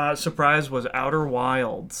 1 surprise was Outer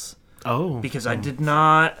Wilds. Oh. Because I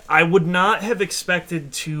would not have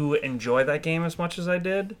expected to enjoy that game as much as I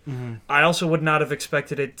did. I also would not have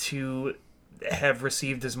expected it to have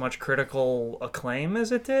received as much critical acclaim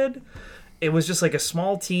as it did. It was just like a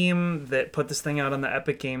small team that put this thing out on the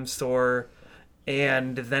Epic Games Store,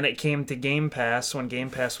 and then it came to Game Pass when Game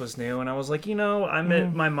Pass was new, and I was like, I'm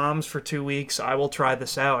at my mom's for 2 weeks, I will try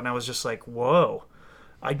this out. And I was just like, whoa,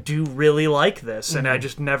 I do really like this, and I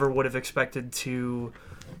just never would have expected to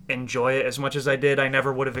enjoy it as much as I did. I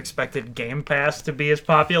never would have expected Game Pass to be as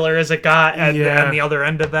popular as it got, and the other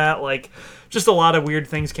end of that, like, just a lot of weird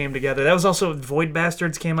things came together. That was also Void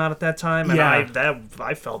Bastards came out at that time, and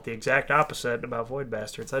I felt the exact opposite about Void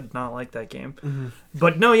Bastards. I did not like that game. Mm-hmm.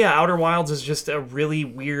 But no, yeah, Outer Wilds is just a really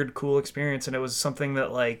weird, cool experience, and it was something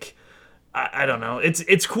that, like, I don't know.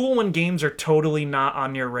 It's cool when games are totally not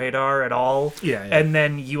on your radar at all. Yeah. And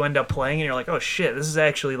then you end up playing and you're like, oh shit, this is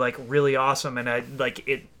actually like really awesome, and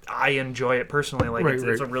I enjoy it personally. Like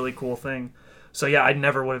it's a really cool thing. So yeah, I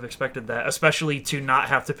never would have expected that, especially to not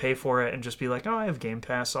have to pay for it and just be like, oh, I have Game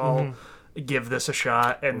Pass, I'll give this a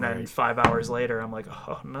shot, and then 5 hours later I'm like,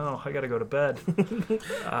 oh no, I gotta go to bed.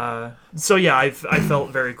 So yeah, I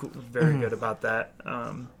felt very good about that.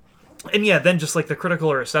 And yeah, then just like the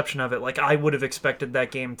critical reception of it, like I would have expected that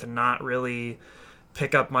game to not really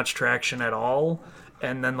pick up much traction at all.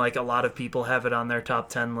 And then like a lot of people have it on their top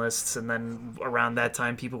 10 lists. And then around that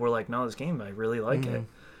time, people were like, no, this game, I really like it.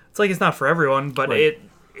 It's like, it's not for everyone, but it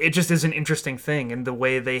just is an interesting thing. And the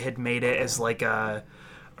way they had made it as like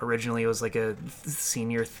originally it was like a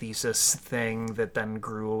senior thesis thing that then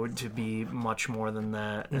grew to be much more than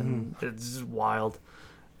that. And it's wild.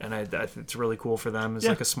 And it's really cool for them. It's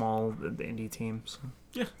like a small indie team. So.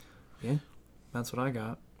 Yeah. That's what I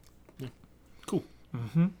got. Yeah. Cool.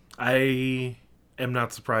 I am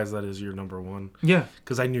not surprised that is your number one. Yeah.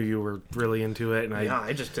 Because I knew you were really into it. And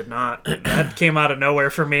I just did not. That came out of nowhere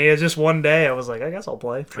for me. It's just one day I was like, I guess I'll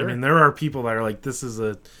play. Sure. I mean, there are people that are like, this is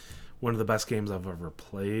one of the best games I've ever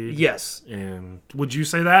played. Yes. And would you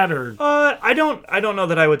say that, or? I don't know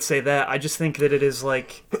that I would say that. I just think that it is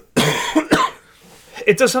like...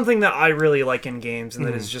 It does something that I really like in games, and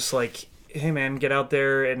that is just like, hey man, get out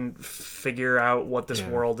there and figure out what this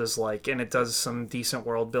world is like. And it does some decent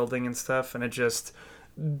world building and stuff, and there just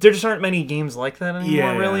aren't many games like that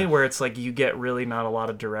anymore, really, where it's like you get really not a lot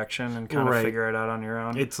of direction and kind of figure it out on your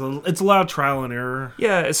own. It's a lot of trial and error.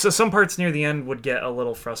 Yeah, so some parts near the end would get a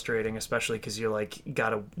little frustrating, especially because you're like,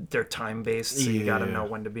 they're time-based, so you gotta know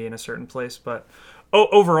when to be in a certain place, but...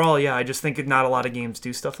 overall, yeah, I just think not a lot of games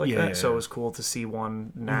do stuff like that, so it was cool to see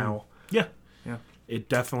one now. Yeah. It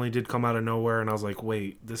definitely did come out of nowhere, and I was like,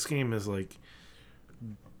 wait, this game is like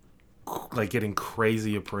getting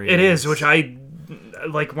crazy appraised. It is, which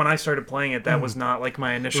like when I started playing it, that was not like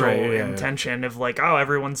my initial intention of like, oh,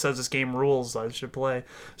 everyone says this game rules, I should play.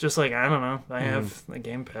 It's just like, I don't know, I have a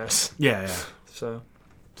Game Pass. Yeah. So.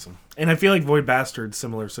 And I feel like Void Bastards,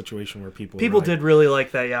 similar situation where people did really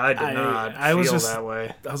like that. Yeah, I did not feel that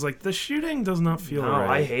way. I was like, the shooting does not feel right.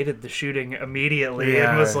 No, I hated the shooting immediately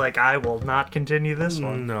and was like, I will not continue this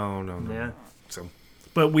one. No. Yeah. So,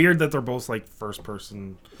 but weird that they're both like first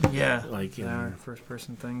person. Yeah. Like first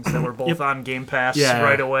person things that were both on Game Pass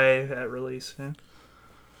right away at release. Yeah.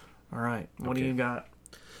 All right. What do you got?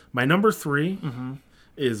 My number 3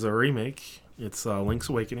 is a remake. It's Link's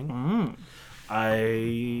Awakening.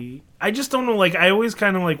 I just don't know, like, I always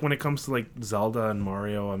kind of, like, when it comes to, like, Zelda and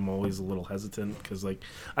Mario, I'm always a little hesitant, because, like,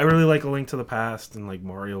 I really like A Link to the Past, and, like,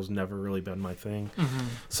 Mario's never really been my thing.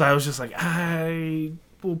 So I was just like, I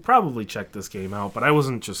will probably check this game out, but I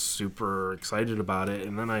wasn't just super excited about it,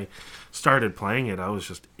 and then I started playing it. I was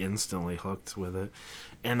just instantly hooked with it.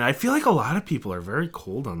 And I feel like a lot of people are very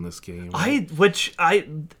cold on this game. Which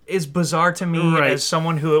is bizarre to me as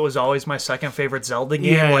someone who it was always my second favorite Zelda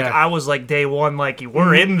game. I was like day one, like,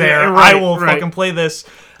 we're in there. I will fucking play this.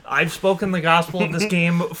 I've spoken the gospel of this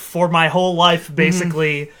game for my whole life,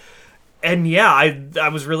 basically. And yeah, I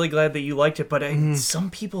was really glad that you liked it, but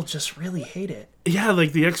some people just really hate it. Yeah,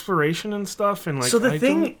 like the exploration and stuff. And like, so the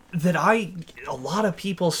thing that a lot of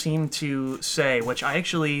people seem to say, which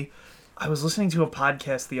I was listening to a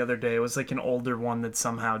podcast the other day. It was like an older one that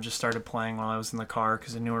somehow just started playing while I was in the car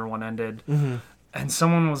because a newer one ended. And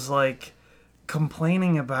someone was like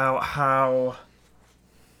complaining about how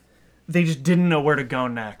they just didn't know where to go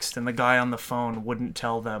next. And the guy on the phone wouldn't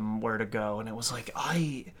tell them where to go. And it was like,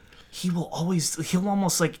 he'll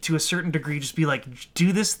almost like to a certain degree just be like,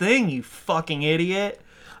 do this thing, you fucking idiot.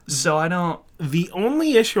 So I don't... The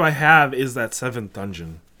only issue I have is that 7th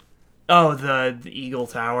dungeon. Oh, the Eagle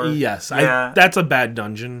Tower. Yes, that's a bad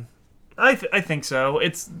dungeon. I think so.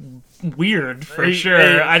 It's weird for sure,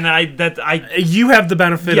 and you have the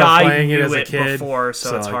benefit of playing it as a kid before,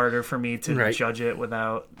 so it's harder for me to judge it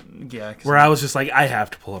without. Yeah, where I was just like, I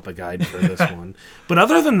have to pull up a guide for this one. But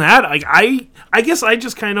other than that, I guess I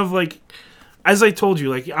just kind of like as I told you,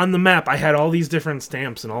 like on the map, I had all these different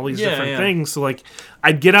stamps and all these different yeah. things. So like,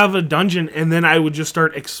 I'd get out of a dungeon and then I would just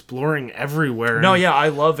start exploring everywhere. No, yeah, I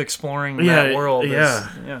love exploring that world.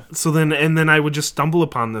 Yeah. So then I would just stumble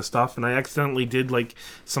upon this stuff, and I accidentally did like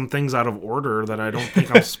some things out of order that I don't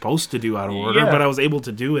think I'm supposed to do out of order, but I was able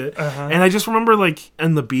to do it. And I just remember like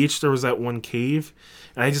in the beach there was that one cave.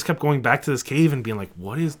 And I just kept going back to this cave and being like,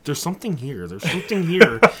 there's something here. There's something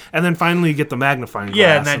here. And then finally you get the magnifying glass.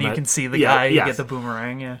 Yeah, and then you can see the guy, you yes. get the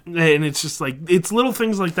boomerang, yeah. And it's just like, it's little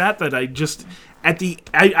things like that I just,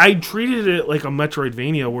 I treated it like a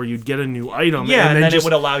Metroidvania where you'd get a new item. Yeah, and then just it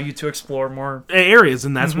would allow you to explore more areas,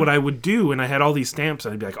 and that's what I would do. And I had all these stamps,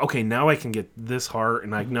 and I'd be like, okay, now I can get this heart,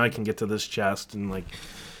 and now I can get to this chest, and like,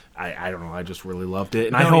 I don't know, I just really loved it.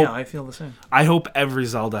 And I feel the same. I hope every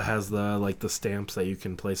Zelda has the stamps that you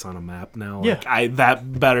can place on a map now. Yeah. Like,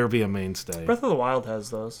 that better be a mainstay. Breath of the Wild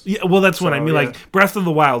has those. Yeah, well, that's what I mean. yeah. Like, Breath of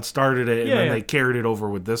the Wild started it, and Yeah, then yeah. they carried it over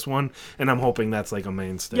with this one, and I'm hoping that's like a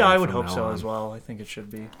mainstay. Yeah, I would from hope now so on. as well. I think it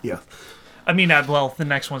should be. Yeah. I mean, well, the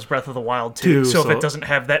next one's Breath of the Wild too. Too, So if so- it doesn't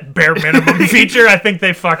have that bare minimum feature, I think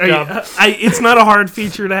they fucked up. It's not a hard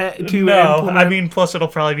feature to No, implement. I mean, plus it'll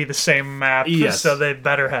probably be the same map, Yes. so they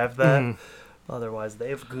better have that. Otherwise,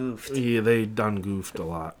 they've goofed. Yeah, they done goofed a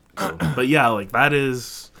lot. So. But yeah, like that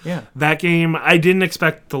is Yeah, that game. I didn't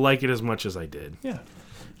expect to like it as much as I did. yeah.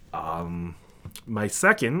 My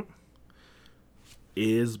second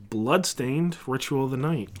is Bloodstained: Ritual of the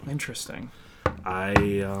Night. Interesting. I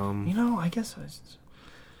You know, I guess I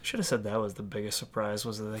should have said that was the biggest surprise,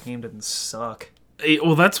 was that the game didn't suck.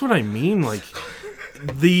 well, that's what I mean. Like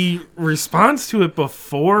the response to it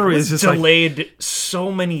before is just like delayed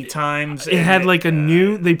so many times. it had like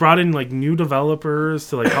they brought in like new developers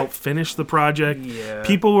to like help finish the project. Yeah.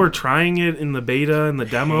 People were trying it in the beta and the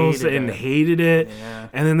demos Hated and it. hated it. Yeah.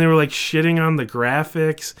 And then they were like shitting on the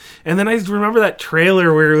graphics. And then I remember that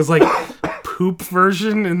trailer where it was like poop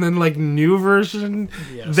version and then like new version.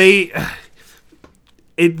 Yes.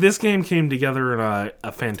 This game came together in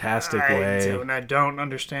a fantastic way. I don't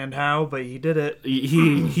understand how, but he did it.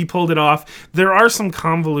 He pulled it off. There are some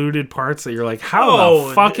convoluted parts that you're like, how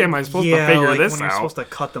the fuck am I supposed to figure like this when you're out? supposed to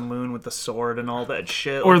cut the moon with the sword and all that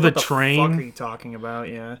shit. Or Like, the what train. What the fuck are you talking about?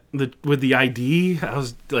 Yeah. With the ID, I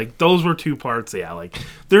was like, those were two parts. Yeah, like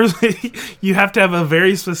there's you have to have a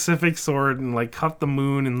very specific sword and like cut the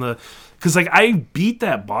moon and because like I beat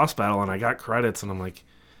that boss battle and I got credits and I'm like,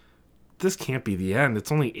 this can't be the end.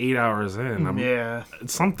 It's only 8 hours in. Yeah.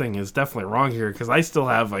 Something is definitely wrong here because I still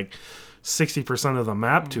have like 60% of the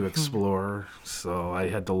map to explore. So I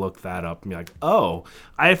had to look that up and be like, oh,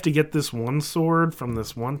 I have to get this one sword from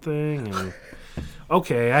this one thing. And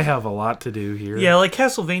okay, I have a lot to do here. Yeah, like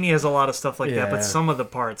Castlevania has a lot of stuff like that, Yeah. but some of the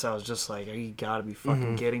parts I was just like, oh, you gotta be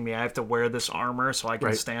fucking kidding me. I have to wear this armor so I can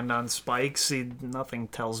Right. stand on spikes. See, nothing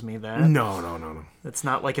tells me that. No. It's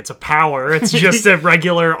not like it's a power. It's just a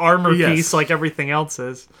regular armor Yes. piece like everything else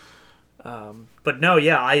is. But no,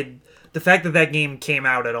 yeah, the fact that game came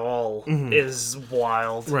out at all is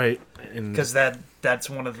wild. Right. And Because that's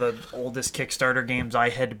one of the oldest Kickstarter games I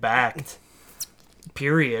had backed.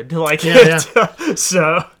 Period. Like, Yeah.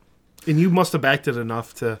 so and you must have backed it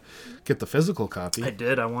enough to get the physical copy. I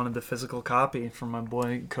did. I wanted the physical copy from my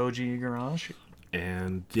boy Koji Igarashi.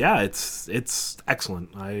 And yeah, it's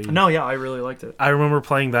excellent. No, yeah, I really liked it. I remember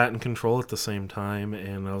playing that and Control at the same time,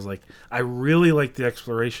 and I was like, I really like the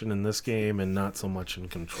exploration in this game and not so much in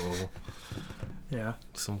Control. Yeah,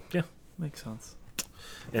 So yeah. makes sense.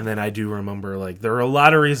 And then I do remember, like, there are a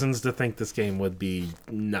lot of reasons to think this game would be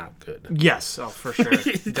not good. Yes, oh, for sure.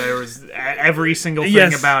 There was every single thing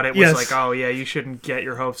Yes, about it was yes. like, oh yeah, you shouldn't get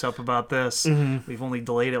your hopes up about this. We've only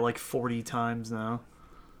delayed it like 40 times now.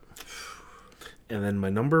 And then my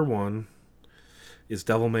number one is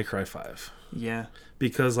Devil May Cry 5. Yeah,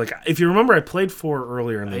 Because, like, if you remember, I played 4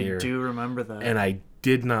 earlier in the year. I do remember that. And I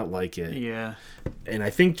did not like it. Yeah, And I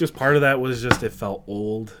think just part of that was just it felt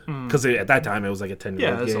old. Because at that time, it was like a 10-year-old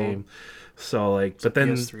Yeah, it was game. old. So, like, but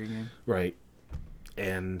then... PS3 game. Right.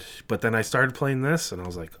 But then I started playing this, and I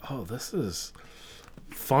was like, oh, this is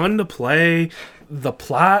fun to play. The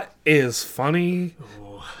plot is funny.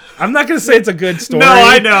 I'm not going to say it's a good story. No,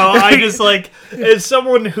 I know. I just like, as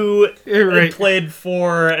someone who Right. had played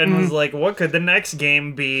 4 and was like, what could the next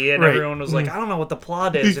game be? And Right. everyone was like, I don't know what the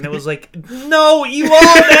plot is. And it was like, no,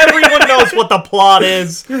 everyone knows what the plot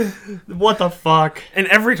is. What the fuck? And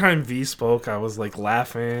every time V spoke, I was like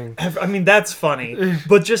laughing. I mean, that's funny.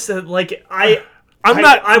 But just that, like, I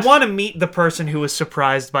not- want to meet the person who was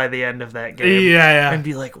surprised by the end of that game. Yeah. And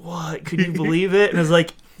be like, what? Could you believe it? And it's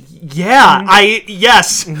like, Yeah,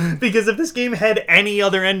 yes. Because if this game had any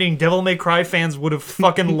other ending, Devil May Cry fans would have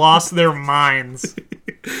fucking lost their minds.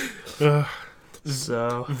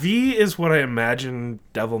 So V is what I imagine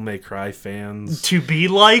Devil May Cry fans to be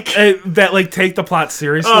like that like take the plot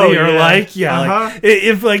seriously like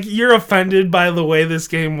if like you're offended by the way this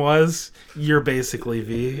game was, you're basically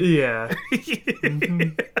V. Yeah.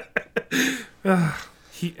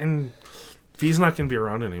 V's not going to be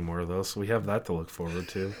around anymore though, so we have that to look forward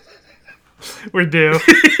to. We do.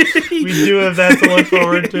 We do have that to look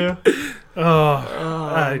forward to.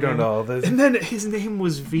 I don't know. And then his name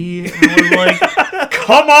was V, and I was like,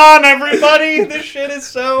 come on, everybody! This shit is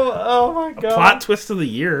so... Oh, my God. Plot twist of the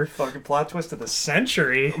year. Fucking plot twist of the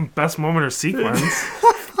century. Best moment or sequence.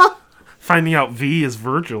 Finding out V is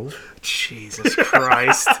Virgil. Jesus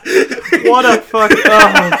Christ. What a fuck...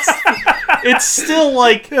 Oh, it's still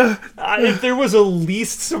like... if there was a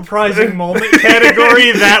least surprising moment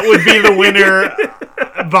category, that would be the winner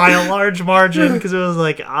by a large margin, because it was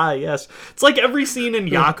like, yes. It's like every scene in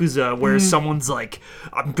Yakuza where someone's like,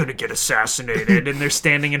 I'm gonna get assassinated, and they're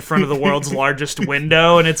standing in front of the world's largest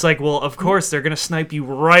window, and it's like, well, of course, they're gonna snipe you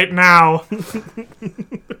right now.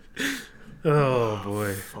 Oh,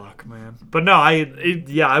 boy. Fuck, man. But no,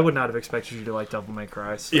 I would not have expected you to like Devil May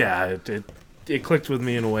Cry. So. Yeah, it clicked with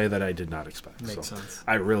me in a way that I did not expect. Makes sense.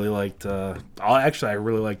 I really liked... I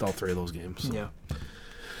really liked all three of those games. So. Yeah.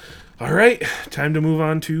 All right, time to move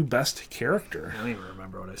on to best character. I don't even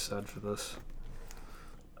remember what I said for this.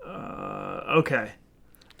 Okay.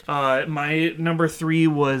 My number 3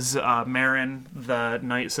 was Marin, the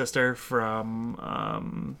Night Sister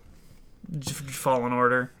from Fallen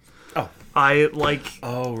Order. Oh. I like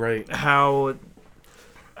how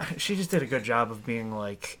she just did a good job of being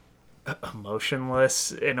like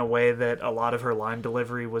emotionless in a way that a lot of her line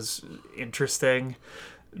delivery was interesting.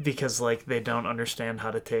 Because, like, they don't understand how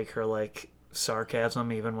to take her, like,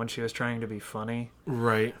 sarcasm even when she was trying to be funny.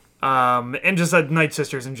 Right. And just that Night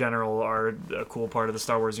Sisters in general are a cool part of the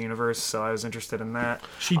Star Wars universe, so I was interested in that.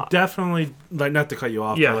 She definitely, like, not to cut you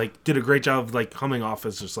off, but, like, did a great job of, like, coming off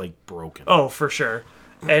as just, like, broken. Oh, for sure.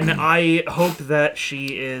 And I hope that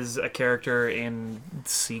she is a character in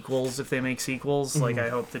sequels, if they make sequels. Like, I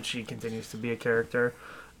hope that she continues to be a character.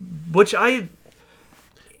 Which I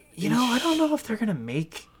don't know if they're going to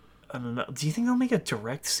make... Do you think they'll make a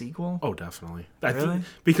direct sequel? Oh, definitely. Really?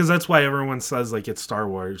 Because that's why everyone says, like, it's Star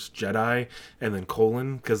Wars Jedi and then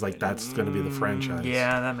colon, because, like, that's going to be the franchise.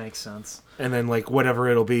 Yeah, that makes sense. And then, like, whatever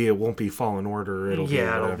it'll be, it won't be Fallen Order. It'll be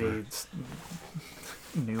whatever. It'll be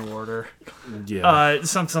New Order. Yeah.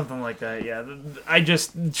 Something like that, yeah.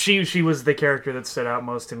 She was the character that stood out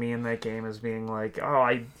most to me in that game as being like,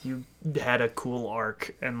 you had a cool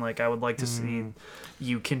arc, and, like, I would like to see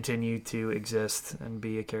you continue to exist and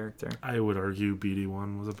be a character. I would argue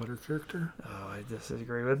BD1 was a better character. Oh, I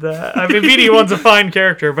disagree with that. I mean, BD1's a fine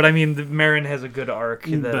character, but I mean, Marin has a good arc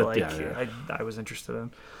that, I was interested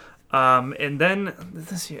in. And then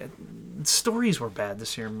this year, stories were bad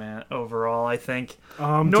this year, Matt. Overall, I think.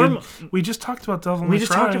 We just talked about Devil May Cry. We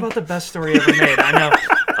just talked about the best story ever made. I know.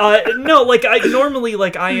 No, like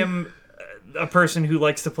I am a person who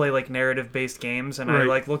likes to play like narrative-based games, and I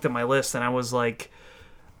like looked at my list and I was like,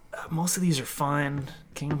 most of these are fine.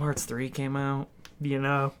 Kingdom Hearts 3 came out,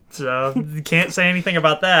 so you can't say anything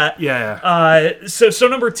about that. Yeah. So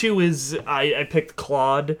number 2 is I picked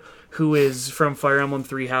Claude, who is from Fire Emblem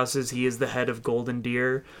Three Houses. He is the head of Golden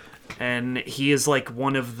Deer, and he is like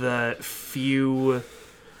one of the few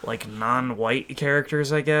like non-white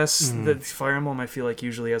characters, I guess. The Fire Emblem, I feel like,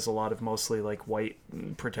 usually has a lot of mostly like white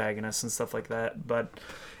protagonists and stuff like that, but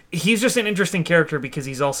he's just an interesting character because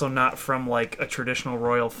he's also not from like a traditional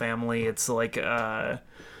royal family. It's like an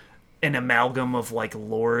amalgam of like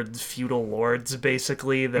feudal lords,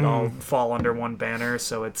 basically, that all fall under one banner,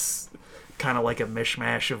 so it's kind of like a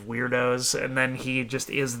mishmash of weirdos, and then he just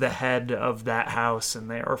is the head of that house, and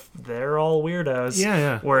they're all weirdos.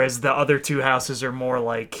 Yeah. Whereas the other two houses are more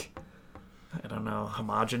like, I don't know,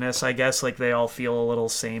 homogenous, I guess. Like, they all feel a little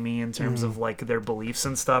samey in terms of like their beliefs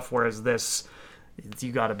and stuff, whereas this,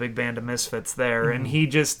 you got a big band of misfits there, and he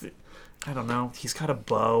just, I don't know, he's got a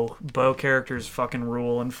bow. Bow characters fucking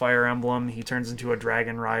rule in Fire Emblem. He turns into a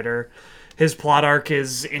dragon rider. His plot arc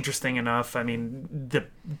is interesting enough. I mean, the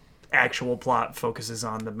actual plot focuses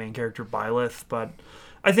on the main character Byleth, but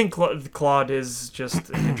I think Claude is just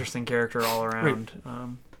an interesting character all around.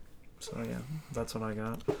 So yeah, that's what I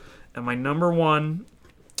got. And my number 1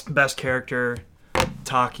 best character,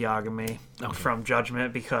 Tak Yagami from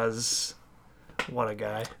Judgment, because what a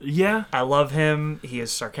guy. Yeah. I love him. He is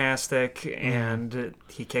sarcastic and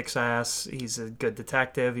he kicks ass. He's a good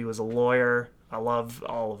detective. He was a lawyer. I love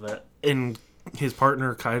all of it. And his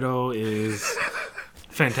partner Kaido is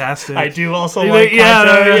fantastic. I do also like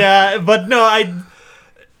Kanto, yeah. But no,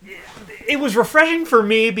 it was refreshing for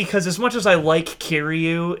me because as much as I like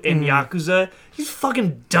Kiryu in Yakuza, he's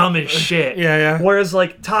fucking dumb as shit. Yeah. Whereas,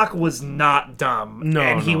 like, Tak was not dumb. No,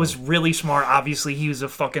 and he no. was really smart. Obviously, he was a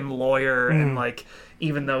fucking lawyer, and, like,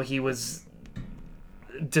 even though he was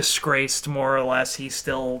disgraced, more or less, he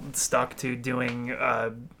still stuck to doing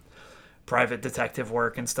private detective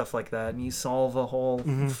work and stuff like that, and you solve a whole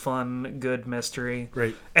fun, good mystery.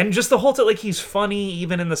 Right. And just the whole like he's funny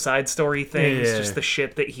even in the side story things, Yeah. just the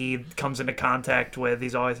shit that he comes into contact with.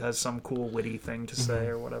 He's always has some cool witty thing to say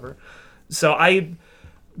or whatever. So I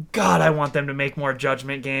want them to make more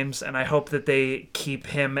Judgment games, and I hope that they keep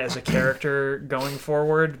him as a character going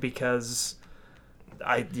forward because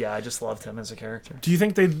I just loved him as a character. Do you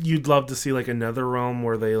think you'd love to see like another realm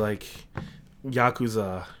where they like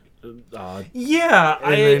Yakuza? Yeah,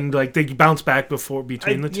 and then like they bounce back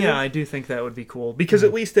between the two. Yeah, I do think that would be cool because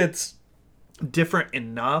at least it's different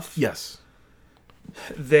enough. Yes.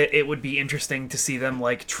 That it would be interesting to see them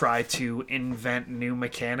like try to invent new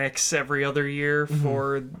mechanics every other year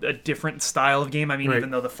for a different style of game. I mean, Right.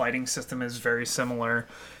 even though the fighting system is very similar,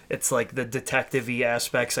 it's like the detective-y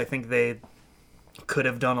aspects I think they could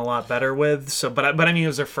have done a lot better with. So, but I mean, it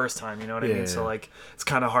was their first time, you know what I mean? So, like, it's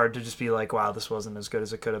kind of hard to just be like, wow, this wasn't as good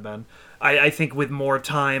as it could have been. I think with more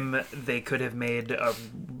time, they could have made a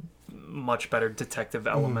much better detective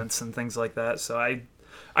elements and things like that. So,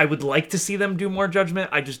 I would like to see them do more Judgment.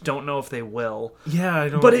 I just don't know if they will. Yeah, I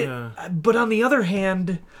don't. But on the other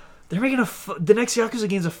hand, they're making the next Yakuza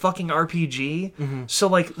game is a fucking RPG. So,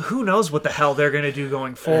 like, who knows what the hell they're gonna do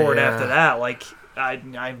going forward after that? Like, I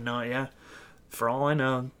have no idea. For all I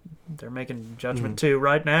know, they're making Judgment 2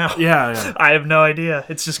 right now. Yeah. I have no idea.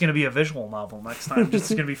 It's just going to be a visual novel next time. It's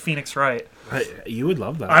going to be Phoenix Wright. You would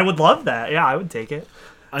love that. I would love that. Yeah, I would take it.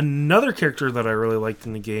 Another character that I really liked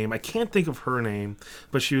in the game, I can't think of her name,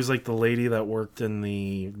 but she was like the lady that worked in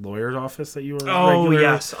the lawyer's office that you were regularly.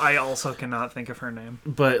 Yes. I also cannot think of her name.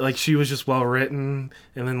 But like she was just well written,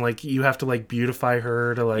 and then like you have to like beautify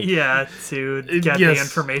her to like to get the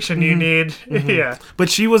information you need. Yeah. But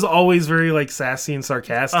she was always very like sassy and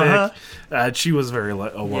sarcastic. She was very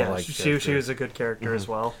liked. She was a good character as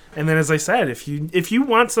well. And then, as I said, if you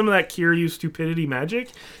want some of that Kiryu stupidity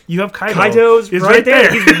magic, you have Kaido. Kaido's right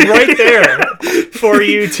there. He's right there for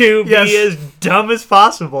you to be as dumb as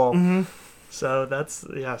possible. So that's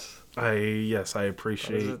I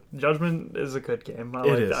appreciate. Judgment is a good game.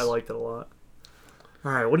 I liked it a lot.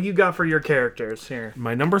 All right, what do you got for your characters here?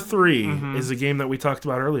 My number 3 is a game that we talked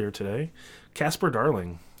about earlier today, Casper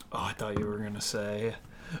Darling. Oh, I thought you were gonna say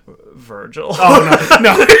Virgil. Oh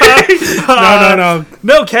no.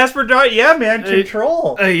 No, Casper Darling. Yeah, man,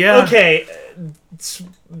 Control. Yeah. Okay.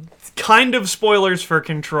 Kind of spoilers for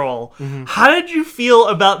Control. How did you feel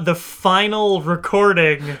about the final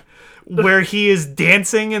recording where he is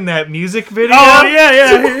dancing in that music video? Oh,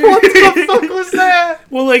 yeah. What the fuck was that?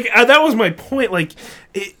 Well, like, that was my point. Like,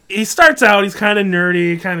 he starts out, he's kind of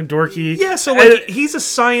nerdy, kind of dorky. Yeah, so, like, he's a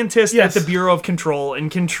scientist Yes. at the Bureau of Control in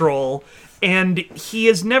Control, and he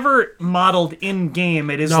is never modeled in-game.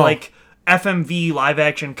 It is, like, FMV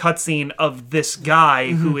live-action cutscene of this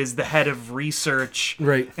guy who is the head of research.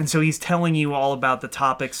 Right. And so he's telling you all about the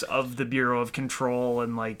topics of the Bureau of Control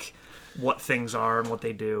and, like, what things are and what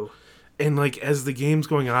they do. And, like, as the game's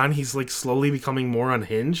going on, he's, like, slowly becoming more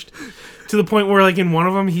unhinged. To the point where, like, in one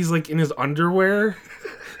of them, he's, like, in his underwear.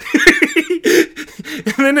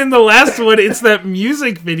 And then in the last one, it's that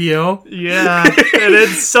music video. Yeah, and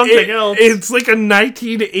it's something else. It's like a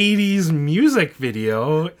 1980s music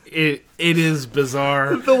video. It is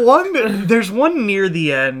bizarre. There's one near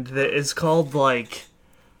the end that is called, like,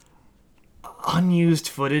 unused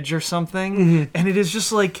footage or something. And it is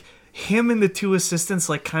just, like, him and the two assistants,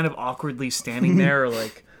 like, kind of awkwardly standing there, or,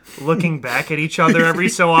 like, looking back at each other every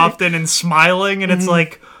so often and smiling, and it's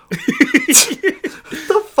like, what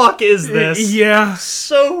the fuck is this? Yeah.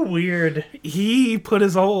 So weird. He put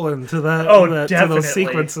his all into that. Definitely. To those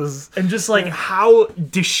sequences. And just, like, how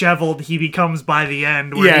disheveled he becomes by the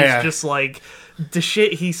end, where he's just, like, the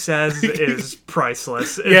shit he says is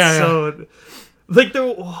priceless. It's so... Like,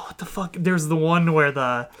 what the fuck? There's the one where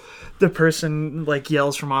the person, like,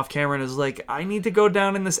 yells from off camera and is like, I need to go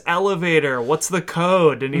down in this elevator. What's the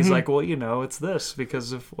code? And he's like, well, you know, it's this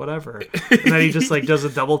because of whatever. And then he just, like, does a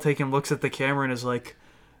double take and looks at the camera and is like,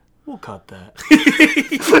 we'll cut that.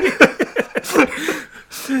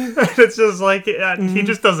 It's just like, he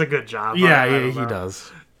just does a good job. Yeah, he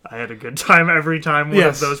does. I had a good time every time one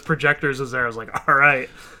of those projectors was there. I was like, all right,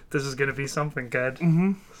 this is going to be something good.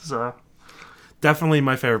 So... definitely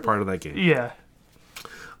my favorite part of that game. Yeah.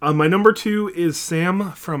 My number 2 is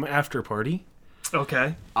Sam from After Party.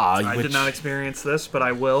 Okay. I which, did not experience this, but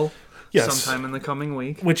I will sometime in the coming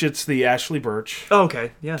week. Which it's the Ashley Birch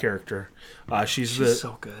Okay, yeah. character. She's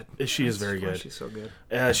so good. She is very good. She's so good.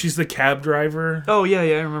 She's the cab driver. Oh, yeah,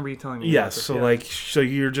 I remember you telling me. Yes, so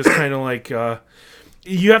you're just kind of like,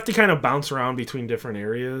 you have to kind of bounce around between different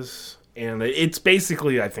areas. And it's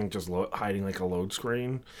basically, I think, just hiding like a load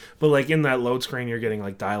screen. But like in that load screen, you're getting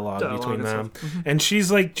like dialogue between them. Mm-hmm. And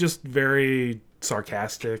she's like just very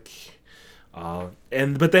sarcastic. But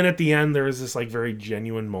then at the end, there is this like very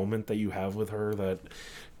genuine moment that you have with her that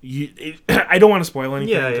I don't want to spoil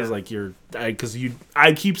anything because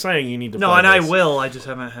I keep saying you need to. No, and this. I will. I just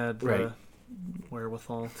haven't had the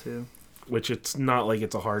wherewithal to. Which it's not like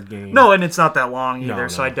it's a hard game. No, and it's not that long either. No.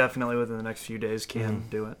 So I definitely within the next few days can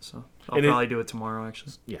do it. So I'll probably do it tomorrow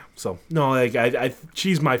actually. Yeah. So no, like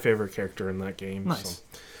she's my favorite character in that game. Nice. So.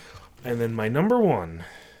 And then my number 1,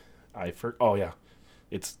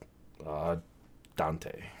 it's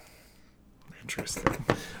Dante. Interesting.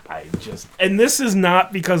 And this is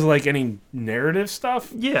not because of like any narrative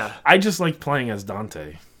stuff. Yeah. I just like playing as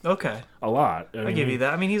Dante. Okay. A lot. I give you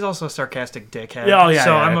that. I mean, he's also a sarcastic dickhead.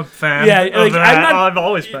 So I'm a fan. Like I've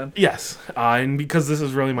always been. Yes, and because this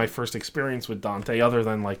is really my first experience with Dante, other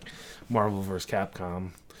than like Marvel vs.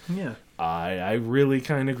 Capcom. Yeah. I really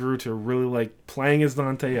kind of grew to really like playing as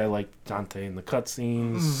Dante. I like Dante in the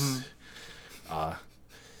cutscenes. Mm-hmm.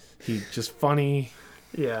 He's just funny.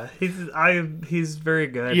 Yeah, he's very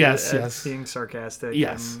good. At being sarcastic.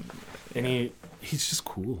 Yes, and he's just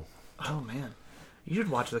cool. Oh man. You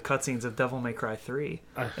should watch the cutscenes of Devil May Cry 3.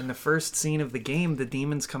 In the first scene of the game, the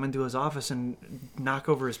demons come into his office and knock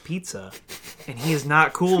over his pizza. And he is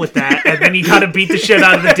not cool with that. And then you gotta beat the shit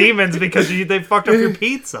out of the demons because they fucked up your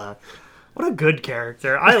pizza. What a good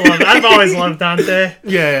character. I've always loved Dante.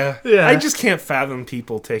 Yeah. I just can't fathom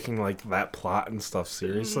people taking like that plot and stuff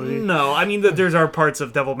seriously. No, I mean there's are parts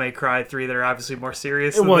of Devil May Cry 3 that are obviously more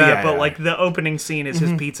serious than that, but like the opening scene is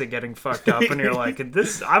his pizza getting fucked up and you're like,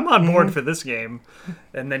 I'm on board for this game.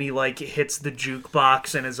 And then he like hits the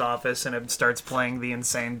jukebox in his office and it starts playing the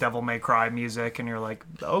insane Devil May Cry music and you're like,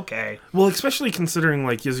 okay. Well, especially considering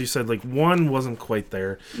like as you said, like 1 wasn't quite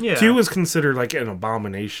there. Yeah. 2 was considered like an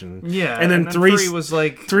abomination. Yeah. And then 3 was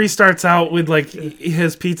like 3 starts out with like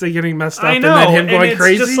his pizza getting messed up, I know, and then him going it's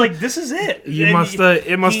crazy. Just like this is it. It must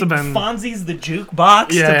have been Fonzie's the jukebox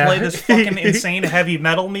to play this fucking insane heavy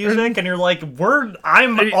metal music, and you're like,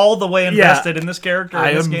 I'm all the way invested in this character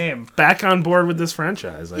in this game. Back on board with this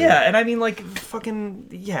franchise. And I mean like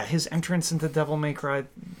fucking his entrance into Devil May Cry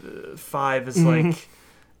 5 is like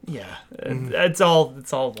it's all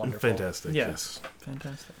wonderful. Fantastic. Yeah. Yes.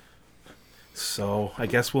 Fantastic. So I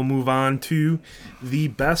guess we'll move on to the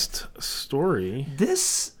best story.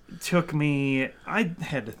 This took me... I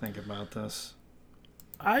had to think about this.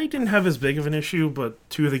 I didn't have as big of an issue, but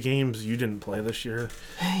 2 of the games you didn't play this year.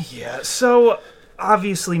 Yeah, so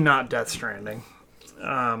obviously not Death Stranding.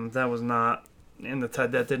 That was not in the...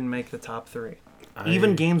 that didn't make the top 3.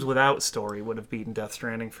 Even games without story would have beaten Death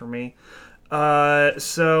Stranding for me. 3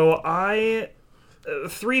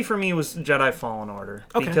 for me was Jedi Fallen Order.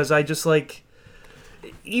 Okay. Because I just like...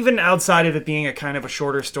 Even outside of it being a kind of a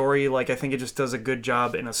shorter story, like I think it just does a good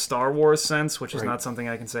job in a Star Wars sense, which is not something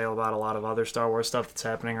I can say about a lot of other Star Wars stuff that's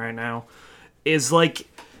happening right now. Is like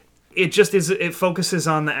it focuses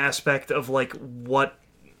on the aspect of like what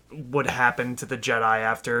would happen to the Jedi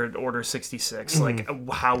after Order 66. Like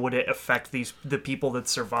how would it affect the people that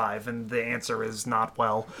survive? And the answer is not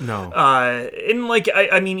well. No. And like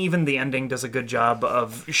I mean even the ending does a good job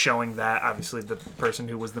of showing that. Obviously the person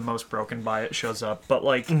who was the most broken by it shows up, but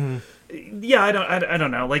like I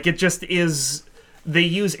don't know. Like it just is. They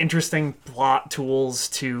use interesting plot tools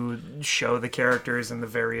to show the characters in the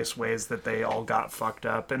various ways that they all got fucked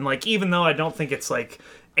up. And like even though I don't think it's like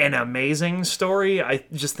an amazing story, I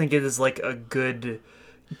just think it is like a good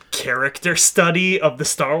character study of the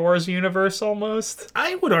Star Wars universe almost.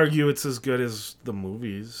 I would argue it's as good as the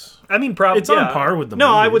movies. I mean, probably it's on par with the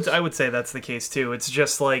movies. I would say that's the case too. It's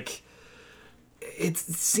just like it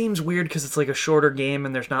seems weird because it's like a shorter game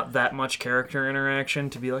and there's not that much character interaction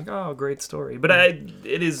to be like, oh, great story. But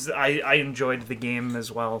I enjoyed the game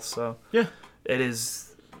as well, so yeah, it is.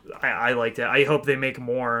 I liked it. I hope they make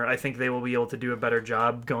more. I think they will be able to do a better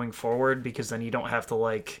job going forward because then you don't have to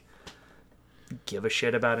like give a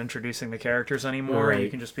shit about introducing the characters anymore. Right. You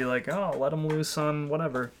can just be like, oh, let them loose on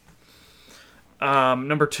whatever.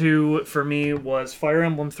 Number 2 for me was Fire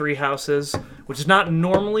Emblem Three Houses, which is not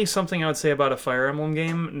normally something I would say about a Fire Emblem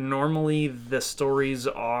game. Normally the stories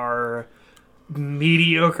are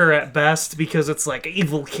mediocre at best because it's like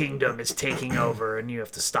evil kingdom is taking over and you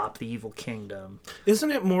have to stop the evil kingdom.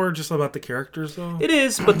 Isn't it more just about the characters though? It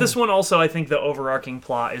is, but this one also, I think the overarching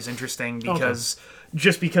plot is interesting because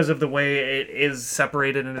just because of the way it is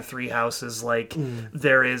separated into three houses, like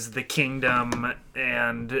there is the kingdom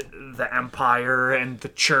and the empire and the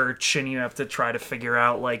church, and you have to try to figure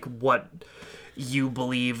out like what you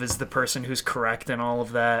believe is the person who's correct and all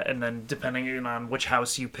of that, and then depending on which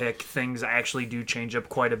house you pick, things actually do change up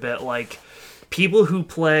quite a bit. Like people who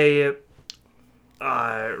play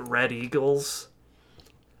Red Eagles,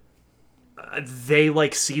 they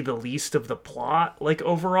like see the least of the plot, like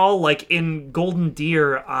overall. Like in Golden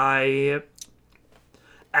Deer, I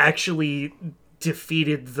actually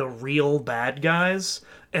defeated the real bad guys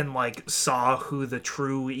and like saw who the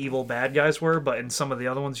true evil bad guys were, but in some of the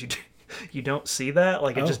other ones you don't see that.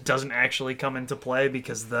 Like, it just doesn't actually come into play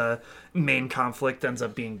because the main conflict ends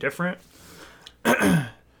up being different.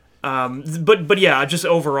 But yeah, just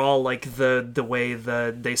overall, like, the way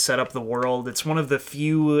that they set up the world, it's one of the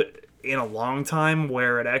few in a long time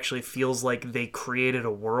where it actually feels like they created a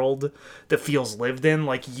world that feels lived in.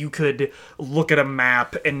 Like, you could look at a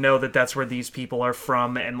map and know that that's where these people are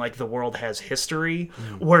from, and like the world has history.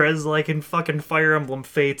 Whereas like in fucking Fire Emblem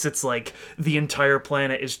Fates, it's like the entire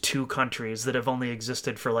planet is two countries that have only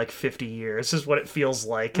existed for like 50 years is what it feels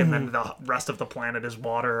like, and then the rest of the planet is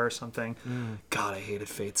water or something. God, I hated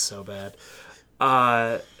Fates so bad.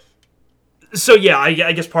 So yeah,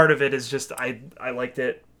 I guess part of it is just I liked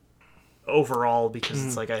it overall because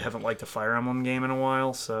it's like I haven't liked a Fire Emblem game in a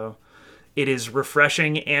while, so it is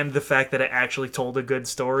refreshing, and the fact that it actually told a good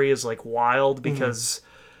story is like wild because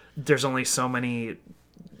there's only so many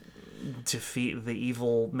defeat the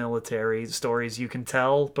evil military stories you can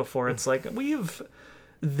tell before it's like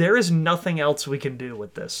there is nothing else we can do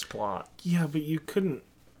with this plot. Yeah, but you couldn't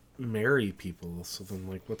marry people, so then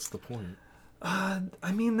like what's the point?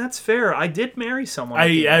 I mean, that's fair. I did marry someone.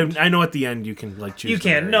 I know at the end you can like choose. You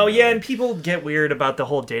can. No, yeah, and people get weird about the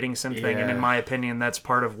whole dating sim thing, and in Yeah. my opinion, that's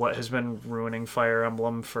part of what has been ruining Fire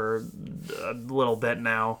Emblem for a little bit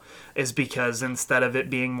now, is because instead of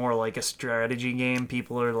it being more like a strategy game,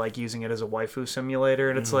 people are like using it as a waifu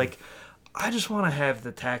simulator, and it's like, I just want to have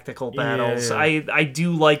the tactical battles. Yeah. I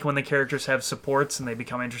do like when the characters have supports and they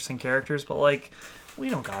become interesting characters, but like,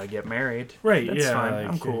 we don't gotta get married. Right, That's yeah, fine. like,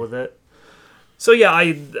 I'm cool with it. So yeah,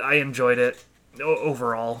 I enjoyed it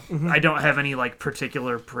overall. I don't have any like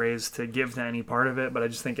particular praise to give to any part of it, but I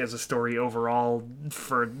just think as a story overall,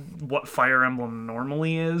 for what Fire Emblem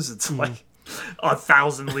normally is, it's like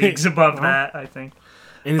 1,000 leagues above that, I think.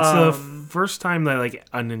 And it's the first time that like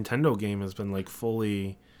a Nintendo game has been like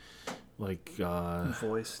fully like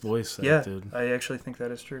voice acted. I actually think that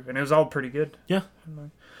is true, and it was all pretty good. Yeah.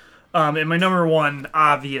 And my number one,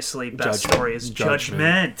 obviously, best story is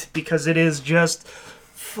Judgment, because it is just,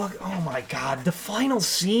 oh my god, the final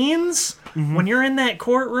scenes, when you're in that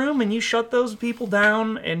courtroom and you shut those people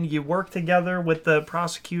down and you work together with the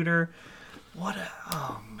prosecutor,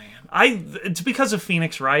 oh man. It's because of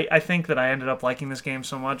Phoenix Wright, I think, that I ended up liking this game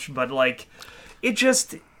so much, but like, it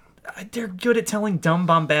just... They're good at telling dumb,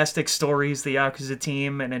 bombastic stories, the Yakuza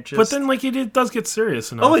team, and it just... But then, like, it does get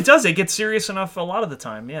serious enough. Oh, it does. It gets serious enough a lot of the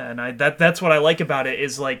time, yeah. And that's what I like about it,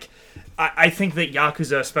 is, like, I think that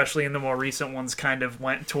Yakuza, especially in the more recent ones, kind of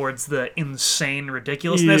went towards the insane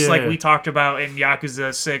ridiculousness, like we talked about in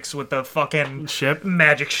Yakuza 6 with the fucking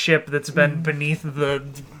magic ship that's been beneath the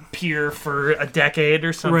pier for a decade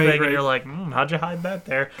or something, right. and you're like, how'd you hide that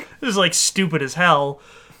there? This is, like, stupid as hell.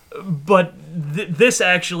 But this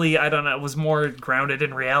actually, I don't know, was more grounded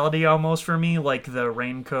in reality almost for me, like the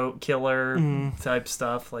raincoat killer type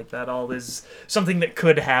stuff, like that all is something that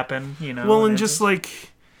could happen, you know. Well, and just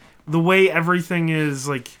like the way everything is,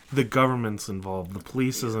 like the government's involved, the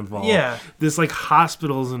police is involved, this like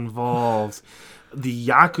hospital's involved. The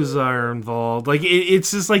Yakuza are involved. Like,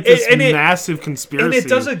 it's just like this massive conspiracy. And it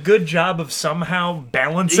does a good job of somehow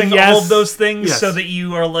balancing all of those things so that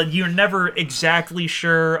you're never exactly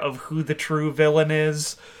sure of who the true villain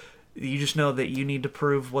is. You just know that you need to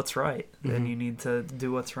prove what's right, and you need to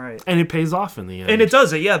do what's right. And it pays off in the end. And it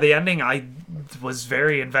does. Yeah, the ending, I was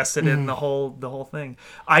very invested in the whole thing.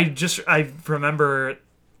 I remember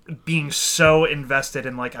being so invested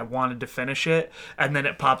in, like, I wanted to finish it, and then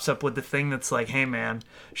it pops up with the thing that's like, hey man,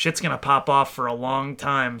 shit's gonna pop off for a long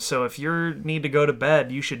time, so if you need to go to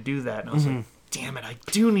bed, you should do that. And I was like, damn it, I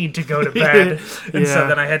do need to go to bed. And so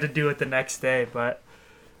then I had to do it the next day, but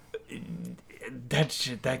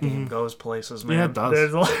that game goes places, man. Yeah, it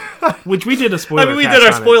does. Which we did a spoiler cast. We did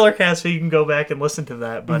our spoiler cast, so you can go back and listen to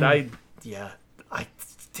that, but I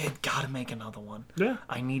did gotta make another one. Yeah.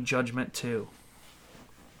 I need Judgment 2.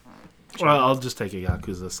 Well, I'll just take a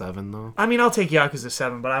Yakuza 7 though. I mean, I'll take Yakuza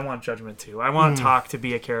 7, but I want Judgment 2. I want Talk to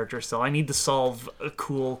be a character still. I need to solve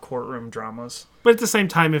cool courtroom dramas. But at the same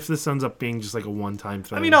time, if this ends up being just like a one-time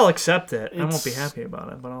thing, I mean, I'll accept it. I won't be happy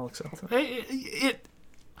about it, but I'll accept it.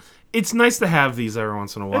 It's nice to have these every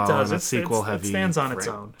once in a while. It does. In a sequel-heavy it stands on its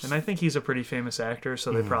franchise. own. And I think he's a pretty famous actor,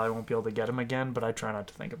 so they probably won't be able to get him again, but I try not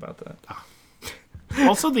to think about that.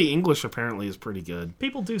 Also, the English apparently is pretty good.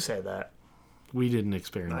 People do say that. We didn't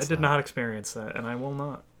experience I did not experience that, and I will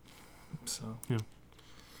not. So, yeah.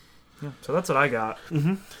 So that's what I got.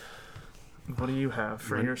 Mm-hmm. What do you have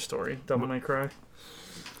for your story? Devil May Cry?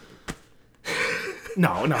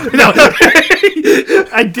 No.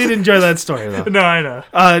 I did enjoy that story, though. No, I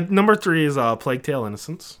know. Number 3 is Plague Tale: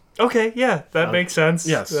 Innocence. Okay, yeah, that makes sense.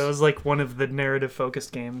 Yes. That was like one of the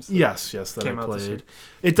narrative-focused games. Yes, that I came out this year. played.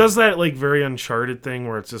 It does that like very Uncharted thing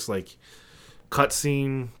where it's just like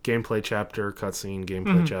cutscene, gameplay chapter, cutscene,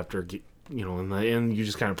 gameplay chapter. You know, in the end, you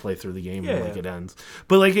just kind of play through the game and like it ends.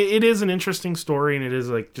 But like it is an interesting story, and it is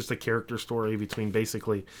like just a character story between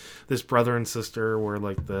basically this brother and sister, where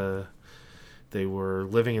like they were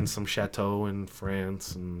living in some chateau in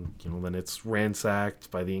France, and you know then it's ransacked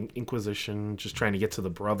by the Inquisition, just trying to get to the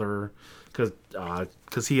brother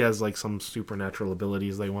because he has like some supernatural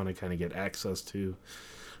abilities they want to kind of get access to.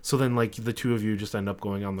 So then like the two of you just end up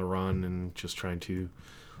going on the run and just trying to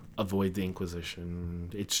avoid the Inquisition.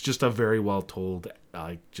 It's just a very well told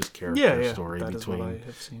just character story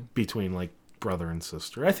between like brother and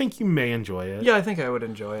sister. I think you may enjoy it. Yeah, I think I would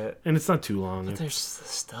enjoy it. And it's not too long. But there's the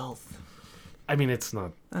stealth. I mean, it's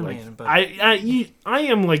not. I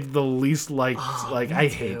am like the least liked. I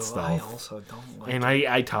hate stealth. I also don't like. And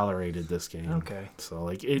I tolerated this game. Okay. So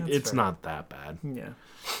like it's fair. Not that bad. Yeah.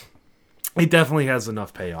 It definitely has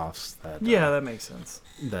enough payoffs that. That makes sense.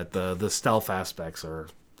 That the stealth aspects are.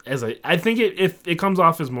 I think it comes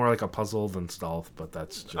off as more like a puzzle than stealth, but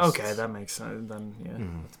that's just okay. That makes sense.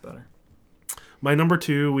 Then that's better. My number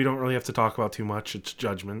 2, we don't really have to talk about too much. It's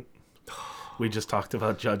Judgment. We just talked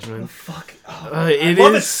about Judgment. Fuck. I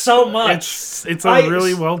love it so much. It's a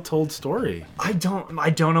really well told story. I don't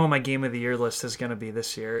know what my game of the year list is going to be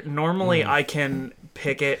this year. Normally I can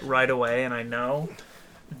pick it right away and I know.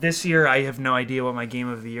 This year I have no idea what my game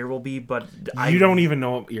of the year will be, but you don't even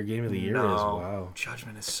know what your game of the year is. Wow.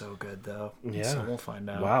 Judgment is so good though. Yeah. So we'll find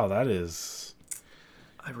out. Wow, that is.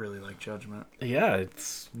 I really like Judgment. Yeah,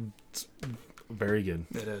 it's very good.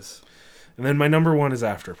 It is. And then my number 1 is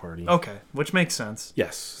After Party. Okay, which makes sense.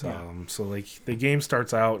 Yes. Yeah. So like the game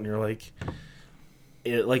starts out and you're like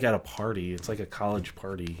at a party. It's like a college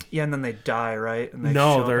party. Yeah, and then they die, right? And they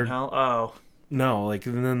they're in hell. Oh. No, like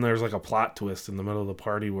and then there's like a plot twist in the middle of the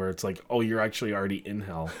party where it's like, oh, you're actually already in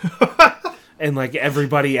hell. And like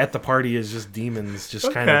everybody at the party is just demons,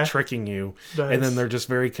 just kind of tricking you. Nice. And then they're just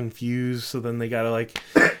very confused. So then they gotta like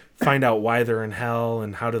find out why they're in hell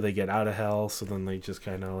and how do they get out of hell. So then they just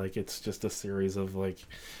kind of like it's just a series of like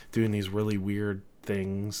doing these really weird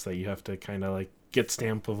things that you have to kind of like get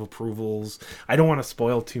stamp of approvals. I don't want to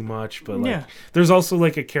spoil too much, but like there's also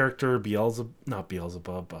like a character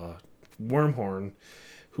Wormhorn,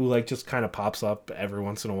 who like just kind of pops up every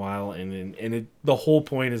once in a while, and the whole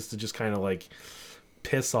point is to just kind of like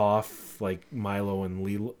piss off like Milo and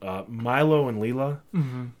Leela.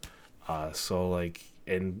 Mm-hmm. So like,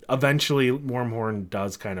 and eventually Wormhorn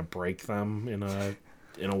does kind of break them in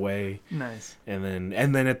a way. Nice. And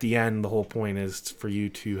then at the end, the whole point is for you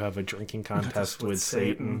to have a drinking contest with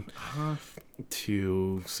Satan,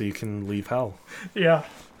 so you can leave hell. Yeah.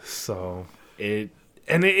 So it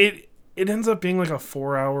ends up being like a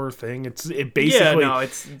 4-hour thing. It basically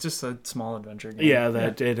it's just a small adventure game. Yeah,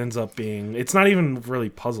 it ends up being. It's not even really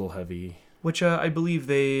puzzle heavy. Which I believe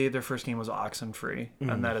their first game was Oxenfree,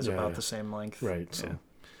 and that is about the same length. Right. So.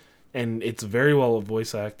 And it's very well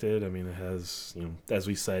voice acted. I mean, it has, as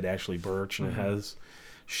we said, Ashley Birch, and it has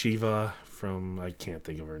Shiva from, I can't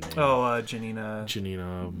think of her name. Oh, Janina,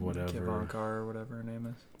 whatever. Gavankar, or whatever her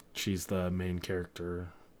name is. She's the main character.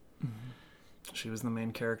 Mm-hmm. She was the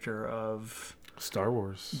main character of Star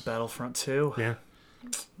Wars Battlefront 2. Yeah.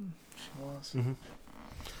 She was. Mm-hmm.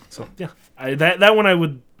 So, yeah. That one I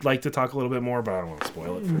would like to talk a little bit more, but I don't want to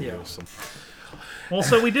spoil it for you. So. Well,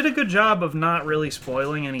 so we did a good job of not really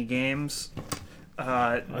spoiling any games.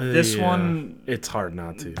 This one... It's hard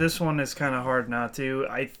not to. This one is kind of hard not to.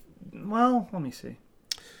 Let me see.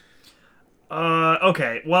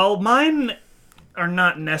 Okay. Well, mine are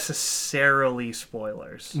not necessarily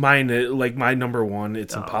spoilers. Mine, like my number 1,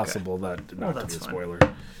 it's impossible not to be a spoiler.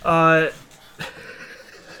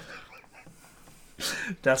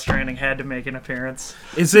 Death Stranding had to make an appearance.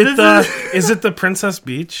 Is it the Princess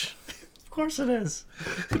Beach? Of course it is.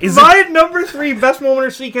 Is My number 3 best moment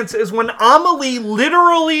or sequence is when Amelie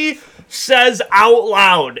literally says out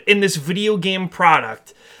loud in this video game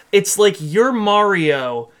product, it's like, you're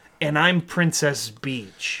Mario and I'm Princess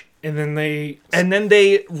Peach. And then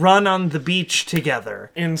they run on the beach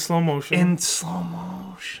together. in slow motion. In slow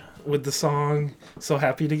motion. With the song "So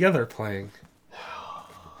Happy Together" playing.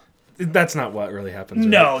 That's not what really happens. Right?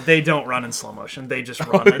 No, they don't run in slow motion. They just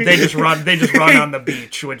run. They just run. They just run on the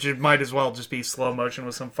beach, which it might as well just be slow motion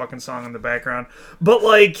with some fucking song in the background. But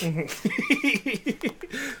like,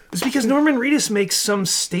 it's because Norman Reedus makes some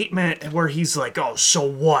statement where he's like, "Oh, so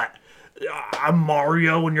what? I'm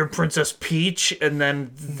Mario and you're Princess Peach," and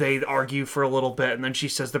then they argue for a little bit, and then she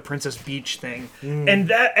says the Princess Peach thing, and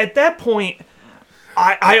that at that point.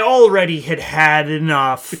 I already had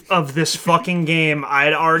enough of this fucking game. I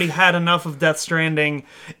had already had enough of Death Stranding,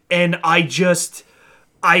 and I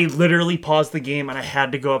literally paused the game and I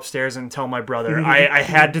had to go upstairs and tell my brother. I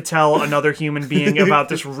had to tell another human being about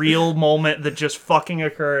this real moment that just fucking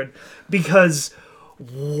occurred. Because,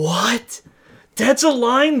 what? That's a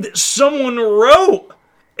line that someone wrote!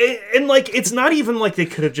 And like, it's not even like they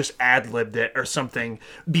could have just ad-libbed it or something,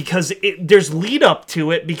 because there's lead up to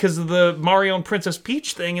it because of the Mario and Princess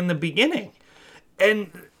Peach thing in the beginning. And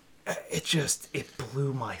it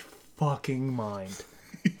blew my fucking mind.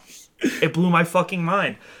 It blew my fucking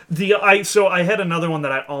mind. So I had another one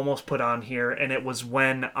that I almost put on here, and it was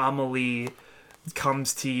when Amelie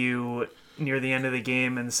comes to you near the end of the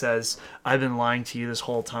game and says, "I've been lying to you this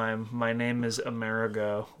whole time. My name is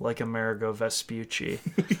Amerigo, like Amerigo Vespucci."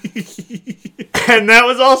 And that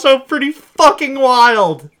was also pretty fucking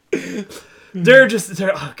wild. There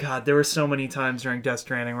were so many times during Death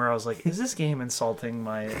Stranding where I was like, is this game insulting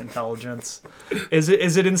my intelligence? Is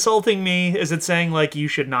it insulting me? Is it saying like you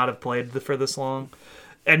should not have played for this long?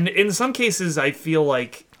 And in some cases I feel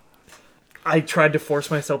like I tried to force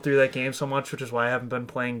myself through that game so much, which is why I haven't been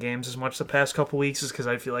playing games as much the past couple weeks, is because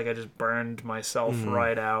I feel like I just burned myself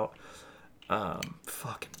right out.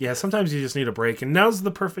 Fucking. Yeah, sometimes you just need a break, and now's the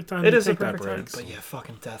perfect time It to is the take that perfect break. time. But yeah,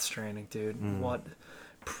 fucking Death Stranding, dude. What?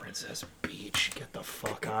 Princess Peach, get the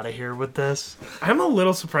fuck out of here with this. I'm a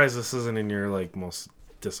little surprised this isn't in your like most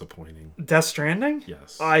disappointing. Death Stranding?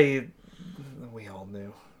 Yes. We all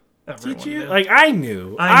knew. Everyone Did you? knew. Like, I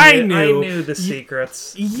knew. I knew the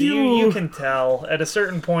secrets. you- You can tell. At a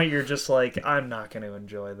certain point, you're just like, I'm not going to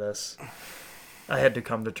enjoy this. I had to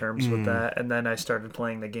come to terms with that, and then I started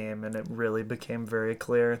playing the game, and it really became very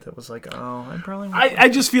clear that was like, oh, I probably won't. I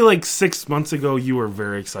just feel like 6 months ago you were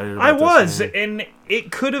very excited about I this was, game. and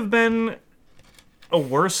it could have been a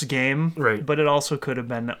worse game, Right. but it also could have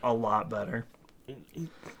been a lot better.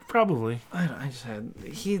 Probably. I just had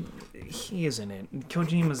he isn't it.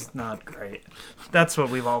 Kojima's not great. That's what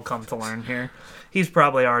we've all come to learn here. He's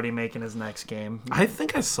probably already making his next game. I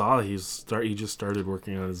think I saw he just started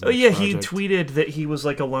working on his Oh next yeah, project. he tweeted that he was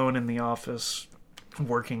like alone in the office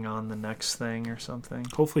working on the next thing or something.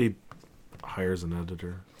 Hopefully he hires an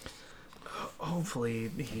editor. Hopefully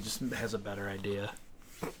he just has a better idea.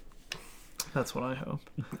 That's what I hope.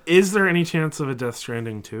 Is there any chance of a Death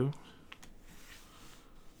Stranding 2?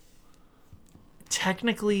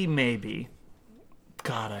 Technically, maybe.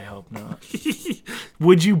 God, I hope not.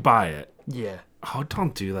 Would you buy it? Yeah. Oh,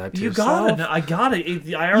 don't do that to You yourself. got it. I got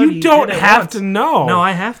it. I already You don't did it have once. to know. No,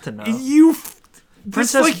 I have to know.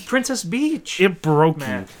 Princess Beach. It broke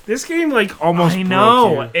Man. you. This game like almost I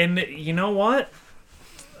know, broke you. and you know what?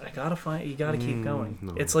 You gotta keep going.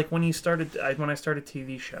 no. It's like when I started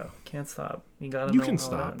TV show. Can't stop. You gotta. You know can how it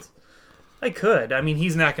stop. ends. I could. I mean,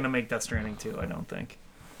 he's not gonna make Death Stranding 2. I don't think.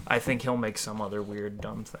 I think he'll make some other weird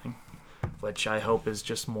dumb thing, which I hope is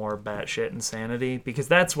just more batshit insanity, because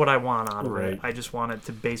that's what I want out of Right. it. I just want it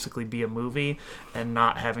to basically be a movie and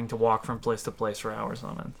not having to walk from place to place for hours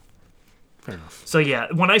on end. Fair enough. So yeah,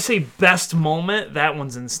 when I say best moment, that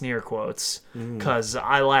one's in sneer quotes, because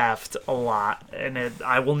I laughed a lot, and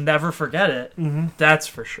I will never forget it. That's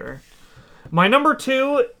for sure. My number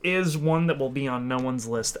 2 is one that will be on no one's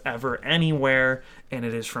list ever anywhere, and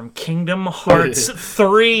it is from Kingdom Hearts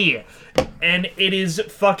 3. And it is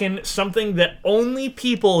fucking something that only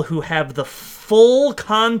people who have the full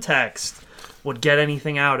context would get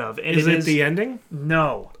anything out of. And Is it the ending?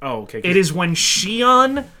 No. Oh, okay. It is when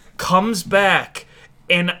Shion comes back,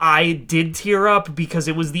 and I did tear up because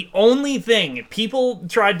it was the only thing. People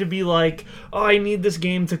tried to be like, oh, I need this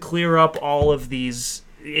game to clear up all of these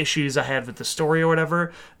issues I had with the story or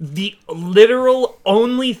whatever. The literal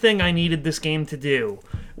only thing I needed this game to do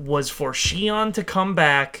was for Shion to come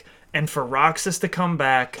back, and for Roxas to come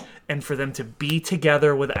back, and for them to be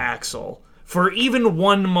together with Axel for even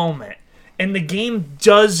one moment. And the game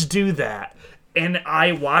does do that. And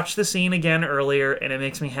I watched the scene again earlier, and it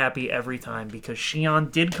makes me happy every time because Xion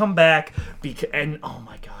did come back, and oh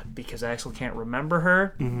my god, because Axel can't remember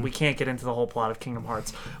her, we can't get into the whole plot of Kingdom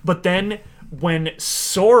Hearts. But then when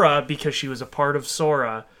Sora, because she was a part of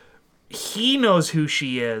Sora, he knows who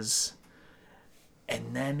she is,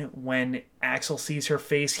 and then when Axel sees her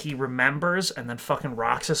face, he remembers, and then fucking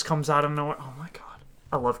Roxas comes out of nowhere. Oh my god,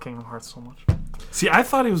 I love Kingdom Hearts so much. See, I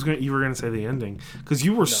thought you were going to say the ending because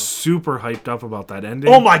you were super hyped up about that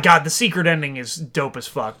ending. Oh my god, the secret ending is dope as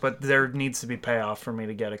fuck, but there needs to be payoff for me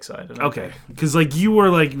to get excited. Okay, because like you were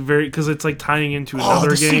like because it's like tying into another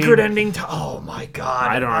the game. Secret ending. Oh my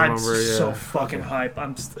god, I don't remember. I'm so fucking hype.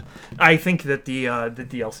 I think that the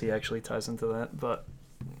DLC actually ties into that, but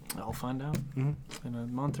I'll find out in a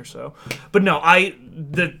month or so. But no,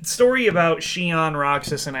 the story about Xion,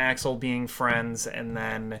 Roxas, and Axel being friends, and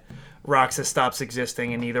then Roxas stops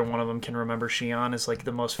existing and neither one of them can remember Xion is like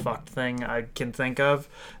the most fucked thing I can think of.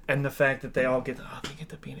 And the fact that they all get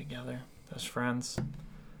to be together as friends.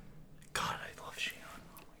 God, I love Xion. Oh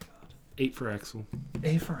my god. 8 for Axel.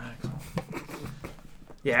 8 for Axel.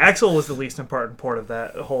 Yeah, Axel was the least important part of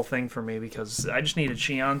that whole thing for me because I just needed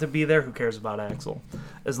Xion to be there. Who cares about Axel?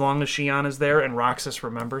 As long as Xion is there and Roxas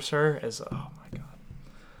remembers her as, oh my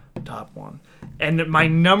god, top one. And my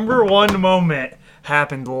number one moment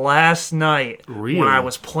happened last night when I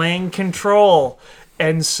was playing Control.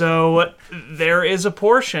 And so there is a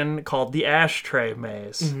portion called the Ashtray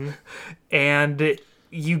Maze. And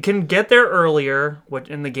you can get there earlier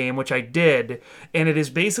in the game, which I did. And it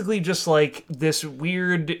is basically just like this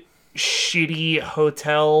weird, shitty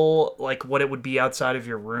hotel, like what it would be outside of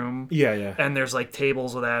your room. Yeah. And there's like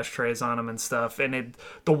tables with ashtrays on them and stuff. And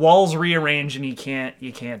the walls rearrange and you can't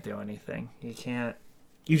do anything.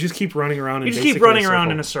 You just keep running around. You just keep running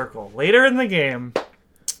around in a circle. Later in the game,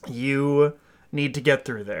 you need to get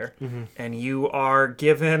through there, and you are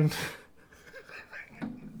given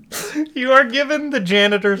the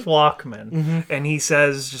janitor's Walkman, and he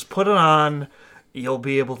says, "Just put it on. You'll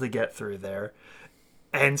be able to get through there."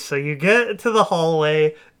 And so you get to the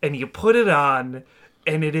hallway, and you put it on,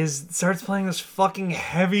 and it starts playing this fucking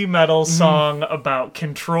heavy metal song about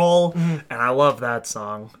Control, and I love that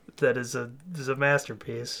song. That is a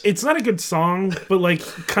masterpiece. It's not a good song, but like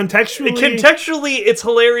contextually, it's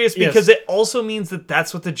hilarious because it also means that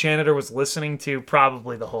that's what the janitor was listening to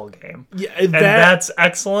probably the whole game. Yeah, and that's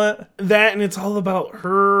excellent. That and it's all about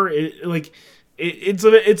her. It's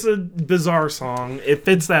a bizarre song. It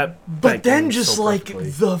fits that. But then just so like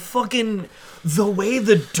the way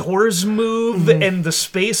the doors move and the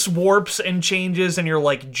space warps and changes and you're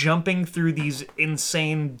like jumping through these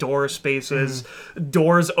insane door spaces,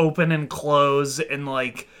 doors open and close and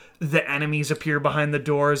like the enemies appear behind the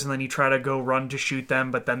doors and then you try to go run to shoot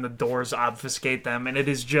them, but then the doors obfuscate them and it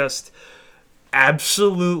is just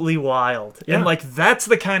absolutely wild. Yeah. And like that's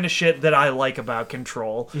the kind of shit that I like about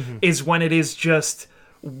Control is when it is just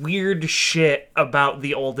weird shit about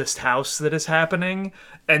the oldest house that is happening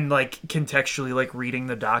and like contextually like reading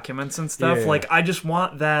the documents and stuff. Like I just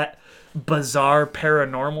want that bizarre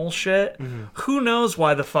paranormal shit. Who knows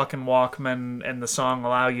why the fucking Walkman and the song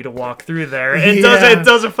allow you to walk through there? It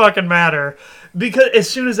doesn't fucking matter. Because as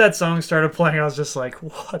soon as that song started playing, I was just like,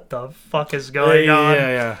 what the fuck is going on?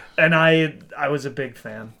 Yeah. And I was a big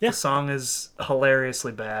fan. The song is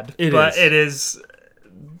hilariously bad.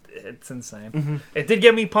 It's insane. It did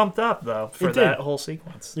get me pumped up though for that whole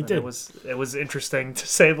sequence. It was interesting to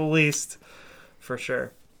say the least, for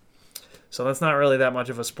sure. So that's not really that much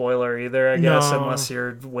of a spoiler either, I guess, unless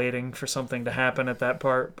you're waiting for something to happen at that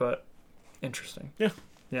part. But interesting. Yeah.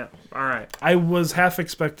 All right. I was half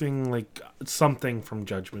expecting like something from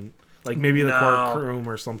Judgment, like maybe the courtroom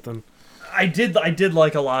or something. I did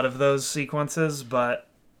like a lot of those sequences, but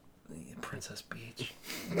Princess Peach.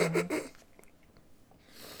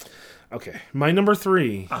 Okay, my number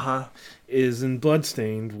 3 is in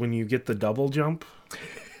Bloodstained when you get the double jump.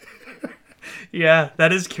 Yeah,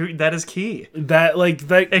 that is key. That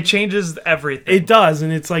it changes everything. It does,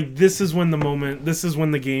 and it's like this is when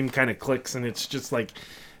the game kind of clicks, and it's just like,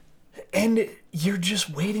 and you're just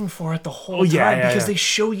waiting for it the whole time because they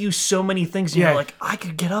show you so many things. You're like, I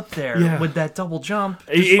could get up there with that double jump.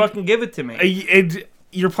 Just fucking give it to me.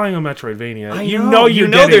 You're playing a Metroidvania. You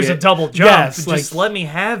know there's a double jump. Yes, just let me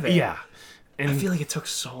have it. Yeah. And I feel like it took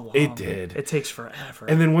so long. It did. It takes forever.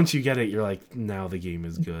 And then once you get it, you're like, now the game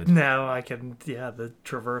is good. Now I can, the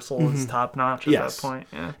traversal is top notch at that point.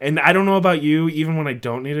 Yeah. And I don't know about you, even when I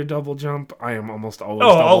don't need a double jump, I am almost always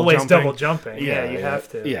double jumping. Double jumping. Yeah, you have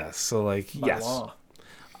to. Yeah, so like, By law.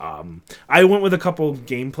 I went with a couple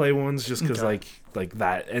gameplay ones just because Okay. like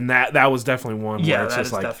that, and that was definitely one Yeah, where it's that just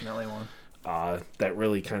is like definitely one. that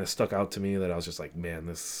really kind of stuck out to me, that I was just like, man,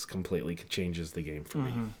 this completely changes the game for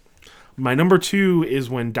me. My number 2 is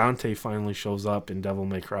when Dante finally shows up in Devil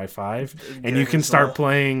May Cry 5, and you can start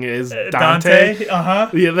playing as Dante.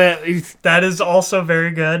 Yeah, That is also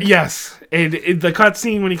very good. yes, and the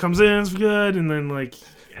cutscene when he comes in is good, and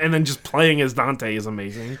then just playing as Dante is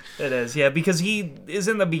amazing. It is, yeah, because he is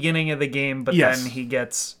in the beginning of the game, but Yes. then he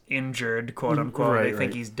gets injured, quote unquote. Right, They think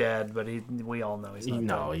right. he's dead, but we all know he's not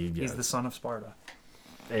No, dead. yeah. He's the son of Sparta.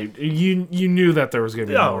 You knew that there was going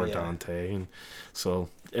to be Oh, more yeah. Dante, and so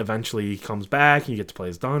eventually he comes back and you get to play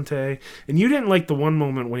as Dante. And you didn't like the one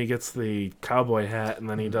moment when he gets the cowboy hat and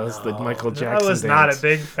then he does the Michael Jackson I was dance. not a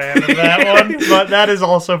big fan of that one, but that is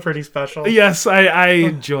also pretty special. Yes, I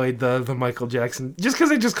enjoyed the Michael Jackson just because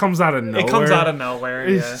it just comes out of nowhere. It comes out of nowhere,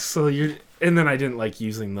 yeah. So and then I didn't like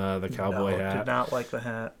using the cowboy No, hat. did not like the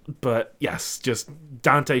hat. But yes, just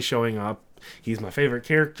Dante showing up. He's my favorite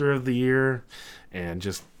character of the year, and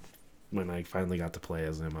just when I finally got to play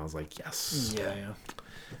as him, I was like, yes. Yeah.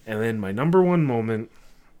 And then my number 1 moment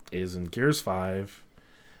is in Gears 5.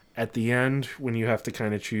 At the end, when you have to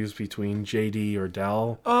kind of choose between JD or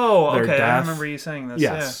Dell. Oh, Their okay. I death. remember you saying this.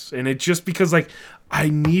 Yes, and it's just because like I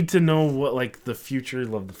need to know what like the future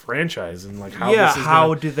of the franchise and like how. Yeah. This is How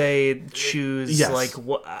gonna, do they choose? Yes. Like,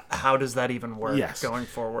 what? How does that even work Yes. going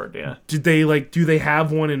forward? Yeah. do they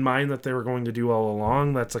have one in mind that they were going to do all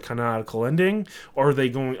along? That's a canonical ending, or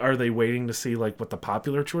are they waiting to see like what the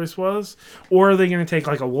popular choice was, or are they going to take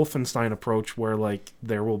like a Wolfenstein approach where like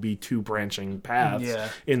there will be 2 branching paths Yeah.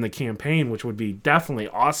 in the campaign, which would be definitely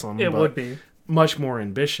awesome. It but would be. much more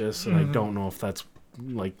ambitious, and I don't know if that's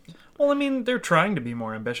like. Well, I mean, they're trying to be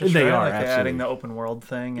more ambitious. They right? are, like absolutely. adding the open world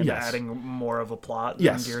thing and Yes. adding more of a plot than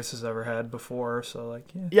Yes. Gears has ever had before. So, like,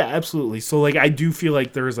 yeah. Yeah, absolutely. So like I do feel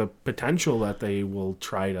like there's a potential that they will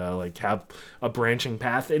try to like have a branching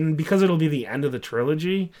path, and because it'll be the end of the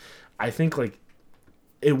trilogy, I think like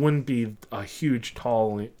it wouldn't be a huge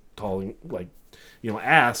tall like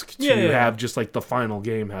ask to Yeah. have just like the final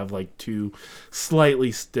game have like 2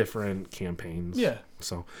 slightly different campaigns. Yeah.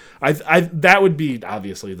 So I that would be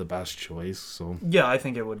obviously the best choice. So Yeah, I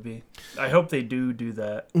think it would be. I hope they do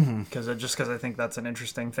that Mm-hmm. because I think that's an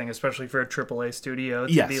interesting thing, especially for a AAA studio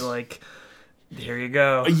to Yes. be like, here you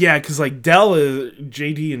go. yeah, because like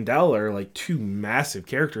JD and Dell are like 2 massive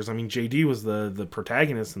characters. I mean, JD was the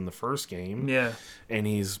protagonist in the first game. Yeah, And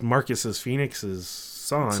he's Marcus's Phoenix's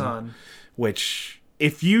son. Which,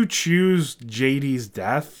 if you choose JD's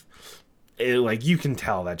death, like you can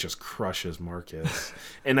tell that just crushes Marcus.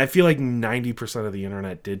 And I feel like 90% of the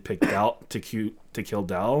internet did pick Dell to kill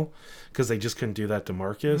Dell because they just couldn't do that to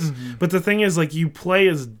Marcus. But the thing is, like, you play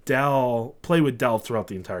with Dell throughout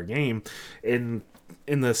the entire game.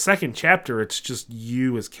 In the second chapter, it's just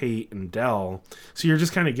you as Kate and Dell, so you're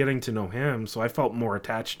just kind of getting to know him. So I felt more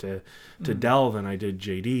attached to Dell than I did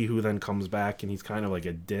JD, who then comes back and he's kind of like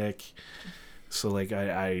a dick. So like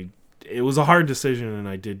it was a hard decision, and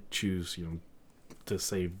I did choose to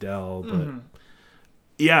save Dell, but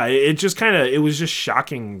yeah, it just kind of, it was just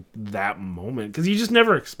shocking that moment because you just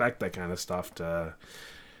never expect that kind of stuff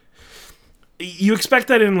you expect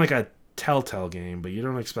that in like a Telltale game, but you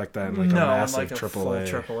don't expect that in like a massive like a full AAA.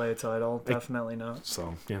 AAA title, definitely not.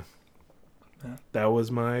 So yeah, Yeah. that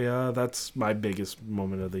was my that's my biggest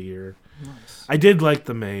moment of the year. Nice. I did like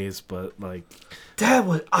the maze, but like That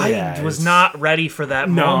was Yeah, was it's- not ready for that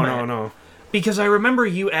moment. no. Because I remember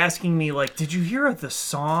you asking me, like, did you hear the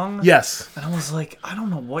song? Yes. And I was like, I don't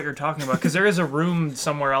know what you're talking about. Because there is a room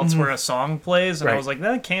somewhere else where a song plays. And I Right. was like,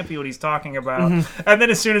 that can't be what he's talking about. And then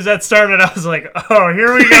as soon as that started, I was like, oh,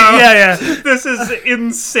 here we go. Yeah. This is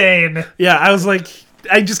insane. Yeah, I was like,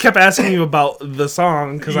 I just kept asking you about the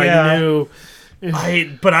song because Yeah. I knew.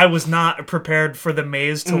 But I was not prepared for the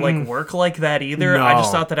maze to like work like that either. I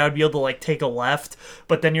just No. thought that I would be able to like take a left,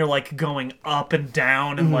 but then you're like going up and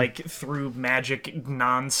down and like through magic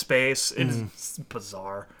non-space. It's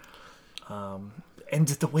bizarre. And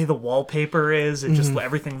the way the wallpaper is, it just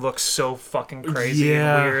everything looks so fucking crazy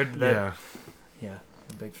and weird. That yeah,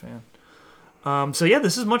 I'm a big fan. So yeah,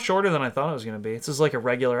 this is much shorter than I thought it was going to be. This is like a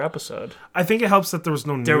regular episode. I think it helps that there was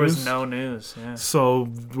no news. There was no news. Yeah. So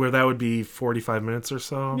where that would be 45 minutes or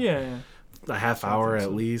so. Yeah. a half hour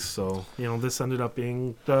at least. So, this ended up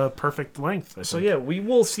being the perfect length. I So think. yeah, we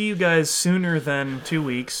will see you guys sooner than 2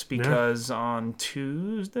 weeks because on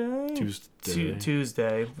Tuesday,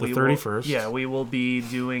 Tuesday, The we 31st. we will be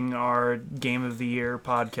doing our Game of the Year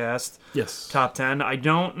podcast. Yes. Top 10. I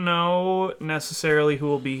don't know necessarily who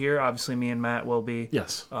will be here. Obviously, me and Matt will be.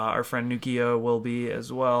 Yes. Our friend Nukio will be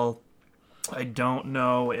as well. I don't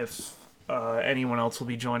know if anyone else will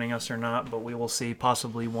be joining us or not, but we will see.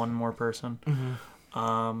 Possibly one more person.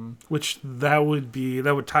 Which that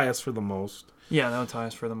would tie us for the most. Yeah, that would tie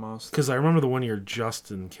us for the most. Because I remember the one year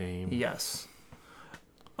Justin came. Yes.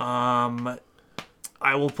 I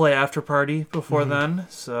will play After Party before then,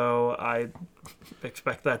 so I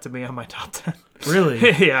expect that to be on my top 10. Really?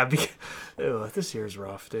 Yeah, this year's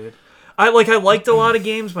rough, dude. I liked a lot of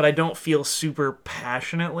games, but I don't feel super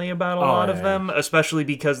passionately about a lot of them, especially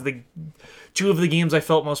because the two of the games I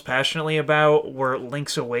felt most passionately about were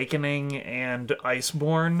Link's Awakening and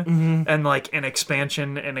Iceborne, and an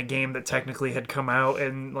expansion in a game that technically had come out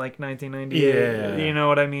in 1998. Yeah. You know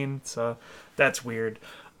what I mean? So that's weird.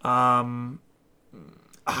 Oh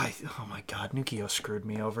my god, Nukio screwed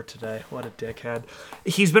me over today. What a dickhead.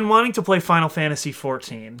 He's been wanting to play Final Fantasy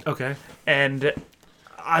XIV. Okay. And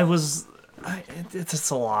it's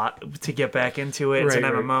a lot to get back into it. It's an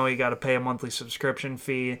MMO. You got to pay a monthly subscription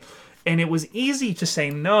fee. And it was easy to say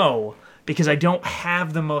no because I don't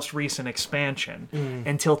have the most recent expansion.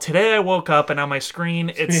 Until today I woke up and on my screen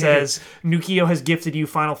it says, Nukio has gifted you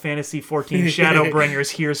Final Fantasy XIV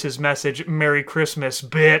Shadowbringers. Here's his message. Merry Christmas,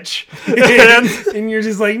 bitch. And you're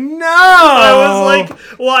just like, no! I was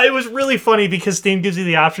like, well, it was really funny because Steam gives you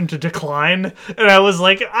the option to decline. And I was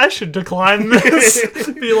like, I should decline this.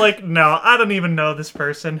 Be like, no, I don't even know this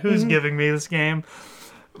person. Who's giving me this game?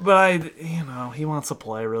 But he wants to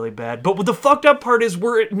play really bad. But the fucked up part is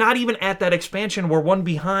we're not even at that expansion. We're one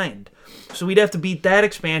behind. So we'd have to beat that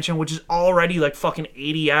expansion, which is already fucking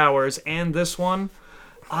 80 hours. And this one,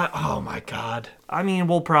 oh my god. I mean,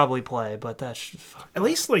 we'll probably play, but that's... At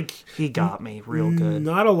least, he got me real good.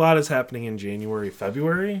 Not a lot is happening in January,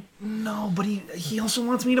 February. No, but he also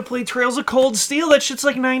wants me to play Trails of Cold Steel. That shit's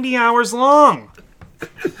 90 hours long.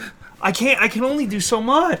 I can only do so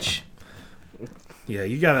much. Yeah,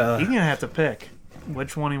 you gotta... He's gonna have to pick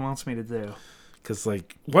which one he wants me to do. Because,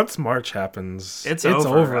 once March happens, it's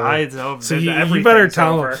over. It's over. So you better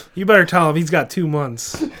tell him. You better tell him he's got 2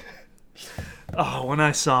 months. Oh, when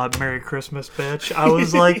I saw it, Merry Christmas, bitch, I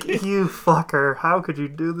was like, you fucker, how could you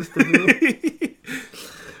do this to me?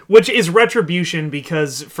 Which is retribution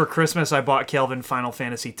because for Christmas I bought Kelvin Final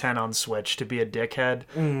Fantasy X on Switch to be a dickhead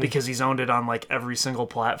because he's owned it on every single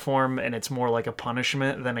platform and it's more like a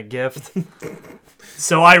punishment than a gift.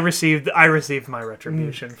 So I received my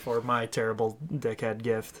retribution for my terrible dickhead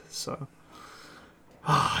gift. So,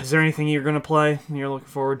 is there anything you're gonna play you're looking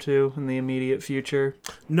forward to in the immediate future?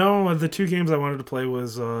 No, the 2 games I wanted to play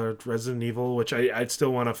was Resident Evil, which I'd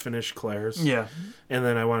still want to finish Claire's. Yeah. And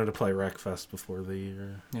then I wanted to play Wreckfest before the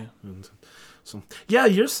year. Yeah. And so yeah,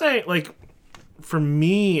 you're saying for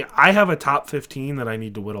me, I have a top 15 that I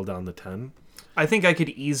need to whittle down to 10. I think I could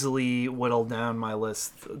easily whittle down my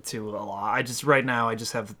list to a lot. Right now I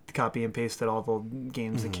just have copy and pasted all the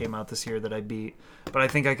games that came out this year that I beat. But I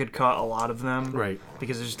think I could cut a lot of them. Right.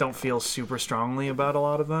 Because I just don't feel super strongly about a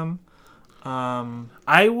lot of them.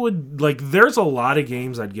 I would there's a lot of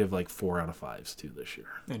games I'd give 4 out of 5s to this year.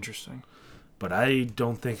 Interesting. But I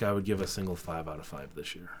don't think I would give a single 5 out of 5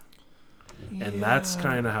 this year. And that's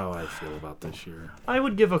kind of how I feel about this year. I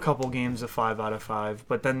would give a couple games a 5 out of 5,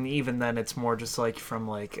 but then even then it's more just from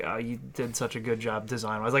you did such a good job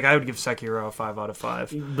design-wise. I would give Sekiro a 5 out of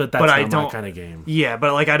 5. But that's not my kind of game. Yeah,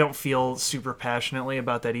 but I don't feel super passionately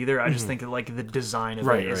about that either. I just think that the design of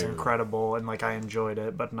it is incredible and I enjoyed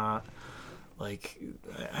it, but not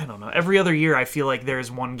I don't know. Every other year I feel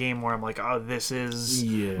there's one game where I'm oh, this is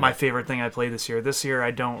my favorite thing I played this year. This year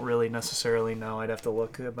I don't really necessarily know. I'd have to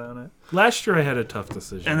look about it. Last year I had a tough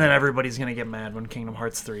decision. And then everybody's going to get mad when Kingdom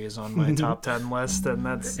Hearts 3 is on my top 10 list, and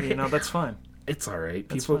that's, that's fine. It's all right.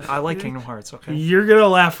 I like Kingdom Hearts, okay? You're going to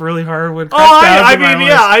laugf really hard when I mean,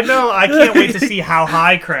 yeah, I know. I can't wait to see how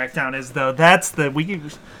high Crackdown is, though.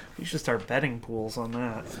 We should start betting pools on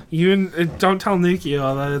that. You don't tell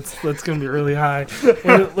Nukio that's going to be really high.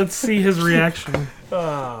 Let's see his reaction.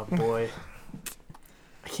 Oh boy,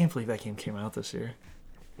 I can't believe that game came out this year.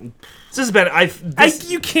 This has been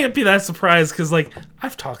you can't be that surprised because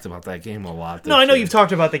I've talked about that game a lot. No, I know you've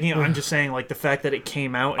talked about the game. I'm just saying the fact that it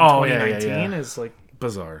came out in 2019 is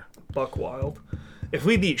bizarre, buck wild. If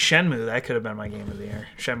we beat Shenmue, that could have been my game of the year.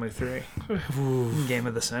 Shenmue 3. Game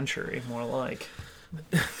of the century, more like.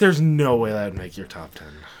 There's no way that would make your top 10.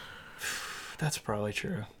 That's probably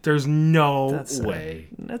true. There's no way.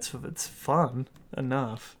 It's fun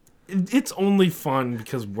enough. It's only fun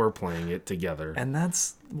because we're playing it together. And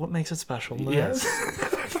that's what makes it special. Yes.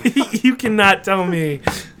 You cannot tell me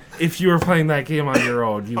if you were playing that game on your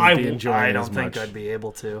own, you would be enjoying it as much. I don't think I'd be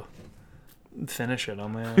able to finish it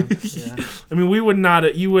on my own. Yeah. I mean, you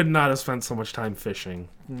would not have spent so much time fishing.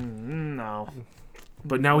 No.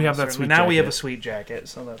 But now we have that sweet jacket. Now we have a sweet jacket,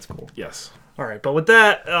 so that's cool. Yes. All right, but with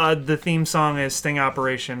that, the theme song is Sting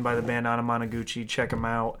Operation by the band Anamanaguchi. Check them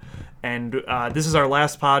out. And this is our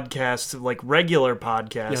last podcast, like regular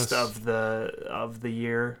podcast of the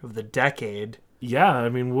year, of the decade. Yeah, I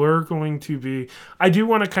mean, we're going to be... I do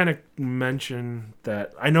want to kind of mention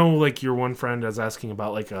that... I know, like, your one friend is asking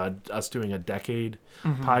about, like, us doing a decade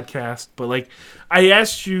podcast. But, like, I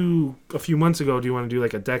asked you a few months ago, do you want to do,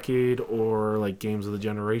 like, a decade or, like, Games of the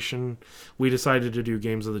Generation? We decided to do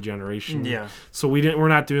Games of the Generation. Yeah. So we're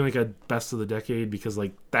not doing, like, a best of the decade because,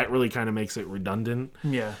 like, that really kind of makes it redundant.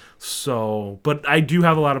 Yeah. So... But I do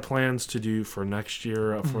have a lot of plans to do for next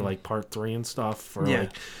year for, like, part 3 and stuff. For, like...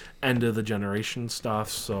 end of the generation stuff,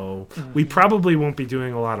 so we probably won't be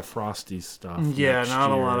doing a lot of Frosty stuff. Yeah,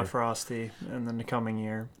 not a lot of Frosty in the coming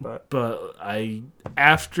year, but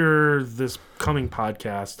after this coming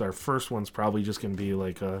podcast, our first one's probably just going to be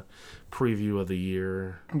like a preview of the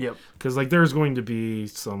year. Yep. Because like there's going to be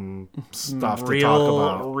some stuff to talk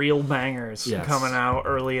about. Real bangers coming out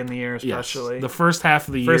early in the year, especially. Yes. The first half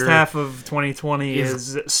of the year. First half of 2020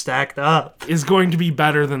 is stacked up. Is going to be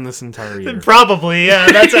better than this entire year. Probably,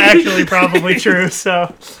 yeah. That's actually probably true.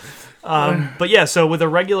 So, but yeah, so with a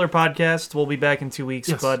regular podcast, we'll be back in 2 weeks.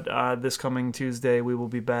 Yes. But this coming Tuesday, we will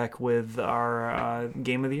be back with our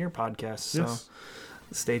Game of the Year podcast. So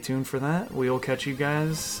stay tuned for that. We will catch you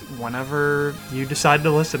guys whenever you decide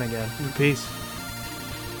to listen again. Peace.